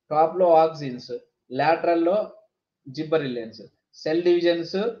వస్తుంది. Top లో auxins, lateral లో జిబ్బరిల్లెన్స్, cell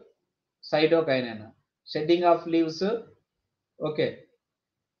divisions cytokinin, shedding of leaves, okay,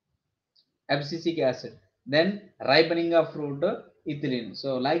 abscisic acid, then ripening of fruit, ethylene. So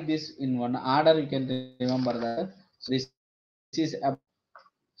like this in one order you can remember that. So this is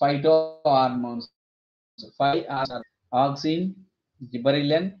phytohormones. Five are auxin,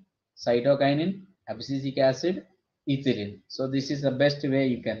 gibberellin, cytokinin, abscisic acid, ethylene. So this is the best way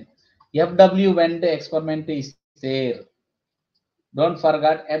you can. FW Wendt experiment is there. Don't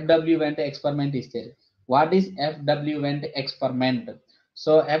forget FW Wendt experiment is there. What is FW Wendt experiment?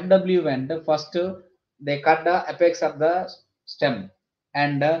 So FW Wendt, first they cut the apex of the stem,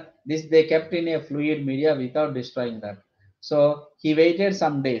 and this they kept in a fluid media without destroying that. So he waited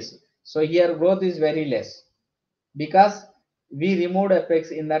some days. So here growth is very less because we removed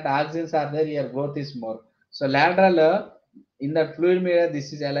apex in that auxins are there, here growth is more. So lateral in the fluid media this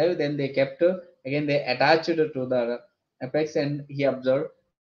is alive, then they kept again they attached to the apex and he observed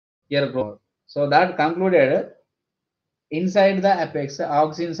here growth more. So that concluded inside the apex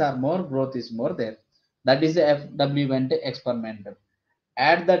auxins are more, growth is more there. That is the FW Wendt experiment.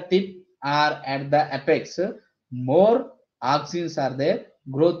 At the tip or at the apex more auxins are there,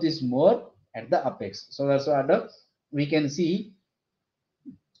 growth is more at the apex. So that's what we can see.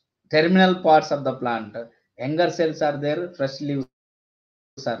 Terminal parts of the plant, younger cells are there, fresh leaves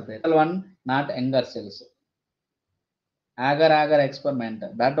are there. One, not younger cells. Agar experiment,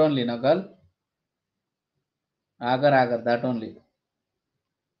 that only, no girl, agar that only.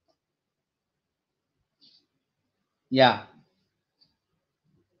 Yeah.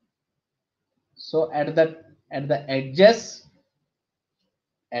 So at the edges,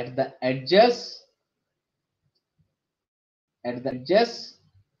 at the edges,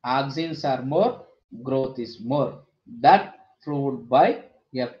 auxins are more, growth is more. That proved by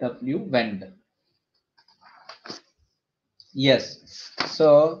FW Wendt. Yes.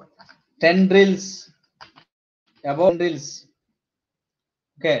 So tendrils, about tendrils,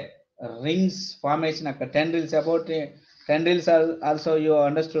 okay, rings formation occur. Tendrils, about tendrils are also you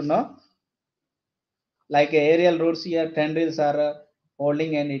understood, no? Like aerial roots, here tendrils are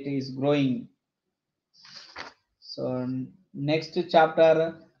holding and it is growing. So next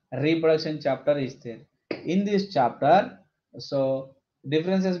chapter, reproduction chapter is there. In this chapter, so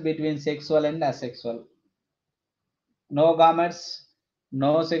differences between sexual and asexual. No gametes,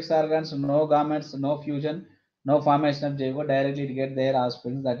 no sex organs, no gametes, no fusion, no formation of zygote, directly to get their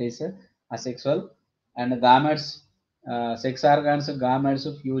offspring, that is asexual. And gametes, sex organs,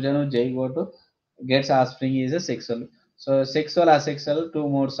 gametes, fusion, zygote gets offspring is a sexual. So sexual, asexual, two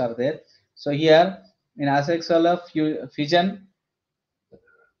modes are there. So here in asexual fission,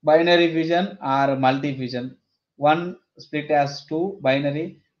 binary fission or multi-fission. One split as two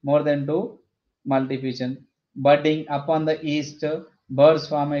binary, more than two multi-fission. Budding, upon the east, birds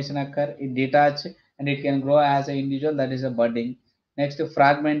formation occur, it detach and it can grow as an individual, that is a budding. Next,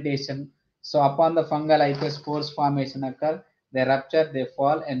 fragmentation. So upon the fungal spores formation occur, they rupture, they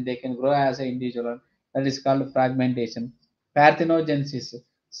fall and they can grow as an individual, that is called fragmentation. Parthenogenesis,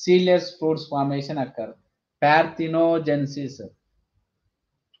 seedless fruits formation occur. Parthenogenesis,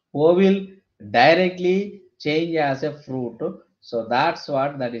 will directly change as a fruit. So that's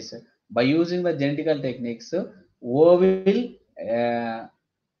what that is. By using the genetical techniques, will uh,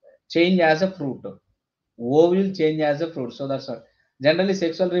 change as a fruit. Will change as a fruit. So that's what. Generally,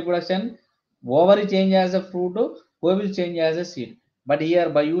 sexual reproduction, ovary change as a fruit, will change as a seed. But here,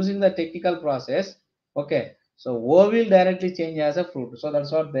 by using the technical process, okay, so will directly change as a fruit. So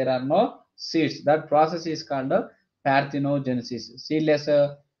that's what, there are no seeds. That process is called parthenogenesis. Seedless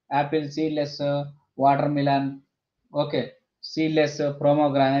apple, seedless watermelon, okay, seedless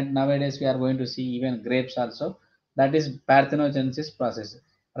pomegranate. Nowadays, we are going to see even grapes also. That is parthenogenesis process.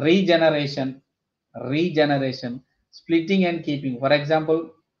 regeneration, splitting and keeping. For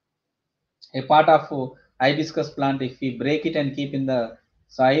example, a part of hibiscus plant, if we break it and keep in the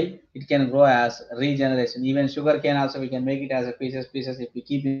soil, it can grow as regeneration. Even sugar cane also, we can make it as a pieces if we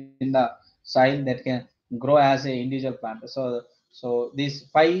keep in the soil, that can grow as a individual plant. So these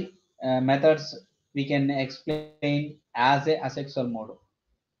five methods we can explain as a asexual mode.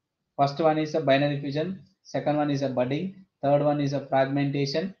 First one is a binary fission, second one is a budding, third one is a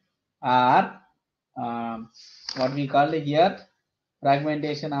fragmentation, or what we call it here,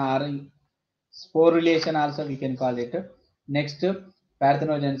 fragmentation or sporulation also we can call it. Next,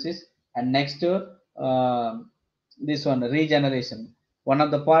 parthenogenesis, and next, this one, regeneration. One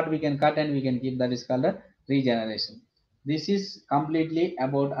of the part we can cut and we can keep, that is called regeneration. This is completely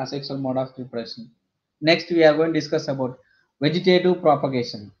about asexual mode of reproduction. Next, we are going to discuss about vegetative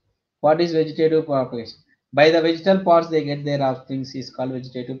propagation. What is vegetative propagation? By the vegetal parts they get their offspring is called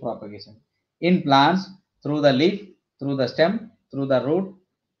vegetative propagation. In plants, through the leaf, through the stem, through the root,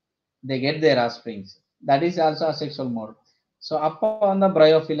 they get their offsprings. That is also a sexual mode. So upon the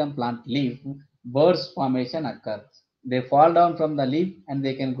bryophyllum plant leaf, birds formation occurs. They fall down from the leaf and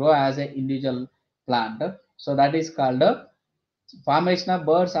they can grow as an individual plant. So that is called formation of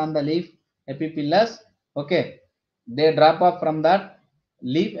birds on the leaf epiphyllus. Okay, they drop off from that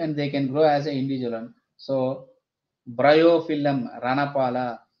leaf and they can grow as an individual one. So bryophyllum,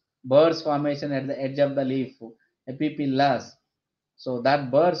 ranapala, birds formation at the edge of the leaf epiphyllus. So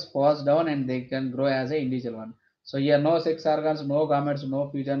that birds falls down and they can grow as an individual one. So here no sex organs, no gametes, no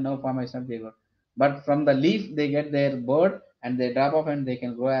fusion, no formation of zygosome. But from the leaf they get their bird and they drop off and they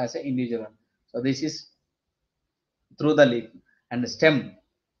can grow as an individual one. So this is through the leaf. And stem.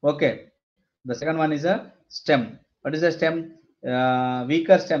 Okay. The second one is a stem. What is a stem?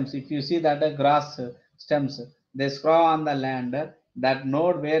 Weaker stems. If you see that the grass stems, they scrawl on the land. That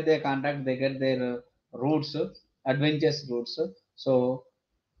node where they contact, they get their roots, adventitious roots. So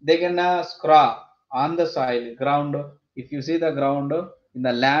they can scrawl on the soil, ground. If you see the ground in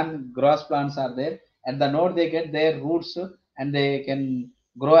the land, grass plants are there. At the node, they get their roots and they can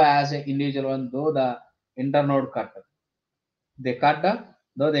grow as an individual one, though the internode cut. They cut,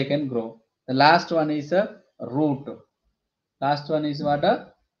 though they can grow. The last one is a root. Last one is what?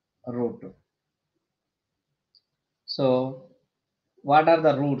 A root. So what are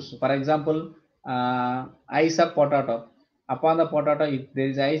the roots? For example, ice of potato. Upon the potato, if there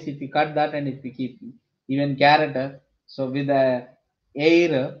is ice, if you cut that and if you keep, even carrot, so with the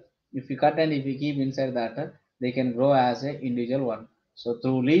air, if you cut and if you keep inside that, they can grow as a individual one. So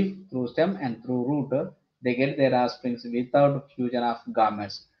through leaf, through stem, and through root, they get their offsprings without fusion of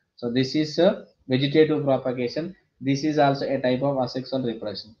gametes. So this is vegetative propagation. This is also a type of asexual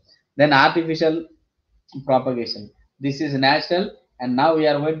reproduction. Then artificial propagation. This is natural, and now we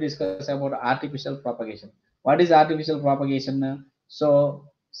are going to discuss about artificial propagation. What is artificial propagation? So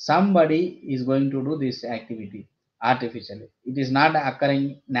somebody is going to do this activity artificially. It is not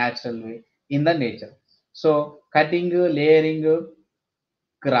occurring natural way in the nature. So cutting, layering,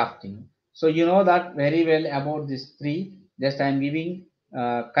 grafting. So you know that very well about these three. Just I am giving.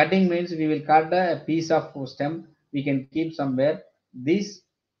 Cutting means we will cut a piece of stem. We can keep somewhere. This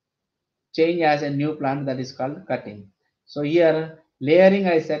change as a new plant, that is called cutting. So here layering,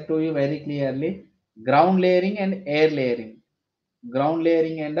 I said to you very clearly, ground layering and air layering. Ground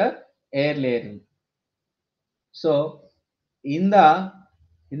layering and air layering. So in the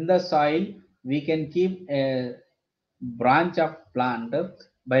soil we can keep a branch of plant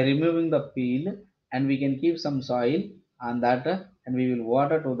by removing the peel, and we can keep some soil on that, and we will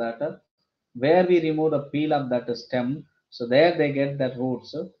water to that where we remove the peel of that stem. So there they get the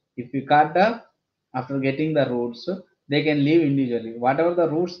roots. If we cut after getting the roots, they can live individually. Whatever the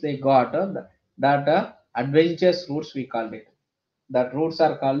roots they got, that adventitious roots we called it. That roots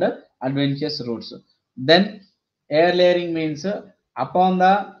are called adventitious roots. Then air layering means upon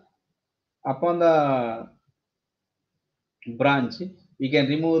the branch, we can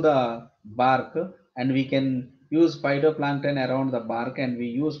remove the bark and we can use phytoplankton around the bark, and we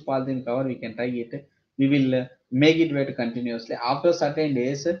use polythene cover, we can tie it. We will make it wet continuously. After certain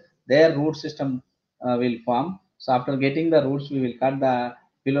days, their root system will form. So after getting the roots, we will cut the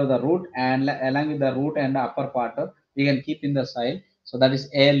below the root, and along with the root and the upper part, we can keep in the soil. So that is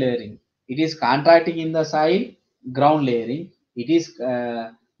air layering. It is contracting in the soil, ground layering. It is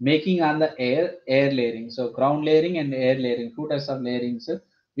making on the air layering. So ground layering and air layering, two types of layerings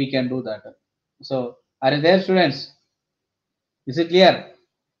we can do that. So are you there, students? Is it clear?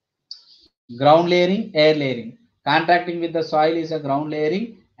 Ground layering, air layering. Contracting with the soil is a ground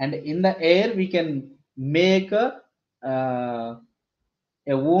layering, and in the air we can make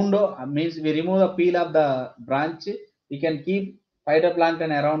A wound means we remove the peel of the branch. We can keep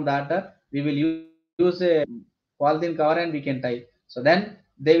phytoplankton around that. We will use a polythene cover and we can tie. So then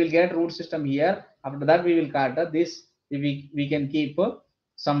they will get root system here. After that we will cut this. We can keep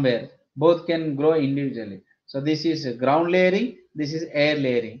somewhere. Both can grow individually. So this is ground layering. This is air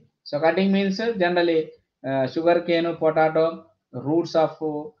layering. So cutting means generally sugar cane, potato, roots of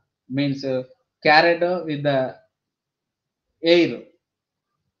means carrot with the air.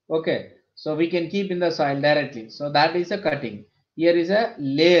 Okay, so we can keep in the soil directly. So that is a cutting. Here is a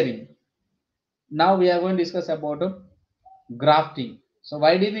layering. Now we are going to discuss about grafting. So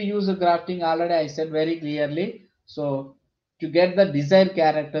why did we use grafting? Already I said very clearly. So to get the desired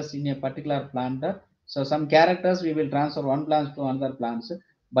characters in a particular plant, so some characters we will transfer one plant to another plants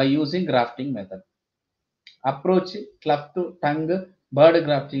by using grafting method. Approach, cleft, tongue, bird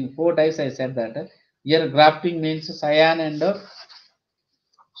grafting. Four types I said that. Here grafting means cyan and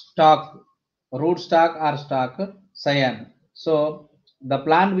stalk, root stalk or stalk, cyan. So the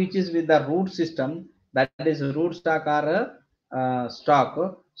plant which is with the root system, that is root stalk or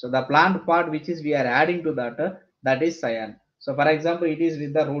stalk. So the plant part which is we are adding to that, that is cyan. So for example, it is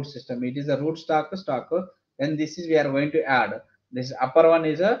with the root system. It is a root stalk, then this is we are going to add. This upper one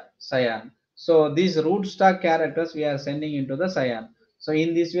is a cyan. So these root stalk characters we are sending into the cyan. So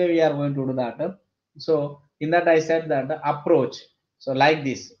in this way we are going to do that. So in that I said that approach. So like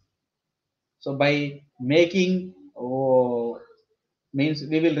this. So by making means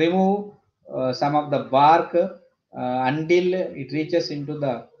we will remove some of the bark until it reaches into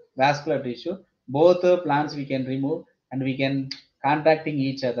the vascular tissue. Both plants we can remove and we can contacting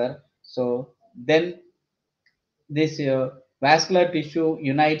each other. So then this vascular tissue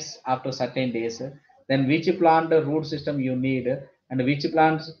unites after certain days. Then which plant root system you need and which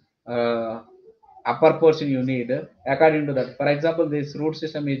plants uh, upper portion you need according to that. For example, this root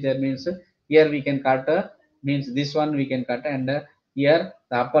system is there means here we can cut means this one we can cut and here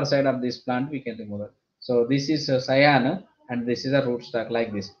the upper side of this plant we can remove it. So this is cyan and this is a root stock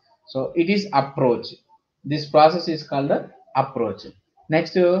like this. So it is approach. This process is called approach.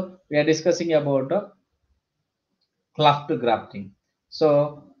 Next we are discussing about cleft grafting.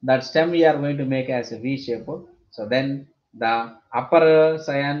 So that stem we are going to make as a V shape. So then the upper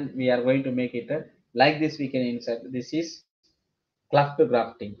cyan we are going to make it like this. We can insert. This is cleft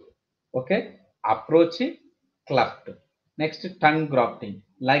grafting. Okay, approach cleft. Next tongue grafting.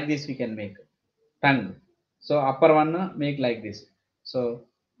 Like this we can make tongue. So upper one make like this. So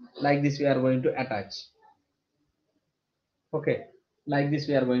like this we are going to attach. Okay, like this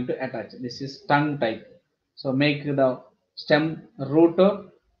we are going to attach. This is tongue type. So make the stem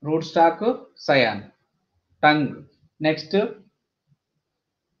root stock cyan tongue. Next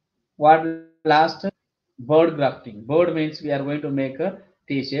what last, bird grafting. Bird means we are going to make a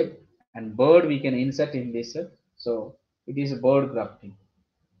T shape and bird we can insert in this. So it is bird grafting.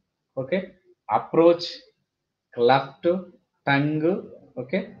 Okay, approach, cleft, tongue,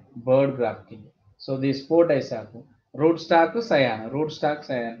 okay, bird grafting. So these four types have rootstock cyan, rootstock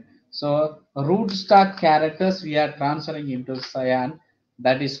cyan. So rootstock characters we are transferring into cyan.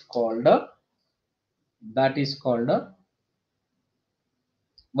 That is called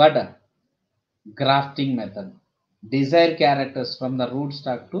what, grafting method. Desired characters from the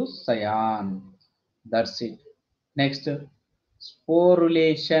rootstock to cyan. That's it. Next,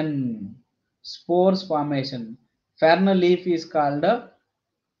 sporulation, spores formation. Fern leaf is called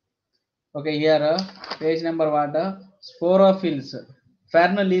okay, here page number what, sporophylls.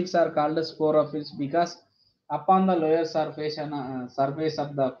 Fern leaves are called sporophylls because upon the lower surface and surface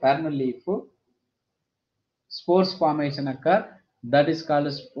of the fern leaf spores formation occur. That is called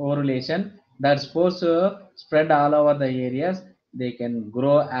sporulation. That spores spread all over the areas. They can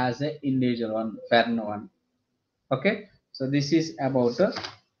grow as a individual one, fern one. Okay, so this is about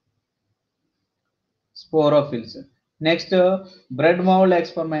sporophylls. Next, bread mold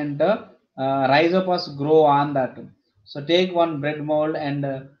experiment. Rhizopus grow on that. So take one bread mold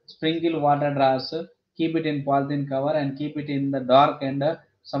and sprinkle water drops. Keep it in polythene cover and keep it in the dark and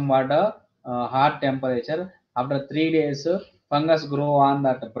somewhat hot temperature. After 3 days, fungus grow on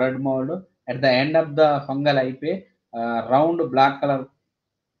that bread mold. At the end of the fungal hype, round black color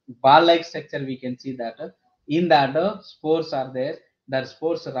ball-like structure we can see that in that spores are there. That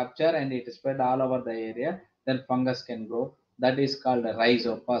spores rupture and it spread all over the area, then fungus can grow. That is called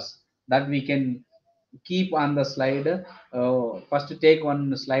rhizopus. That we can keep on the slide. First take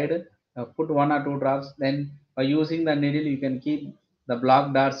one slide, put one or two drops, then by using the needle you can keep the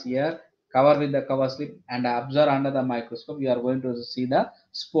block dots here, cover with the cover slip and observe under the microscope. You are going to see the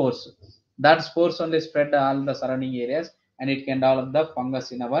spores. That spores only spread all the surrounding areas and it can develop the fungus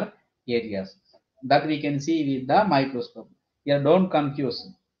in our areas. That we can see with the microscope. Here don't confuse.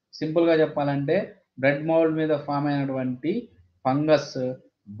 Simple ga cheppalante bread mold మీద form అయినటువంటి fungus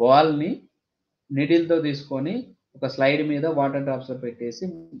ball ని needle తో తీసుకొని ఒక slide మీద water drops లో పెట్టేసి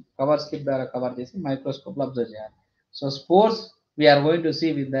cover slip ద్వారా కవర్ చేసి మైక్రోస్కోప్ లో అబ్జర్వ్ చేయాలి. So spores we are going to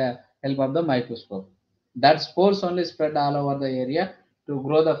see with the help of the microscope. That spores only spread all over the area to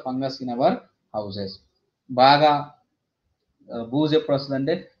grow the fungus in our houses. బాగా booze ఎప్పుడు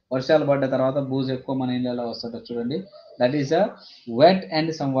వస్తుందంటే వర్షాలు పడ్డ తర్వాత booze ఎక్కువ మన ఇళ్ళలో వస్తుంటుంది చూడండి. That is a wet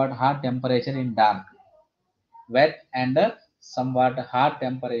and some what hot temperature in dark. Wet and some what hot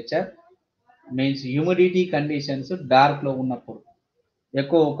temperature means humidity conditions dark లో ఉన్నప్పుడు,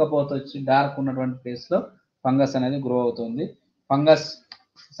 ఎక్కువ ఉక్కపోత వచ్చి డార్క్ ఉన్నటువంటి ప్లేస్ లో ఫంగస్ అనేది గ్రో అవుతుంది. ఫంగస్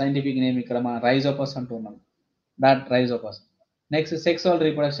సైంటిఫిక్ నేమ్ ఇక్కడ మనం రైజోపస్ అంటున్నాం. That Rhizopus. Next sexual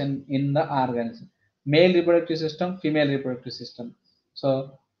reproduction in the organism. Male reproductive system, female reproductive system. So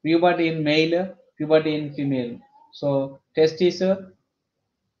puberty in male, puberty in female. So testis,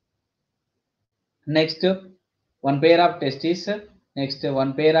 next one pair of testes, next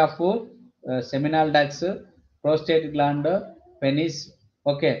one pair of seminal ducts, prostate gland, penis,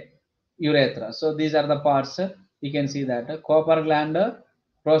 okay, urethra. So these are the parts. You can see that copper gland,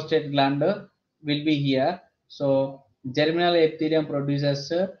 prostate gland will be here. So germinal epithelium produces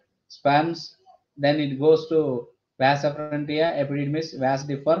sperms, then it goes to vas afferentia, epididymis, vas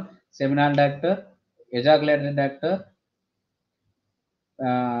differ, seminal duct, ejaculatory duct,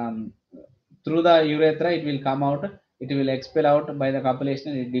 through the urethra it will come out, it will expel out by the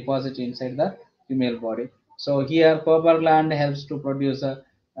copulation, it deposits inside the female body. So here copper gland helps to produce a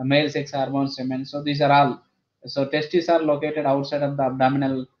male sex hormone semen. So these are all. So testes are located outside of the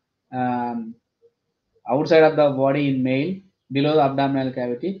abdominal, outside of the body in male, below the abdominal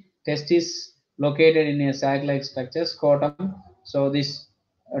cavity. Testis located in a sac-like structure, scrotum. So this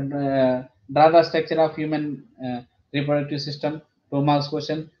draw the structure of human reproductive system. 2 marks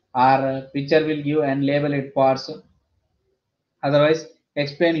question or picture will give and label it parts. Otherwise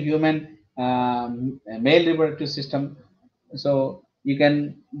explain human male reproductive system. So you can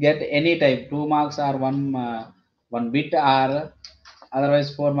get any type, 2 marks or one bit, or otherwise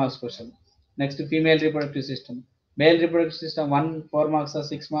 4 marks question. Next female reproductive system. Male reproductive system 4 marks or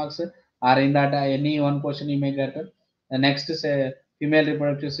 6 marks, or in that any one question you may get. The next is female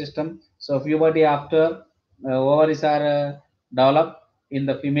reproductive system. So puberty after ovaries are developed in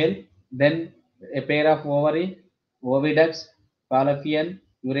the female, then a pair of ovary, oviducts, fallopian,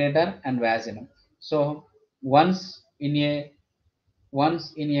 ureter and vaginum. So once in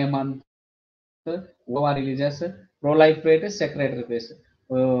a month ovary releases proliferate secretory phase.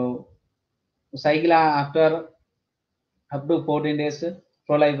 Cycle after up to 14 days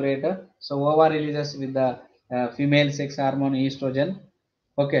proliferate. So ovary releases with the female sex hormone estrogen.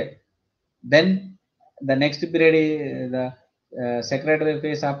 Okay, then the next period is the secretory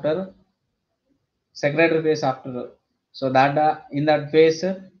phase after. So that in that phase,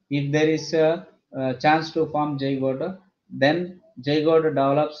 if there is a chance to form zygote, then zygote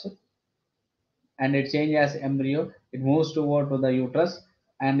develops and it changes embryo, it moves toward to the uterus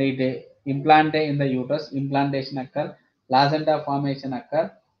and it implant in the uterus, implantation occur, placenta formation occur.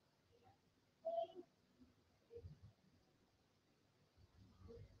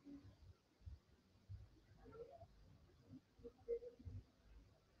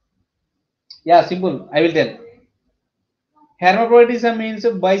 Yeah, simple, I will tell. Hermaphroditism means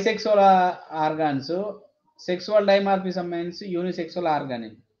bisexual organs. So sexual dimorphism means unisexual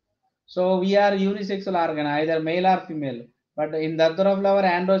organ. So we are unisexual organ, either male or female. But in the other flower,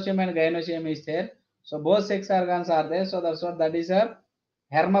 androecium and gynoecium is there. So both sex organs are there. So that's what that is a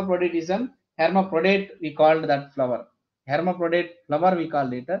hermaphroditism. Hermaphrodite we called that flower. Hermaphrodite flower we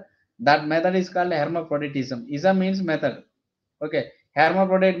called it. That method is called hermaphroditism. Ism means method. Okay.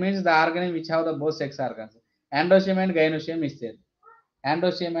 Hermaphrodite means the organ which have the both sex organs. Androecium and gynoecium is there.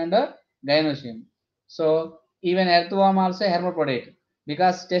 Androecium and gynoecium. So even earthworm also hermaphrodite,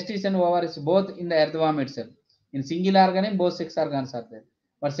 because testis and ovaries both in the earthworm itself. In single organ, both sex organs are there.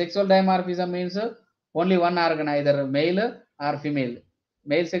 But sexual dimorphism means only one organ, either male or female.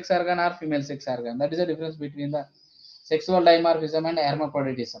 Male sex organ or female sex organ. That is the difference between the sexual dimorphism and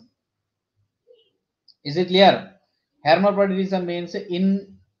hermaphroditism. Is it clear? Hermaphroditism means in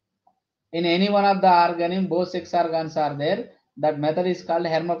any one of the organ, both sex organs are there. That method is called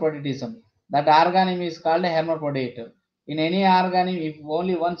hermaphroditism. That organism is called hermaphrodite. In any organism, if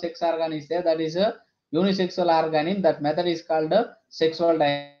only one sex organ is there, that is a unisexual organism. That method is called sexual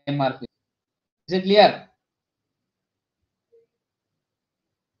dimorphism. Is it clear?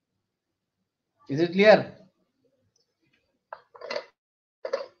 Is it clear?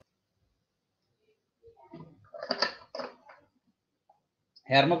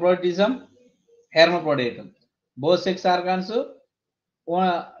 hermaphroditism, hermaphroditism. Both sex organs, the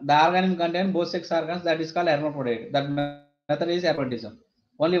organism contain both sex organs, that is called hermaphrodite. That method is hermaphroditism.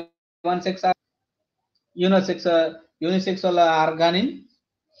 Only one sex organ, unisexual organ,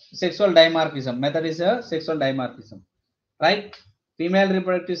 sexual dimorphism. Method is a sexual dimorphism, right? Female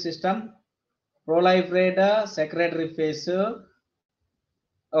reproductive system, proliferate, secretory phase.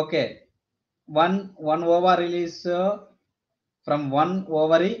 Okay, one ova release from one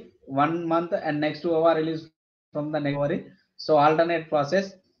ovary 1 month, and next ova release from the next ovary. So alternate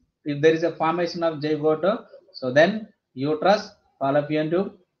process. If there is a formation of zygote, so then uterus, fallopian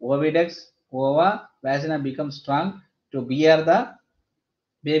tube, oviducts, ova, vagina becomes strong to bear the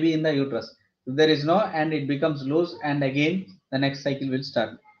baby in the uterus. If there is no, and it becomes loose, and again the next cycle will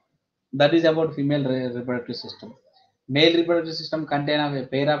start. That is about female reproductive system. Male reproductive system contain of a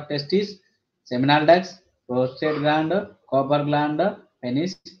pair of testes, seminal ducts, prostate gland, copper gland,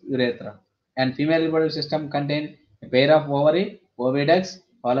 penis, urethra. And female reproductive system contain a pair of ovary, oviducts,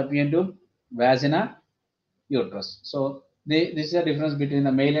 fallopian tube, vagina, uterus. So this is the difference between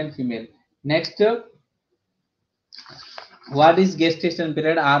the male and female. Next, what is gestation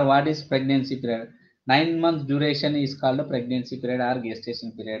period or what is pregnancy period? 9 months duration is called pregnancy period or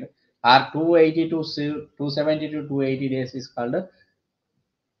gestation period, or 280 to 270 to 280 days is called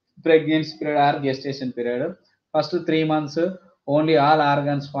pregnancy period or gestation period. First 3 months only all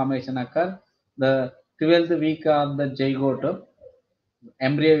organs formation occur. The 12th week of the zygote,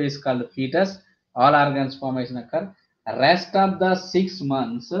 embryo is called fetus, all organs formation occur. Rest of the 6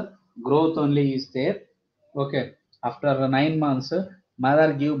 months growth only is there. Okay, after 9 months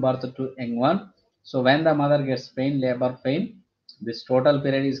mother give birth to young one. So when the mother gets pain, labor pain, this total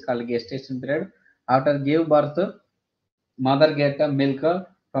period is called gestation period. After give birth, mother get a milk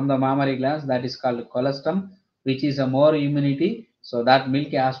from the mammary glands, that is called colostrum, which is a more immunity, so that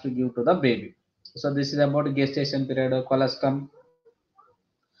milk has to give to the baby. So this is about gestation period of colostrum.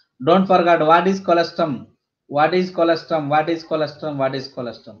 Don't forget what is colostrum. What is colostrum? What is colostrum? What is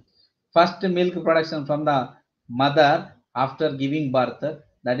colostrum? First milk production from the mother after giving birth,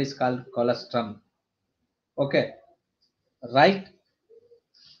 that is called colostrum. Okay, right?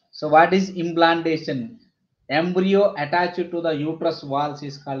 So what is implantation? Embryo attached to the uterus walls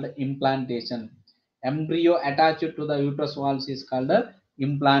is called implantation. Embryo attached to the uterus walls is called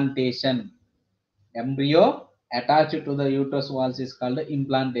implantation. Embryo attached to the uterus walls is called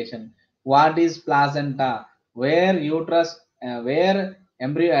implantation. What is placenta? Where uterus, where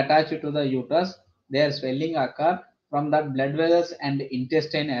embryo attached to the uterus, their swelling occur, from that blood vessels and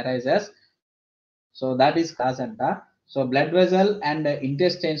intestine arises. So that is called placenta. So blood vessel and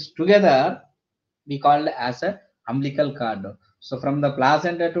intestines together we called as a umbilical cord. So from the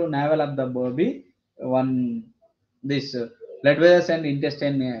placenta to navel of the baby, one this blood vessels and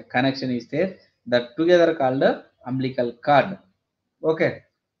intestine connection is there, that together called umbilical cord. Okay,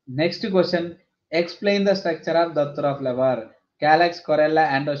 next question. Explain the structure of ductus of liver. Calyx, corolla,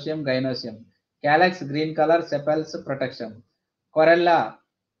 androecium, gynoecium. Calyx green color, sepals protection. Corolla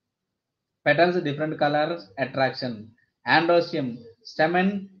petals different colors, attraction. Androecium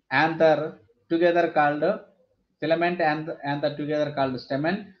stamen, anther together called filament, and anther together called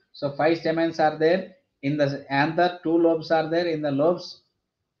stamen. So 5 stamens are there in the anther, 2 lobes are there in the lobes,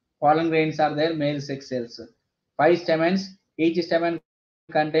 pollen grains are there, male sex cells. 5 stamens, each stamen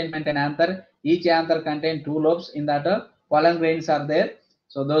contain filament and anther, each anther contain 2 lobes, in that pollen grains are there.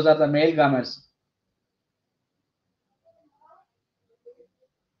 So those are the male gametes.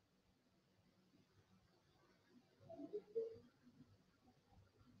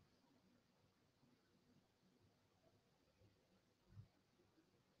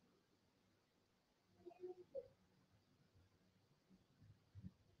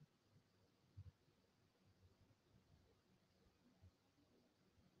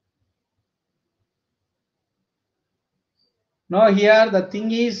 No, here the thing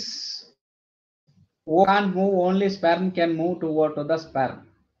is, O can't move, only sperm can move toward to the sperm.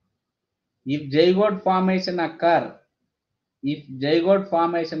 If zygote formation occur,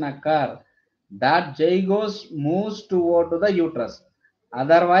 that zygote moves toward to the uterus.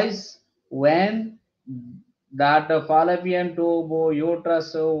 Otherwise, when that fallopian tube,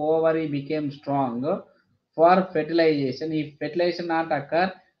 uterus, ovary became strong for fertilization, if fertilization not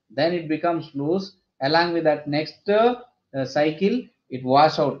occur, then it becomes loose. Along with that next cycle, it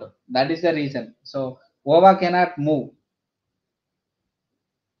wash out. That is the reason. So ova cannot move.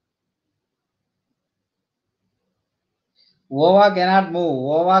 Ova cannot move.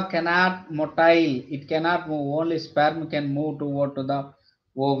 Ova cannot motile. It cannot move. Only sperm can move toward to the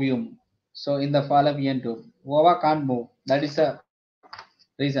ovum. So in the fallopian tube, ova can't move. That is a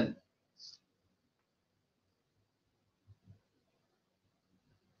reason.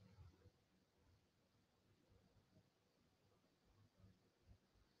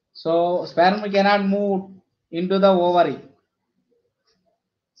 So sperm cannot move into the ovary.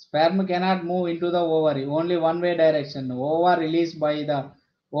 Sperm cannot move into the ovary. Only one way direction. Ova released by the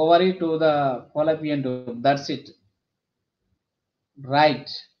ovary to the fallopian tube. That's it. Right.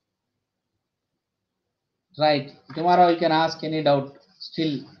 Right. Tomorrow you can ask any doubt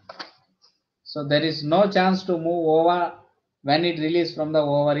still. So there is no chance to move over when it releases from the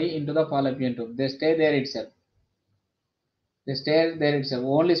ovary into the fallopian tube. They stay there itself. They stay there itself.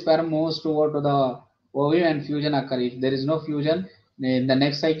 Only sperm moves to go to the ovum and fusion occur. If there is no fusion, in the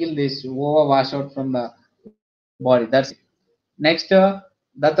next cycle this ova wash out from the body. That's it. Next,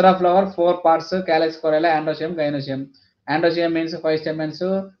 datura flower, four parts, calyx, corolla, androecium, gynoecium. Androecium means five stamens,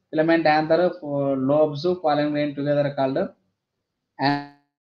 filament, anther, lobes, pollen grain together called androecium,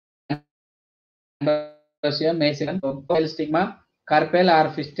 male second, male stigma, carpel or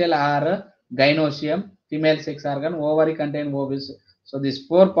fistel or gynoecium, female sex organ, ovary contain ovules. So these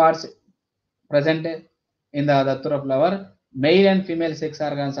four parts present in the datura flower. Male and female sex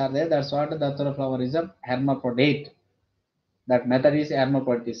organs are there. That's what the datura flower is a hermaphrodite. That method is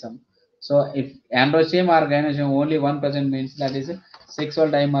hermaphroditism. So if androecium or gynoecium only one present means that is sexual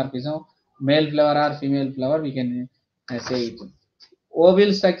dimorphism, male flower or female flower, we can say it.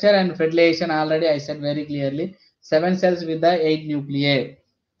 Ovule structure and fertilization already I said very clearly. 7 cells with the 8 nuclei,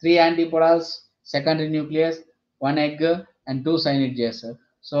 3 antipodals, secondary nucleus, 1 egg and 2 synergies.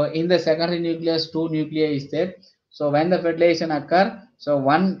 So in the secondary nucleus 2 nuclei is there. So when the fertilization occur, so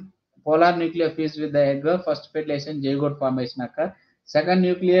one polar nuclear fused with the egg, first fertilization zygote formation occur. Second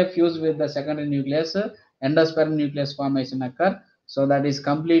nuclear fused with the secondary nucleus, endosperm nucleus formation occur. So that is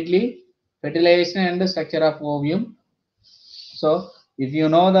completely fertilization and the structure of ovum. So if you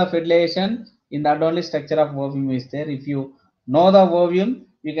know the fertilization, in that only structure of ovum is there. If you know the ovum,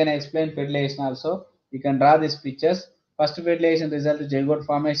 you can explain fertilization also. You can draw these pictures. First fertilization result to zygote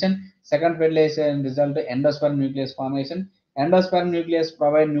formation. Second fertilization result to endosperm nucleus formation. Endosperm nucleus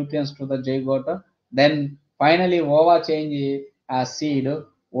provide nutrients to the zygote. Then finally ova change as seed.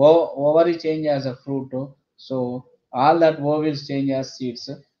 Ovary change as a fruit. So all that ovules change as seeds.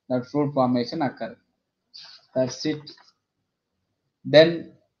 That fruit formation occur. That's it.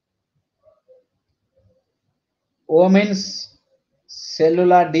 Then O means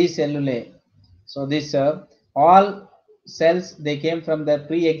cellular decellulae. So this all cells they came from the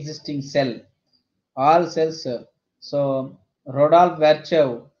pre-existing cell. All cells. So Rodolphe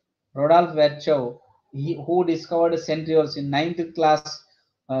Virchow, who discovered centrioles in ninth class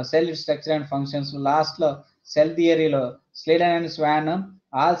cell structure and functions. Last cell theory Sladen and Swan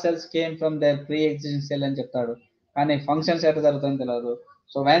all cells came from their pre-existing cell and చెప్తాడు కానీ functions ఎట్లా జరుగుతుందో తెలియదు.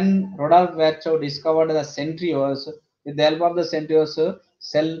 So when Rodolphe Virchow discovered the centrioles, with the help of the centrioles,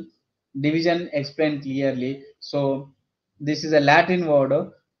 cell division explained clearly. So this is a Latin word.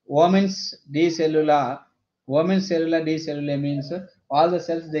 Women's decellula. Women's cellular decellula means all the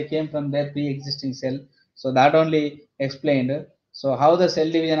cells they came from their pre-existing cell. So that only explained. So how the cell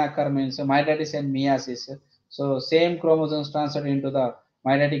division occur means mitosis and meiosis. So same chromosomes transferred into the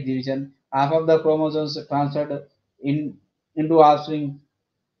mitotic division. Half of the chromosomes transferred into offspring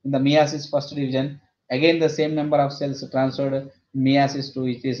in the meiosis first division. Again the same number of cells transferred meiosis to,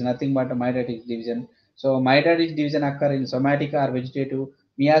 which is nothing but a mitotic division. So mitotic division occur in somatic or vegetative.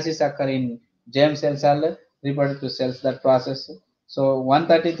 Meiosis occur in germ cells or reproductive cells. That process. So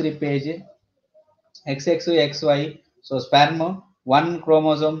 133 page XXY. So sperm one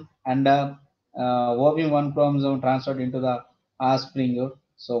chromosome and ovum one chromosome transferred into the offspring.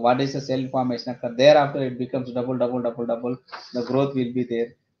 So what is the cell formation occur? Thereafter it becomes double. The growth will be there.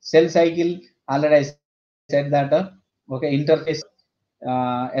 Cell cycle already I said that. Okay, interphase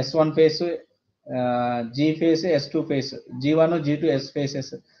S1 phase, G phase, S2 phase, G1, G2, S phases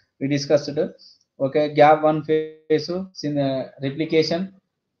we discussed. Okay, gap 1 phase, replication,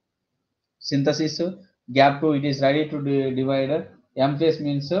 synthesis. Gap 2 it is ready to divide. M phase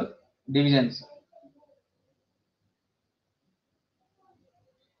means divisions.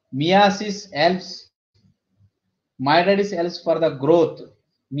 Meiosis helps. Mitosis helps for the growth.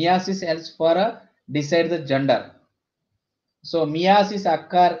 Meiosis helps for decide the gender. So meiosis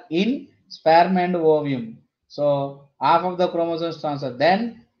occur in sperm and ovum. So half of the chromosomes transfer.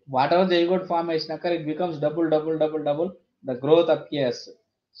 Then whatever the zygote formation occur, it becomes double. The growth appears.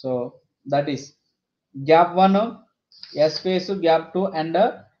 So that is gap 1, S phase, gap 2 and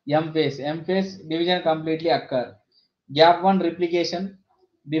M phase. M phase division completely occur. Gap 1 replication.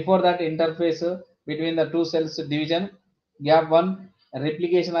 Before that interface between the two cells division. Gap 1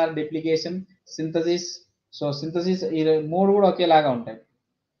 replication or duplication, synthesis. So synthesis ఈ మూడు కూడా ఒకేలాగా ఉంటాయి.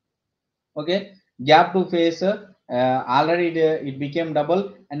 Okay, gap to phase, already it became double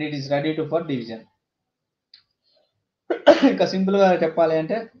and it is ready to for division. ఇంకా simple గా చెప్పాలి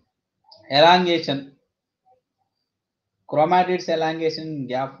అంటే elongation, chromatids elongation in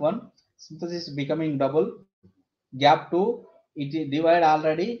gap 1, synthesis becoming double, gap 2 it divide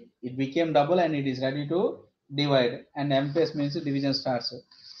already, it became double and it is ready to divide, and M phase means division starts.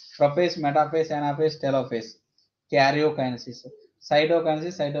 Prophase, metaphase, anaphase, telophase, karyokinesis,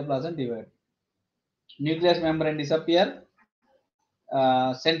 cytokinesis, cytoplasm divide, nucleus membrane disappear,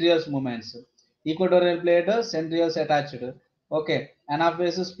 centrioles movements, equatorial plate, centrioles attached. Okay,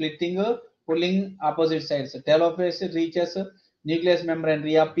 anaphase splitting, pulling opposite sides, telophase reaches nucleus membrane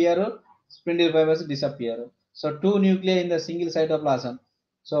reappear, spindle fibers disappear. So two nuclei in the single cytoplasm.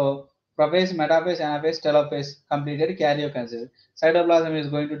 So prophase, metaphase, anaphase, telophase completed, karyokinesis. Cytoplasm is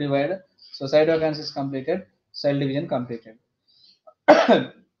going to divide. So cytokinesis completed, cell division completed.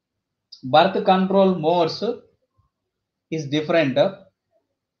 Birth control modes is different.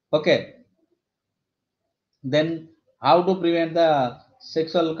 Okay, then how to prevent the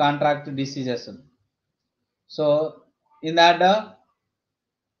sexual contract diseases? So in that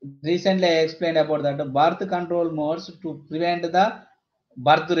recently I explained about that birth control modes to prevent the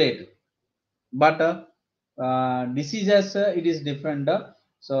birth rate, but diseases it is different.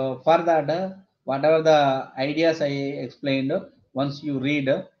 So for that whatever the ideas I explained, once you read,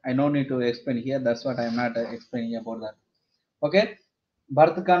 I no need to explain here, that's what I am not explaining about that. Okay,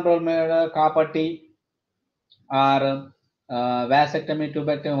 birth control mode, kapati or vasectomy,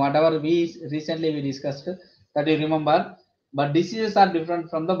 tubectomy, whatever we recently we discussed, that you remember. But diseases are different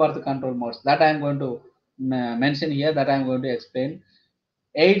from the birth control modes, that I am going to mention here, that I am going to explain.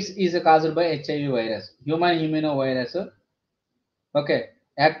 AIDS is caused by HIV virus, human immunovirus. Okay,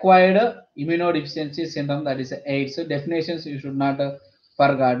 acquired immunodeficiency syndrome, that is AIDS. Definitions you should not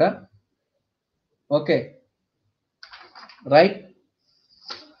forget. Okay, right?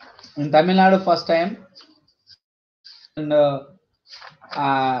 In Tamil Nadu first time, and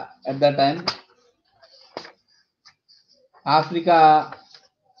at that time Africa,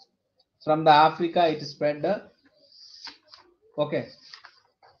 from the Africa it spread. Okay,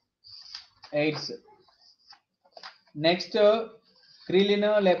 AIDS. Next, ghrelin,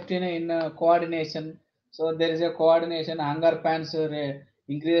 leptin in coordination. So there is a coordination. Hunger pangs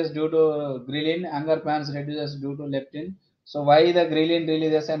increases due to ghrelin, hunger pangs reduces due to leptin. So why the ghrelin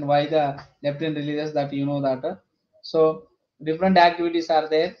releases and why the leptin releases, that you know that. So different activities are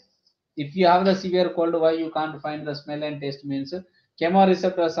there. If you have the severe cold, why you can't find the smell and taste, means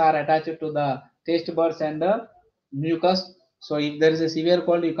chemoreceptors are attached to the taste buds and the mucus. So if there is a severe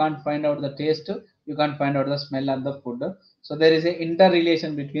cold, you can't find out the taste, you can't find out the smell of the food. So there is a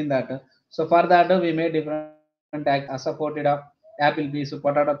interrelation between that. So for that we made different supported up apple piece,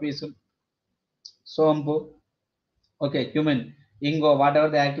 potato piece, sompu, okay, cumin, ingo, whatever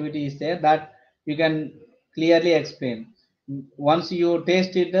the activity is there, that you can clearly explain. Once you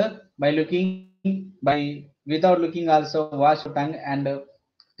taste it, by looking, by without looking also, wash your tongue and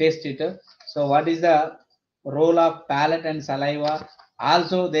taste it. So what is the role of palate and saliva,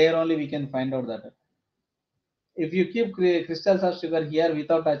 also there only we can find out that. If you keep crystals of sugar here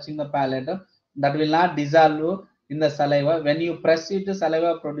without touching the palate, that will not dissolve in the saliva. When you press it,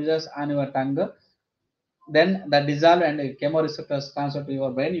 saliva produces on your tongue, then the dissolve and chemoreceptors transfer to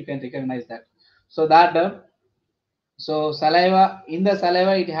your brain, you can recognize that. So that so saliva, in the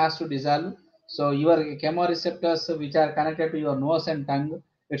saliva it has to dissolve. So your chemoreceptors which are connected to your nose and tongue,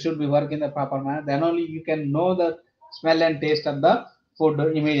 it should be work in the proper manner, then only you can know the smell and taste of the food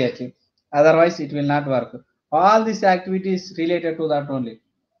immediately, otherwise it will not work. All these activities related to that only.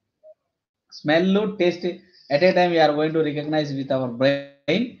 Smell, taste, at a time we are going to recognize with our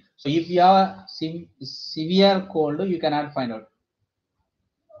brain. So if you have severe cold, you cannot find out.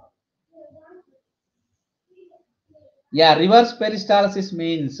 Yeah, reverse peristalsis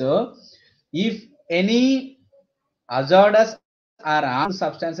means if any hazardous or harmful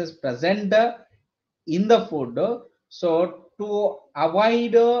substances present in the food, so to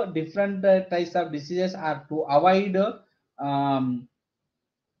avoid different types of diseases, or to avoid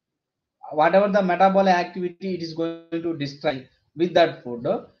whatever the metabolic activity it is going to destroy with that food,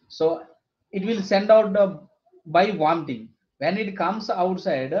 so it will send out by vomiting. When it comes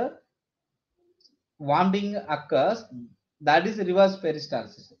outside, vomiting occurs, that is reverse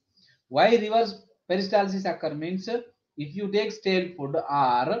peristalsis. Why reverse peristalsis occur means, if you take stale food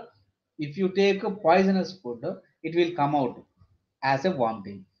or if you take poisonous food, it will come out as a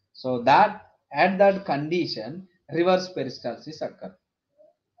vomiting. So that at that condition reverse peristalsis occur.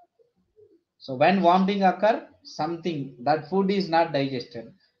 So when vomiting occur, something that food is not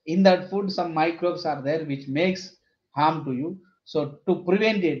digested. In that food, some microbes are there which makes harm to you. So to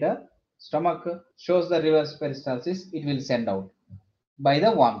prevent it, stomach shows the reverse peristalsis. It will send out by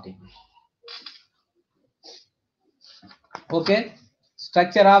the vomiting. Okay.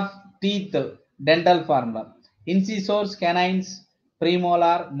 Structure of teeth, dental formula. Incisors, canines,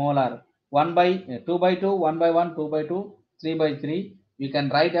 premolar, molar. 1 by 2 by 2, 1 by 1, 2 by 2, 3 by 3. You can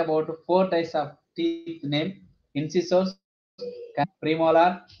write about 4 types of teeth name. Incisors, canine,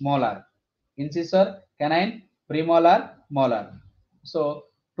 premolar, molar. Incisor, canine, premolar, molar. So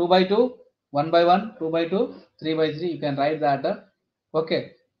 2 by 2, 1 by 1, 2 by 2, 3 by 3. You can write that.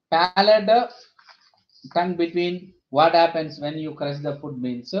 Okay. Palate, tongue between. What happens when you crush the food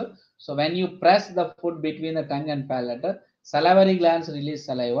means, so when you press the food between the tongue and palate, salivary glands release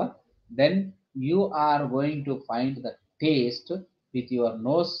saliva, then you are going to find the taste with your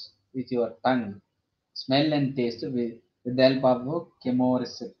nose, with your tongue, smell and taste with the help of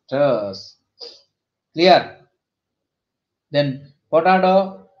chemoreceptors. Clear? Then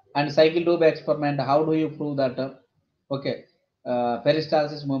potato and cycle tube experiment, how do you prove that? Okay.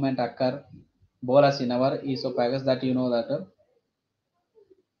 Peristalsis movement occur, bolus in our esophagus, that you know that.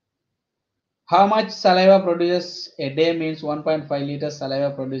 How much saliva produces a day means 1.5 liters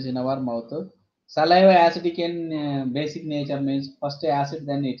saliva produced in our mouth. Saliva acidic in basic nature means first acid,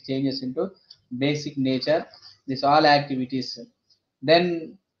 then it changes into basic nature. This all activities.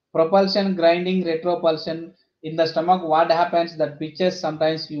 Then propulsion, grinding, retropulsion in the stomach. What happens? That pictures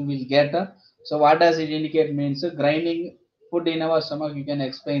sometimes you will get. So what does it indicate means? Grinding food in our stomach. You can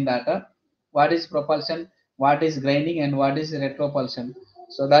explain that. What is propulsion? What is grinding? And what is retropulsion?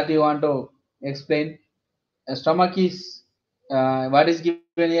 So that you want to explain. A stomach is what is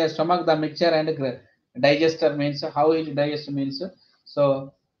given here. Stomach, the mixture, and digester means how it digest means.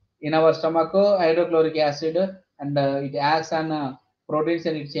 So in our stomach, hydrochloric acid, and it acts on proteins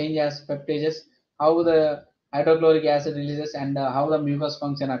and it changes peptidases. How the hydrochloric acid releases and how the mucus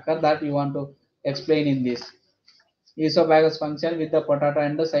function occur, that you want to explain in this. Esophagus function with the potato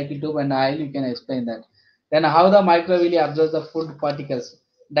and the cycle tube and oil, you can explain that. Then how the microvilli absorbs the food particles.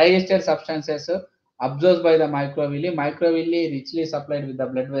 Digested substances absorbed by the microvilli. Microvilli richly supplied with the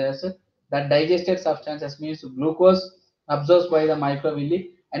blood vessels. That digested substances means glucose absorbed by the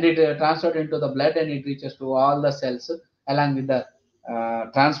microvilli and it transferred into the blood and it reaches to all the cells along with the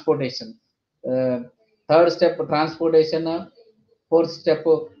transportation. Uh, Third step transportation. Fourth step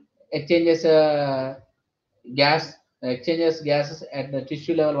exchanges gas, exchanges gases at the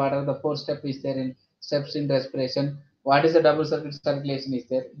tissue level. What are the four steps is there in steps in respiration? What is the double circuit circulation is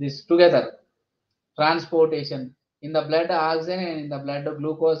there? This together. Transportation in the blood, oxygen, and in the blood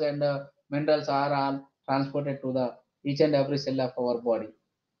glucose and minerals are all transported to the each and every cell of our body.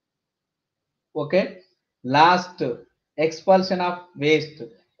 Okay. Last, expulsion of waste,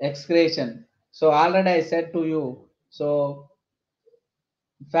 excretion. So already I said to you. So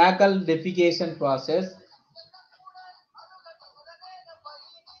fecal defecation process.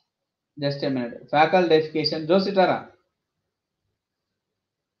 Just a minute. Fecal defecation. Jositara.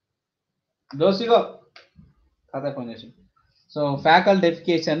 Josigo. Kata phone చేసి. So fecal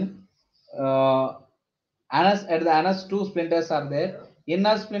defecation. Uh, anus, at the anus, two splinters are there.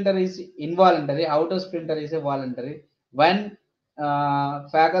 Inner splinter is involuntary. Outer splinter is a voluntary. When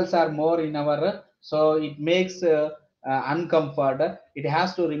fecals are more in our, so it makes uncomfort. It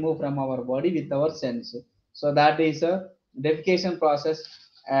has to remove from our body with our sense. So that is a defecation process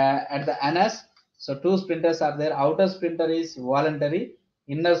at the anus. So two splinters are there. Outer splinter is voluntary.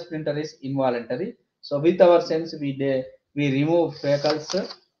 Inner splinter is involuntary. So with our sense, we remove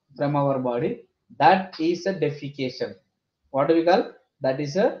fecals from our body. That is a defecation. What do we call? That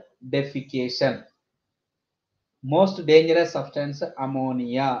is a defecation. Most dangerous substance,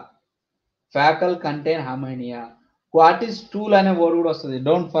 ammonia. Fecal contain ammonia. What is stool ane word kuda vastadi.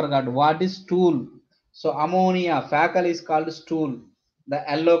 Don't forget what is stool. So ammonia, fecal is called stool. The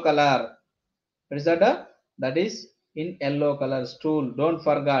yellow color. What is that? That is in yellow color, stool. Don't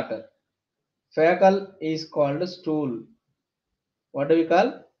forget. Fecal is called stool. What do we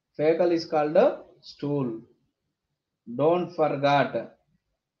call? Fecal is called stool. Don't forget.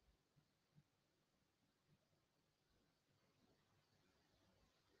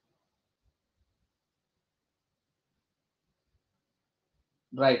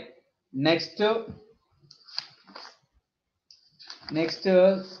 Right. Next,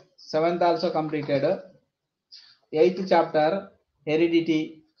 seventh also completed. Eighth chapter,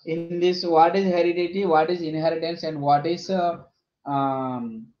 heredity. In this, what is heredity? What is inheritance? And what is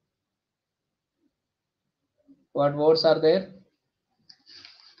um, what words are there?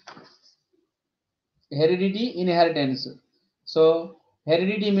 Heredity, inheritance. So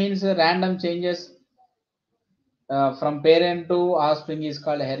heredity means random changes from parent to offspring is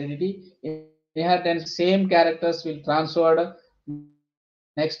called heredity. Inheritance means same characters will transferred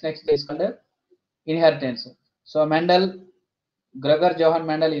next is called inheritance. So Mendel, Gregor Johann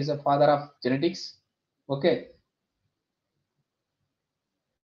Mendel is a father of genetics. Okay,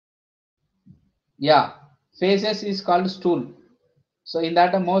 yeah, faces is called stool. So in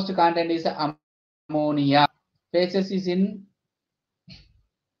that the most content is ammonia. Faces is in,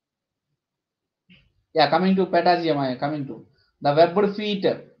 yeah, coming to patagium. I am coming to the webbed feet,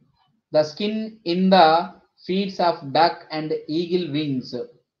 the skin in the feet of duck and eagle wings.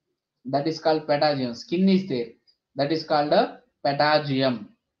 That is called patagium. Skin is there. That is called a patagium.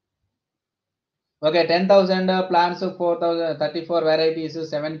 Okay, 10,000 plants, 4,034 varieties,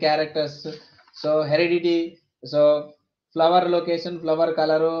 7 characters. So heredity. So flower location, flower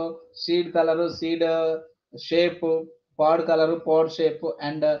color, seed shape, pod shape,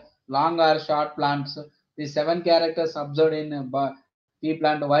 and long or short plants. The 7 characters observed in pea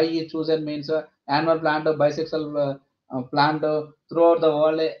plant. Why is chosen means annual plant, bisexual plant throughout the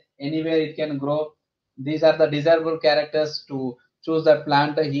world, anywhere it can grow. These are the desirable characters to choose that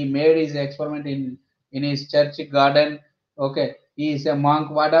plant. He made his experiment in his church garden. Okay, he is a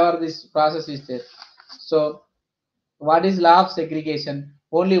monk. Whatever this process is there. So, what is law of segregation?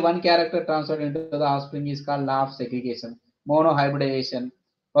 Only one character transferred into the offspring is called law of segregation. Monohybridization.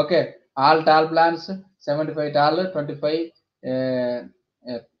 Okay, all tall plants, 75 tall, 25 uh,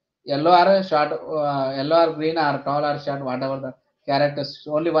 yellow or short, yellow or green or tall or short, whatever the characters.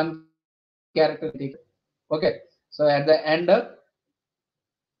 Only one character will take. Okay, so at the end,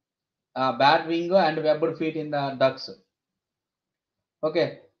 bat wing and webbed feet in the ducks.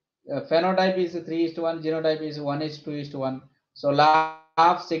 Okay, phenotype is 3:1, genotype is 1:2:1. So law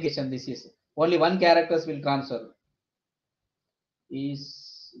of segregation, this is only one characters will transfer.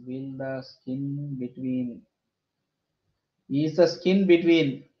 Is will the skin between, is the skin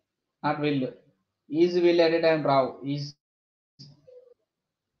between, not will, is will at a time draw is,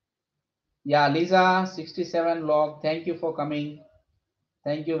 yeah, Lisa 67 log. Thank you for coming.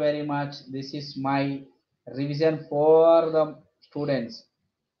 Thank you very much. This is my revision for the students.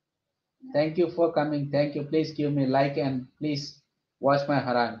 Thank you for coming. Thank you. Please give me like and please watch my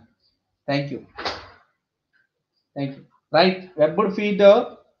Haran. Thank you. Thank you. Right. Webbed feet,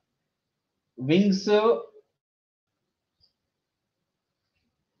 wings,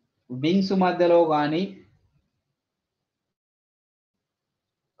 wings మధ్యలో కానీ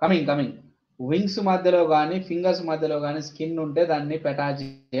coming wings మధ్యలో కానీ fingers మధ్యలో కానీ skin ఉంటే దాన్ని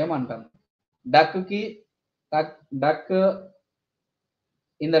పెటాజియం అంటాం. Duck కి duck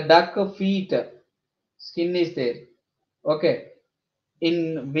in the duck feet skin is there. Okay, in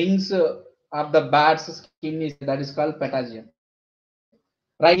wings of the bats skin is there. That is called patagium.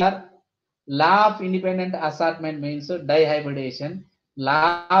 Right here, law of independent assortment means dihybridization.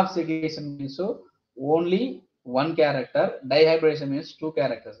 Law of segregation means only one character. Dihybridization means 2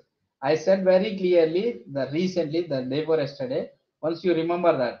 characters. I said very clearly the recently the day before yesterday. Once you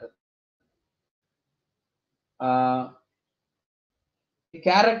remember that, uh, the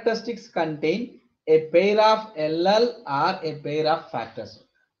characteristics contain a pair of LL or a pair of factors.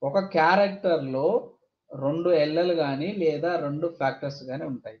 ఒక క్యారెక్టర్లో 2 LL కానీ లేదా 2 factors కానీ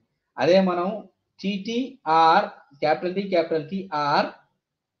ఉంటాయి. అదే మనం TT are capital T are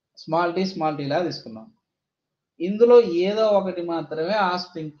small tea లా తీసుకున్నాం. ఇందులో ఏదో ఒకటి మాత్రమే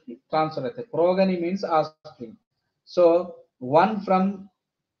ఆస్ప్రింగ్ కి ట్రాన్స్ఫర్ అవుతాయి. ప్రోగని means ఆస్ప్రింగ్. So one from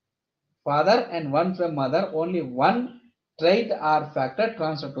father and one from mother, only one trait or factor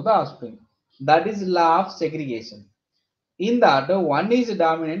transferred to the offspring. That is law of segregation. In that one is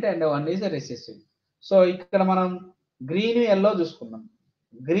dominant and one is recessive. So ఇక్కడ మనం green yellow చూసుకున్నాం.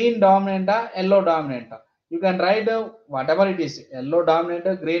 Green డామినెంటా yellow డామినెంటా? You can write what ever it is, yellow dominant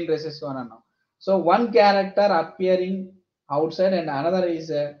green recessive అని అన్నాం. So one character appearing out side and another is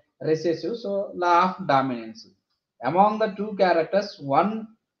recessive. So law of dominance. Among the 2 characters, one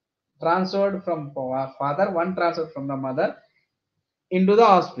transferred from father, one transferred from the mother into the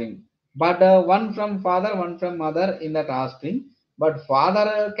offspring. But one from father, one from mother in that offspring. But father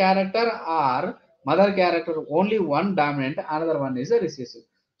character or mother character, only one dominant, another one is a recessive.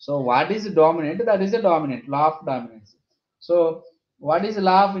 So what is dominant? That is a dominant, law of dominance. So what is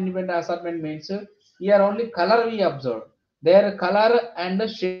law of independent assortment means? Here only color we observe. Their color and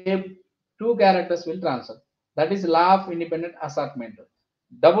shape, 2 characters will transfer. That is law of independent assortment.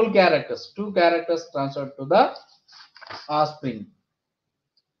 Double characters, 2 characters transferred to the offspring.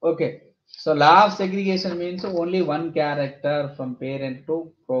 Okay, so law of segregation means only one character from parent to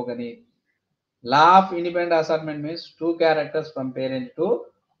progeny. Law of independent assortment means two characters from parent to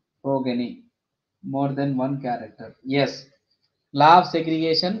progeny. More than one character. Yes. Law of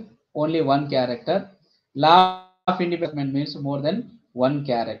segregation, only one character. Law of independent assortment means more than one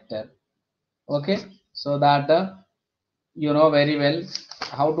character. Okay. So that you know very well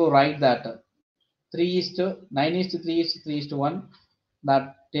how to write that. 3 is to 9 is to 3 is to 3 is to 1.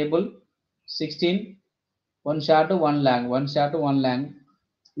 That table 16, one shot to one lang, one shot to one lang.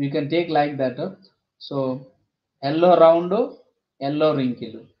 You can take like that. So yellow round, yellow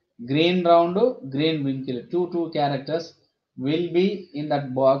wrinkle, green round, green wrinkle. Two characters will be in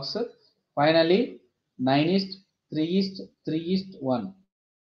that box. Finally, 9 is 3 is 3 is 1.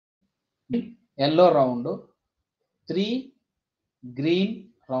 Green yellow round, 3 green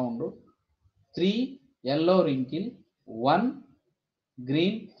round, 3 yellow wrinkle, 1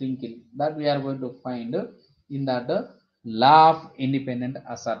 green wrinkle. That we are going to find in that law of independent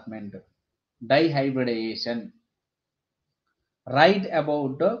assortment. Dihybridization. Write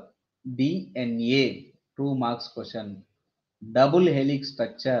about DNA. 2 marks question. Double helix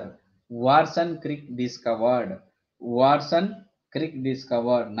structure. Watson Crick discovered. Watson Crick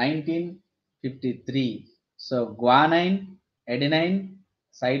discovered 1953. So guanine, adenine,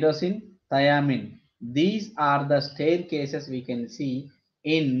 cytosine, thymine. These are the staircases we can see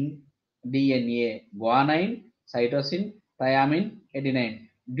in DNA. Guanine, cytosine, thymine, adenine.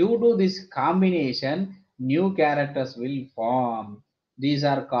 Due to this combination, new characters will form. These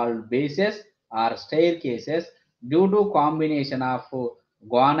are called bases or staircases due to combination of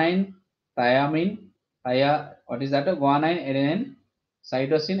guanine, thymine, what is that? Guanine, adenine,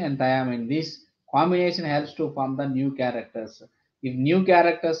 cytosine, and thymine. This combination helps to form the new characters. If new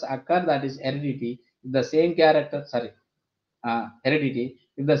characters occur, that is heredity. If the same character, sorry, heredity.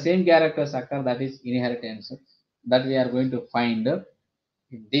 If the same characters occur, that is inheritance. That we are going to find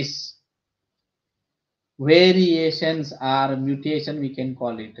in this. Variations or mutation we can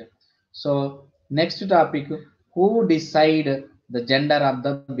call it. So next topic, who decide the gender of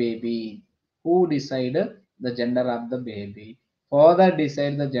the baby? Who decide the gender of the baby? Father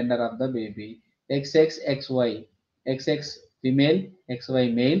decide the gender of the baby. XXXY, XX female,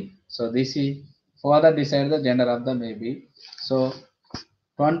 XY male. So this is father decide the gender of the baby. So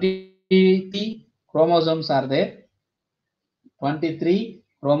 23 chromosomes are there. 23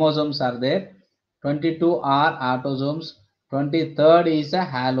 chromosomes are there. 22 are autosomes. 23rd is a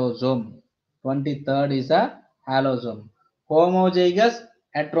halosome. 23rd is a halosome. Homozygous,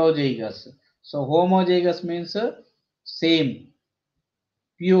 heterozygous. So homozygous means same,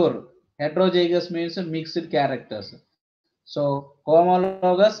 pure. Heterozygous means mixed characters. So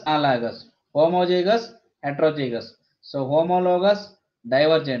homologous, analogous. Homozygous, heterozygous. So homologous,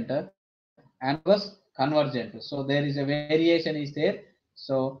 divergent. Analogous, convergent. So there is a variation is there.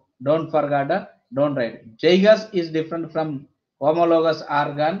 So don't forget, don't write. Zygous is different from homologous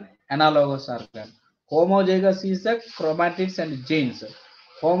organ, analogous organ. Homozygous is the chromatids and genes.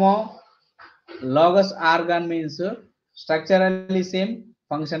 Homologous organ means structurally same,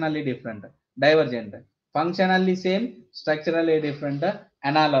 functionally different. Divergent. Functionally same, structurally different.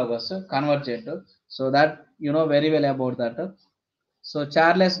 Analogous, convergent. So that you know very well about that. So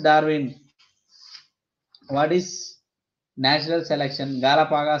Charles Darwin, what is natural selection?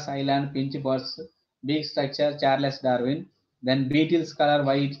 Galapagos Island, pinch birds, big structure, Charles Darwin. Then beetles color,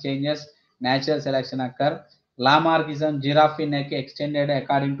 why it changes, natural selection occur. Lamarckism, giraffe neck extended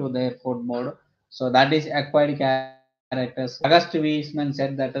according to their food mode. So that is acquired characters. August Weismann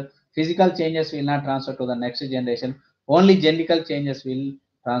said that physical changes will not transfer to the next generation. Only genetical changes will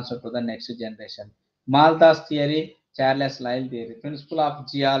transfer to the next generation. Malthus theory, Charles Lyell theory. Principle of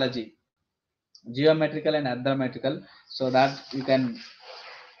geology, geometrical and arithmetical, so that you can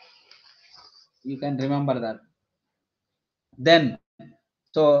remember that. Then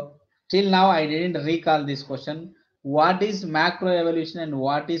so till now I didn't recall this question. What is macroevolution and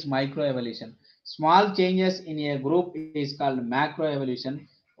what is microevolution? Small changes in a group is called macroevolution.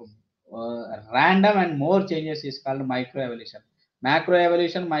 Random and more changes is called microevolution.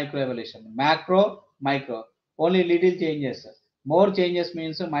 Macroevolution, microevolution. Macro, micro. Only little changes. More changes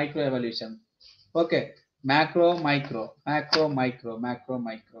means microevolution. Okay. Macro, micro. Macro, micro. Macro,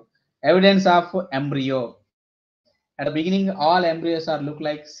 micro. Evidence of embryo. At the beginning, all embryos are look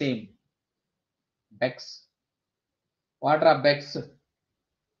like same. Bex. What are Bex?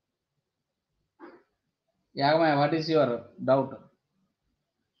 Yagmaya, what is your doubt?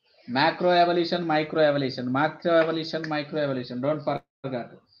 Macroevolution, microevolution. Macroevolution, microevolution. Don't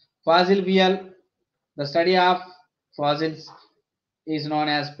forget. Fossil fuel. The study of fossils is known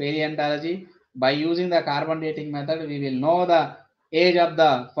as paleontology. By using the carbon dating method, we will know the age of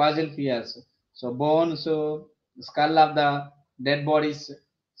the fossil fuels. So bones, skull of the dead bodies.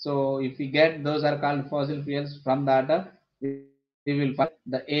 So if we get, those are called fossil fuels. From that, we will find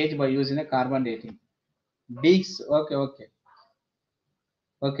the age by using a carbon dating. Beaks,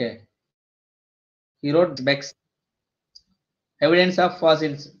 okay. He wrote Beck's evidence of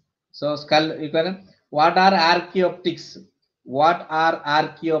fossils. So skull, you can. What are archaeoptics? What are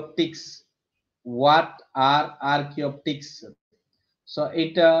archaeoptics? What are archaeoptics? So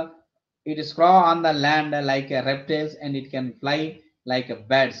it is crawl on the land like a reptiles, and it can fly like a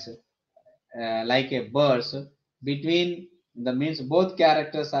birds, like a birds. Between the means both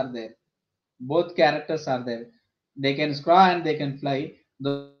characters are there. Both characters are there. They can scrawl and they can fly.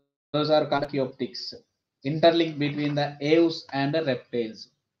 Those are called archaeoptics. Interlink between the aves and the reptiles.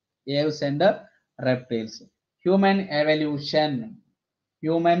 Aves and the reptiles. Human evolution.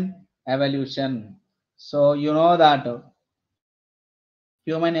 Human evolution. So you know that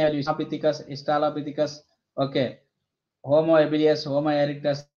human evolution, Australopithecus, Australopithecus, okay, Homo habilis, Homo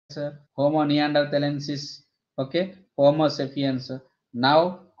erectus, Homo neanderthalensis, okay, Homo sapiens.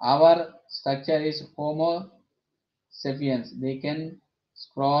 Now our structure is Homo sapiens. They can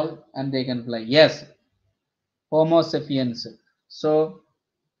scroll and they can fly. Yes, Homo sapiens. So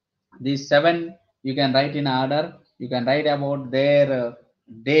these seven you can write in order. You can write about their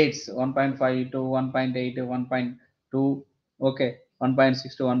dates 1.5 to 1.8 to 1.2, okay,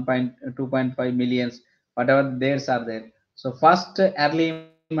 1.6 to 1.2.5 millions, whatever dates are there. So first early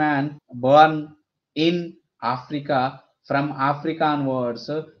man born in Africa. From Africa onwards,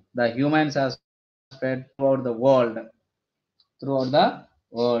 the humans are spread throughout the world.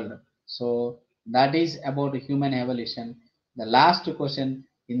 So that is about human evolution. The last question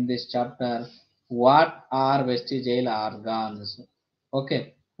in this chapter: what are vestigial organs?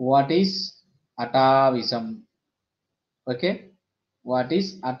 Okay, what is atavism? Okay, what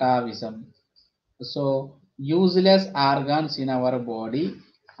is atavism? So useless organs in our body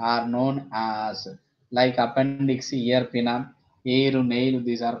are known as like appendix, ear, pinna, ear, nail.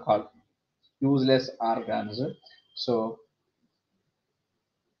 These are called useless organs. So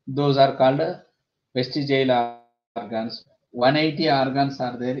those are called vestigial organs. 180 organs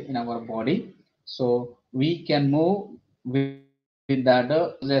are there in our body. So we can move with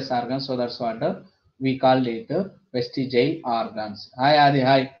that useless organs. So that's what we call it vestigial organs. Hi Adi,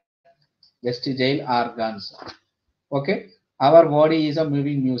 hi. Vestigial organs. Okay. Our body is a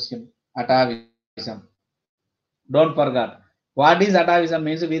moving museum. Atavism. Don't forget. What is atavism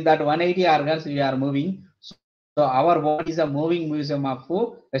means? With that 180 organs we are moving. So our body is a moving museum of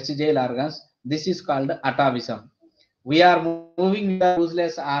vestigial organs. This is called atavism. We are moving with the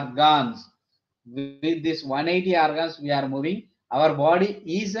useless organs. With this 180 organs we are moving. Our body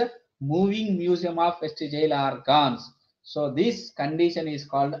is a moving museum of vestigial organs. So this condition is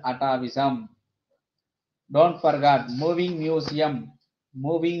called atavism. Don't forget, moving museum,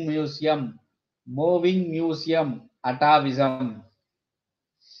 moving museum, moving museum, atavism.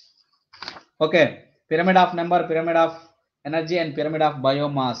 Okay, pyramid of number, pyramid of energy, and pyramid of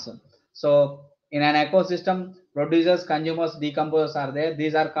biomass. So in an ecosystem, producers, consumers, decomposers are there.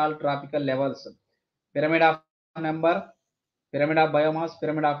 These are called tropical levels. Pyramid of number, pyramid of biomass,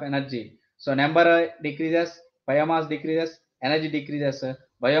 pyramid of energy. So number decreases, biomass decreases, energy decreases,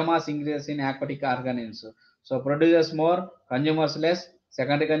 biomass increases in aquatic organisms. So producers more, consumers less,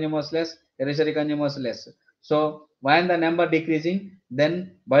 secondary consumers less, tertiary consumers less. So when the number decreasing,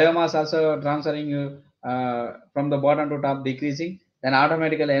 then biomass also transferring from the bottom to top decreasing, then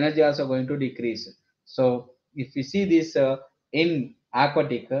automatically energy also going to decrease. So if we see this in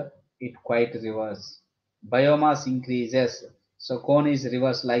aquatic, it quite reverse. Biomass increases. So cone is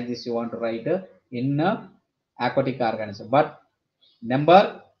reverse like this. You want to write in aquatic organism, but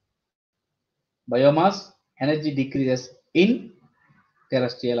number, biomass, energy decreases in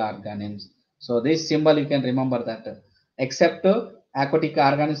terrestrial organisms. So this symbol you can remember that. Except aquatic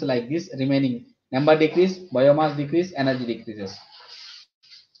organisms like this, remaining number decrease, biomass decrease, energy decreases.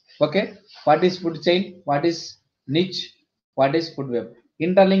 Okay, what is food chain? What is niche? What is food web?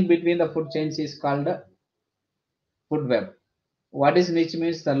 Interlink between the food chains is called food web. What is niche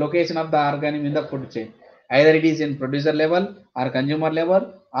means the location of the organism in the food chain. Either it is in producer level or consumer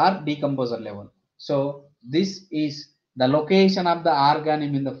level or decomposer level. So this is the location of the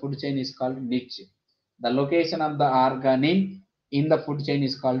organism in the food chain is called niche. The location of the organism in the food chain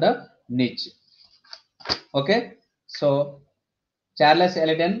is called a niche. Okay. So Charles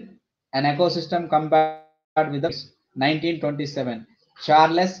Ellison, an ecosystem compared with the 1927.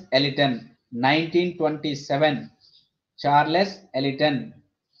 Charles Ellison, 1927. Charles Ellison.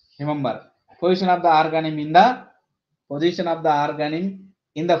 Remember, position of the organism in the position of the organism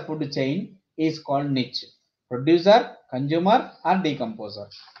in the food chain. is called niche. Producer, consumer, or decomposer.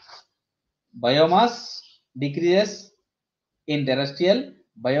 Biomass decreases in terrestrial,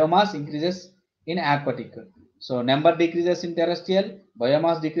 biomass increases in aquatic. So number decreases in terrestrial,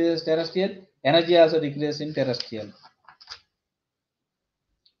 biomass decreases terrestrial, energy also decreases in terrestrial.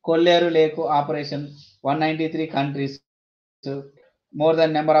 Kolleru Lake operation 193 countries, more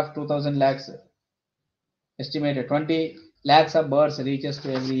than number of 2000 lakhs estimated 20 lakhs of birds reaches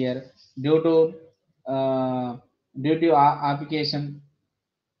to every year due to uh, application.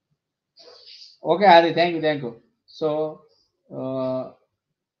 Okay, Adi, thank you. So uh,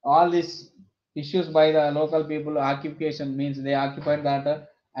 all these issues by the local people, occupation means they occupied that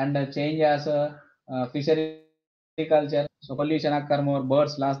and change as a fishery culture. So pollution occur more,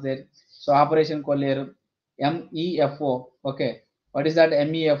 birds lost there. So Operation Kolleru, MEFO. Okay, what is that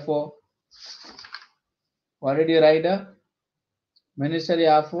MEFO? What did you write? Ministry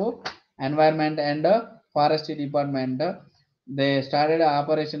of Environment and Forestry Department. They started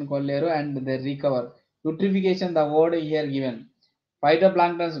Operation Kolleru and they recover. Eutrophication, the word here given.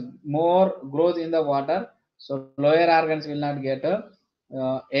 Phytoplanktons more growth in the water, so lower organs will not get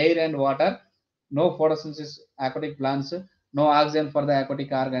air and water. No photosynthesis aquatic plants, no oxygen for the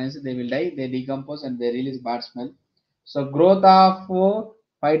aquatic organisms. They will die. They decompose and they release bad smell. So growth of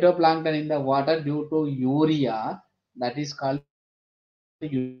phytoplankton in the water due to urea, that is called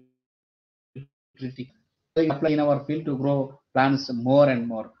eutrophicity. So we apply in our field to grow plants more and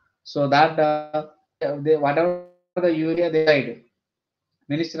more. So that whatever the urea they applied,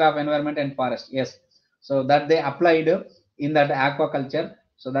 Ministry of Environment and Forest, yes. So that they applied in that aquaculture,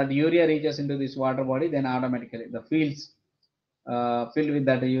 so that urea reaches into this water body, then automatically the fields filled with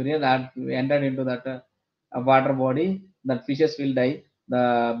that urea that entered into that water body, that fishes will die,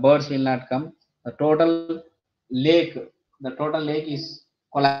 the birds will not come. Lake, the total lake is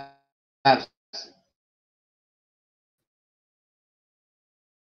collapse.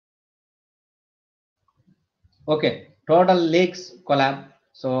 Okay, total lakes collapse.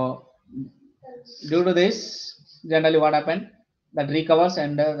 So due to this, generally what happened? That recovers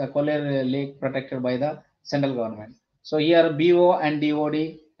and the Kolar Lake protected by the central government. So here BO and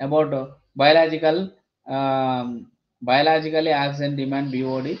DOD about biological biologically oxygen demand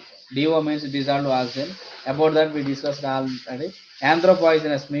BOD. DO means dissolved oxygen. About that we discussed already.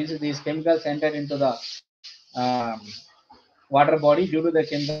 Anthropoisonous means these chemicals entered into the um, water body. Due to the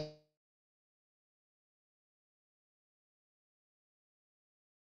chemicals entered into the water body, then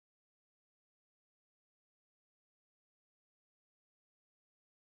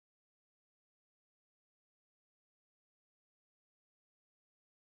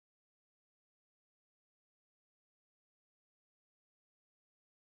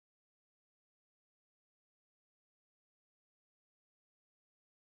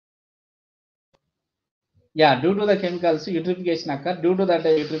yeah, due to the chemicals eutrophication occur. Due to that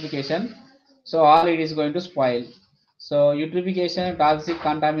eutrophication, so all it is going to spoil. So eutrophication, toxic,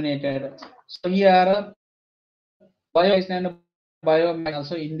 contaminated. So here bioaccumulation and biomagnification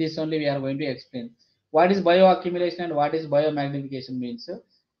also in this only we are going to explain what is bioaccumulation and what is biomagnification means.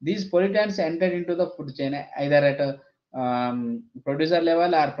 These pollutants enter into the food chain either at a producer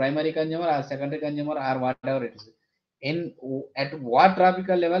level or primary consumer or secondary consumer or whatever it is. In at what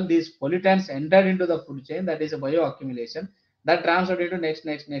tropical level these pollutants entered into the food chain, that is a bioaccumulation, that transferred into next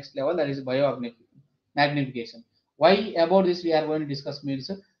level, that is biomagnification. Why about this we are going to discuss means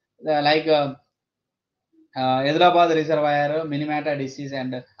like Hyderabad reservoir, Minimata disease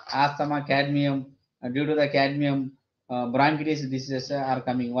and asthma, cadmium, due to the cadmium, bronchitis diseases are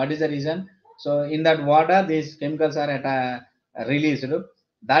coming. What is the reason? So in that water, these chemicals are released.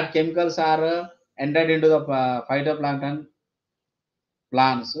 That chemicals are entered into the phytoplankton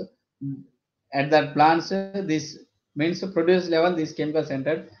plants. At that plants, this means to produce level, these chemicals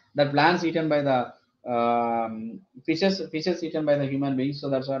entered. The plants eaten by the fishes eaten by the human beings. So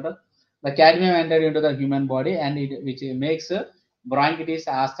that's what the cadmium entered into the human body, and it which makes bronchitis,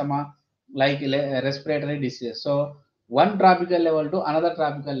 asthma, like respiratory disease. So one tropical level to another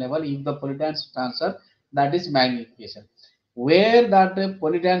tropical level, if the pollutants transfer, that is magnification. Where that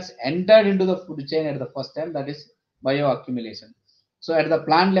pollutants entered into the food chain at the first time, that is bioaccumulation. So at the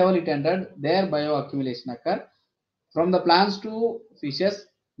plant level, it entered, there bioaccumulation occur. From the plants to fishes,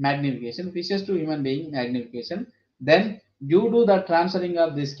 magnification, fishes to human being, magnification. Then due to the transferring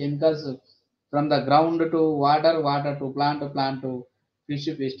of these chemicals from the ground to water, water to plant to fish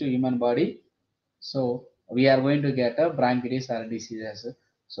to human body. So we are going to get a bronchitis or diseases.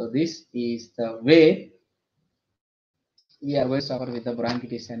 So this is the way we are going to suffer with the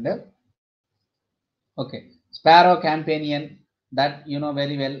bronchitis and okay. Sparrow companion, that you know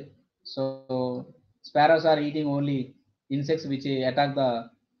very well. So sparrows are eating only insects which attack the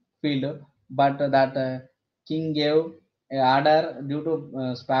field, but that king gave a order due to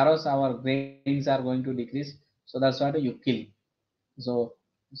sparrows our grains are going to decrease. So that's what you kill. So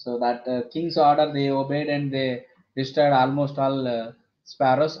that king's order they obeyed and they destroyed almost all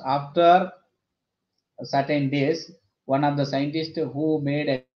sparrows. After certain days, one of the scientists who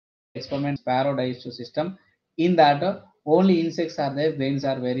made experiment sparrow digestive system, in that only insects are there, grains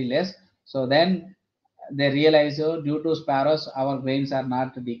are very less. So then they realize due to sparrows our grains are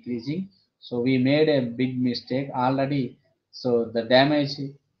not decreasing. So we made a big mistake already. So the damage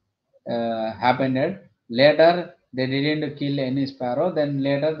happened. Later they didn't kill any sparrow. Then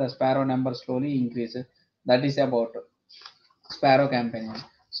later the sparrow number slowly increases. That is about sparrow campaign.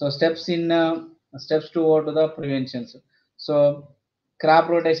 So steps toward the preventions. So crop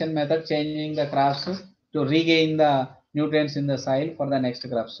rotation method, changing the crops to regain the nutrients in the soil for the next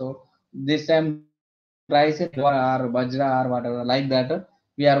crop. So this time rice or bajra or whatever like that,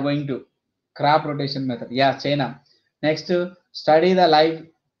 we are going to crop rotation method. Yeah, China. Next, study the life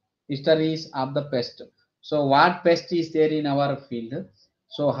histories of the pest. So what pest is there in our field?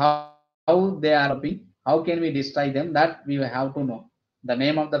 So how they are developing? How can we destroy them? That we have to know the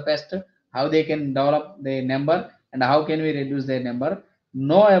name of the pest, how they can develop their number, and how can we reduce their number.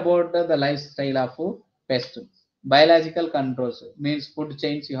 Know about the lifestyle of pest. Biological controls means food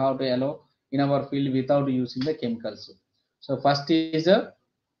change you have to allow in our field without using the chemicals. So first is a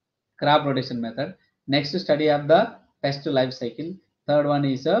crop rotation method. Next, study of the pest life cycle. Third one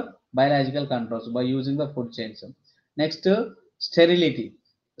is biological controls by using the food chains. Next, sterility.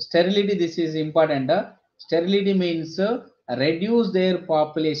 Sterility, this is important. Sterility means reduce their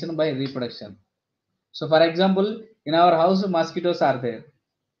population by reproduction. So, for example, in our house, mosquitoes are there.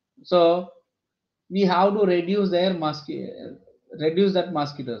 So, we have to reduce that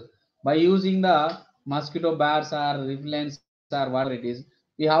mosquitoes by using the mosquito bars or repellents or whatever it is.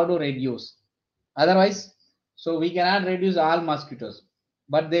 We have to reduce. Otherwise, so we cannot reduce all mosquitoes,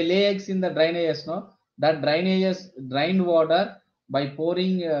 but they lay eggs in the drainages. No, that drainages drained water by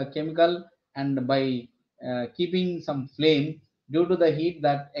pouring chemical and by keeping some flame due to the heat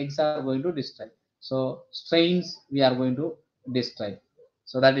that eggs are going to destroy. So strains we are going to destroy.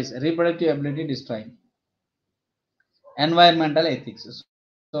 So that is reproductive ability destroying. Environmental ethics.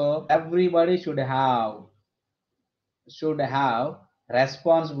 So everybody should have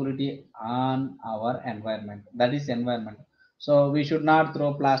responsibility on our environment. That is environment. So we should not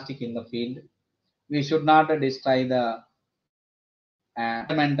throw plastic in the field. We should not destroy the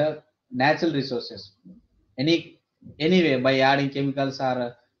environmental natural resources any anyway by adding chemicals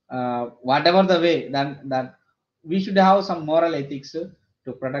or whatever the way that we should have some moral ethics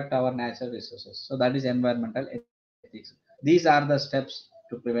to protect our natural resources. So that is environmental ethics. These are the steps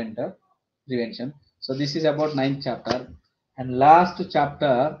to prevent prevention. So this is about ninth chapter. And last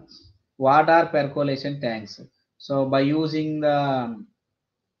chapter, what are percolation tanks? So by using the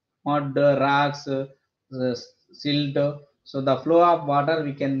mud, rocks, silt, so the flow of water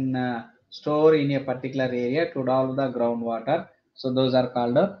we can store in a particular area to develop the groundwater. So those are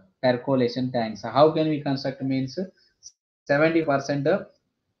called percolation tanks. How can we construct? Means 70%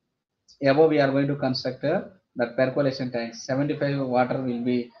 above we are going to construct that percolation tanks. 75 water will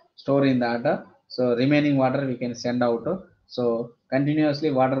be stored in that. So remaining water we can send out. So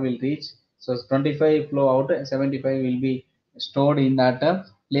continuously water will reach. So 25 flow out, 75 will be stored in that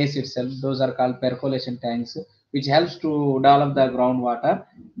place itself. Those are called percolation tanks, which helps to develop the groundwater.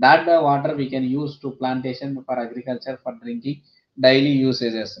 That water we can use to plantation for agriculture for drinking daily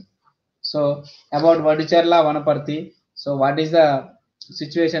usages. So about Vadicherla Vanaparthi. So what is the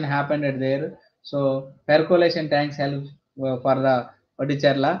situation happened at there? So percolation tanks help for the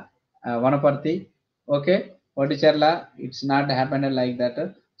Vadicherla Vanaparthi. Okay, Vadicherla, it's not happened like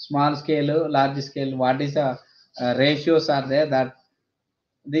that. Small scale, large scale. What is the ratios are there? That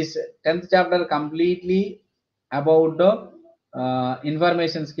this 10th chapter completely about the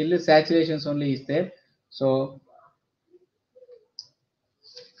information skill saturations only is there. So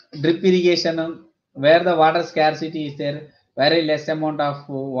drip irrigation where the water scarcity is there, very less amount of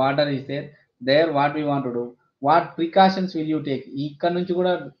water is there what we want to do, what precautions will you take, ఇక్కడ నుంచి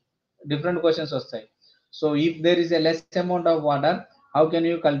కూడా different questions వస్తాయి. So if there is a less amount of water, how can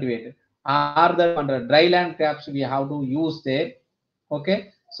you cultivate, are the dry land crops we have to use there. Okay,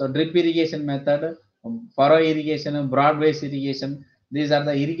 so drip irrigation method, furrow irrigation, broad base irrigation, these are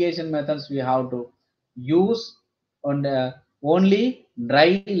the irrigation methods we have to use on only dry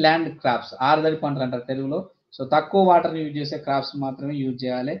land crops ఆరుదడి పంటలు అంటారు తెలుగులో. So తక్కువ water use చేసే crops మాత్రమే use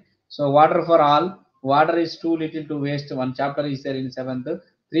చేయాలి. So water for all, water is two little to waste, one chapter is there in 7th.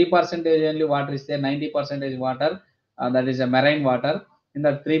 3% only water is there, 90% water, that is a marine water. In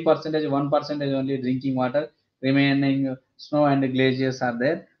the 3%, 1% only drinking water, remaining snow and glaciers are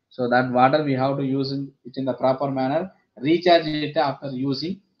there. So that water we have to use it in the proper manner, recharge it after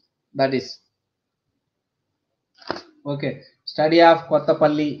using. That is okay. Study of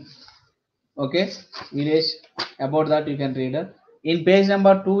Kottapalli, okay, village. About that you can read. In page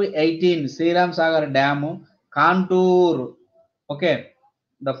number 218, Sri Ram Sagar Dam, contour. Okay,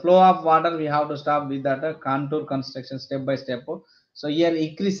 the flow of water we have to stop with that contour construction step by step. So here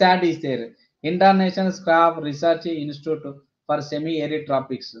ICRISAT is there, International Craft Research Institute for Semi-Arid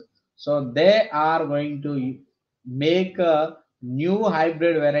Tropics. So they are going to make new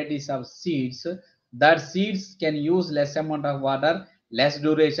hybrid varieties of seeds. That seeds can use less amount of water, less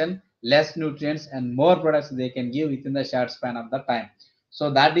duration, less nutrients, and more products they can give within the short span of the time. So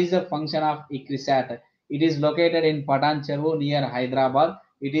that is a function of ICRISAT. It is located in Patancheru near Hyderabad.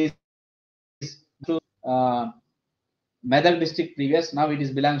 It is to Medak district previous. Now it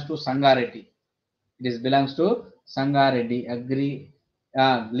is belongs to Sangareddy. It is belongs to Sangareddy. Agree.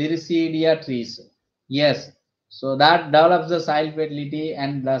 Lyricidea trees. Yes. So that develops the soil fertility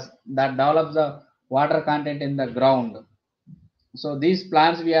and thus that develops the water content in the ground. So these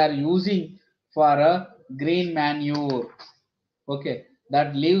plants we are using for a green manure. Okay,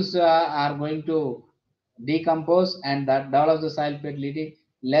 that leaves are going to decompose and that develops the soil fertility.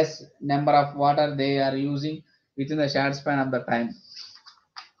 Less number of water they are using within the short span of the time.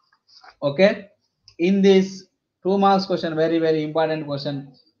 Okay, in this 2 marks question, very important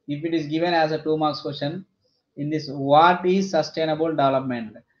question. If it is given as a 2 marks question, in this, what is sustainable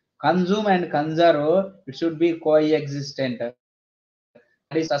development? Consume and conserve, it should be coexistent. That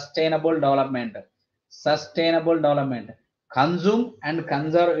is sustainable development. Sustainable development. Consume and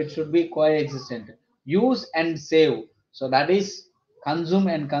conserve, it should be coexistent. Use and save, so that is consume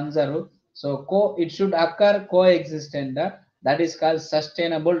and conserve. So it should occur coexistent. That is called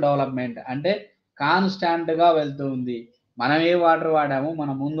sustainable development. అంటే constant గా వెళ్తుంది. మనం ఏ water వాడాము,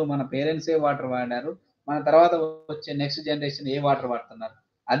 మన ముందు మన parents ఏ water వాడారు, మన తర్వాత వచ్చే నెక్స్ట్ జనరేషన్ ఏ వాటర్ వాడుతున్నారు,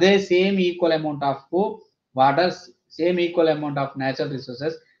 అదే same equal amount of water, same equal amount of natural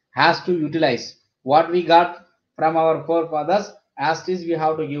resources has to utilize what we got from our forefathers. As is we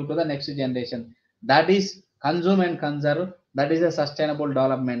have to give to the next generation. That is consume and conserve. That is a sustainable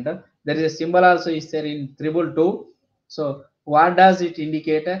development. There is a symbol also is there in 222. So what does it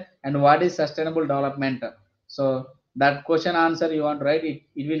indicate and what is sustainable development? So that question answer you want to write it,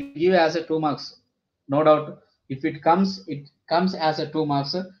 it will give as a 2 marks, no doubt. If it comes as a 2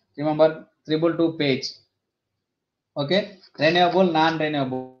 marks. Remember 222 page. Okay, renewable,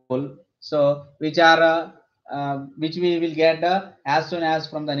 non-renewable. So which are which we will get as soon as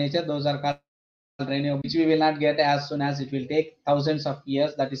from the nature, those are called renewable. Which we will not get as soon as it will take thousands of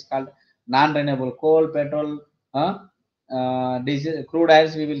years, that is called non-renewable. Coal, petrol, diesel, crude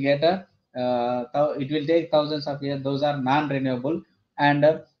oils we will get it will take thousands of years, those are non-renewable. And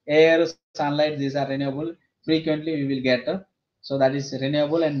air, sunlight, these are renewable, frequently we will get. So that is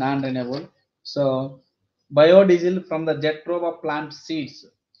renewable and non-renewable. So biodiesel from the Jethro plant seeds.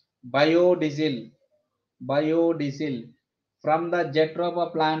 Biodiesel, biodiesel from the Jethro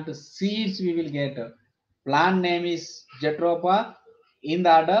plant seeds we will get. Plant name is Jethropa. In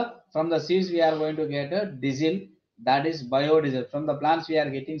the order from the seeds we are going to get a diesel. That is biodiesel from the plants we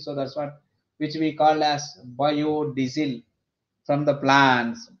are getting. So that's what which we call as biodiesel from the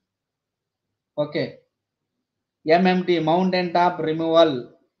plants. Okay. MMT, mountain top removal,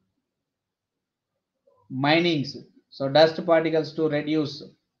 minings, so dust particles to reduce,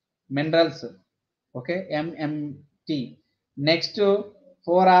 minerals. Okay, MMT. Next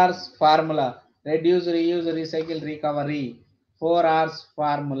 4R's formula, reduce, reuse, recycle, recovery. 4R's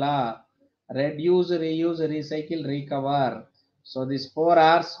formula, reduce, reuse, recycle, recover. So these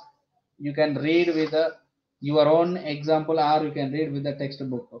 4R's you can read with your own example or you can read with the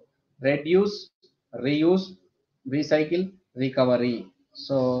textbook. Reduce, reuse, recycle, recovery.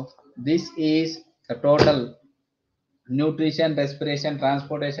 So this is the total: nutrition, respiration,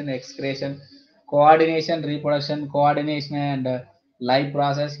 transportation, excretion, coordination, reproduction, coordination and life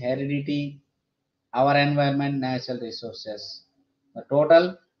process, heredity, our environment, natural resources. The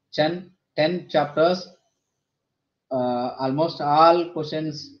total 10 chapters, almost all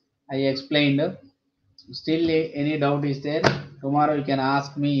questions I explained. Still any doubt is there? Tomorrow you can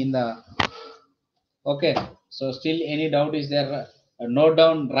ask me in the. Okay, so still any doubt is there? Note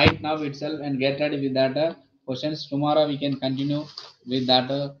down right now itself and get ready with that questions. Tomorrow we can continue with that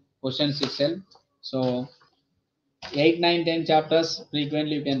questions itself. So 8, 9, 10 chapters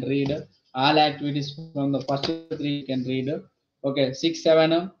frequently you can read. All activities from the first 3 you can read. Okay, 6,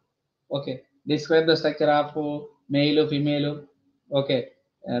 7. Okay, describe the structure of male, female. Okay,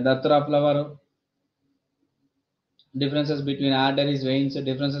 the of flower. Differences between arteries, veins,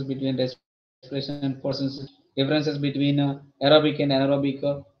 differences between respiration and pulsations, differences between aerobic and anaerobic.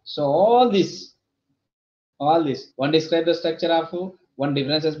 So all this. One describe the structure of one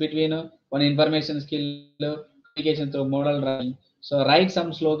differences between one information skill, communication through model writing. So write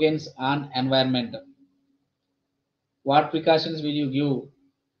some slogans on environment. What precautions will you give?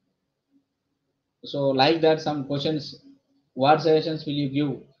 So like that, some questions. What suggestions will you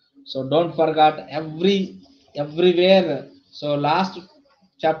give? So don't forget everywhere. So last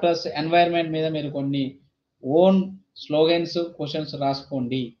chapters environment మీద మీరు కొన్ని own slogans questions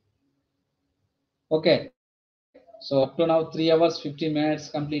రాసుకోండి. Okay, so up to now 3 hours 15 minutes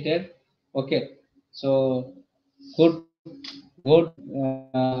completed. Okay, so good, good.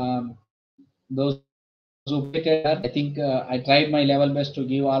 Those who completed that, I think I tried my level best to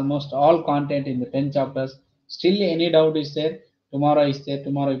give almost all content in the 10 chapters. Still any doubt is there, tomorrow is there,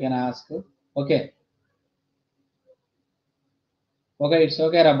 tomorrow you can ask. Okay, okay, it's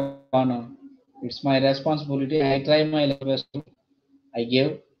okay, Rabano. It's my responsibility. I try my level best to I give.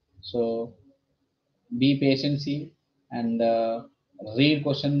 So be patiency and read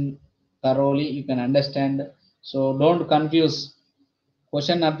question thoroughly. You can understand. So don't confuse.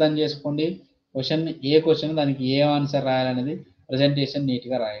 Question అర్థం చేసుకోండి. Question ఏ question దానికి ఏ answer రాయాలనేది presentation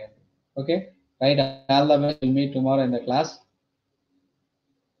నీట్గా రాయండి. Okay, right. All the best. Will meet tomorrow in the class.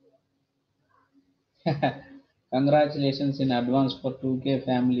 Congratulations in advance for 2K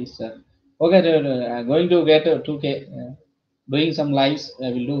families, sir. Okay, going to get 2K. Doing some lives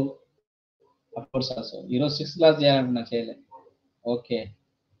I will do, of course also. 6 class చేయాలనుకున్నా చేయలే. Okay,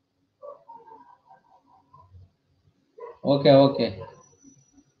 okay, okay.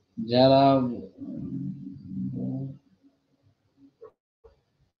 చాలా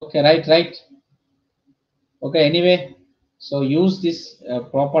okay, right, right. Okay, anyway, so use this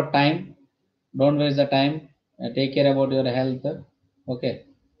proper time. Don't waste the time. Take care about your health. Okay,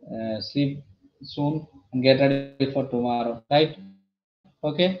 sleep soon and get ready for tomorrow. Right?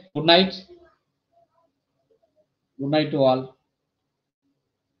 Okay. Good night. Good night to all.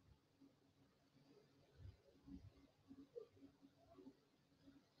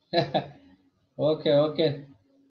 Okay, okay.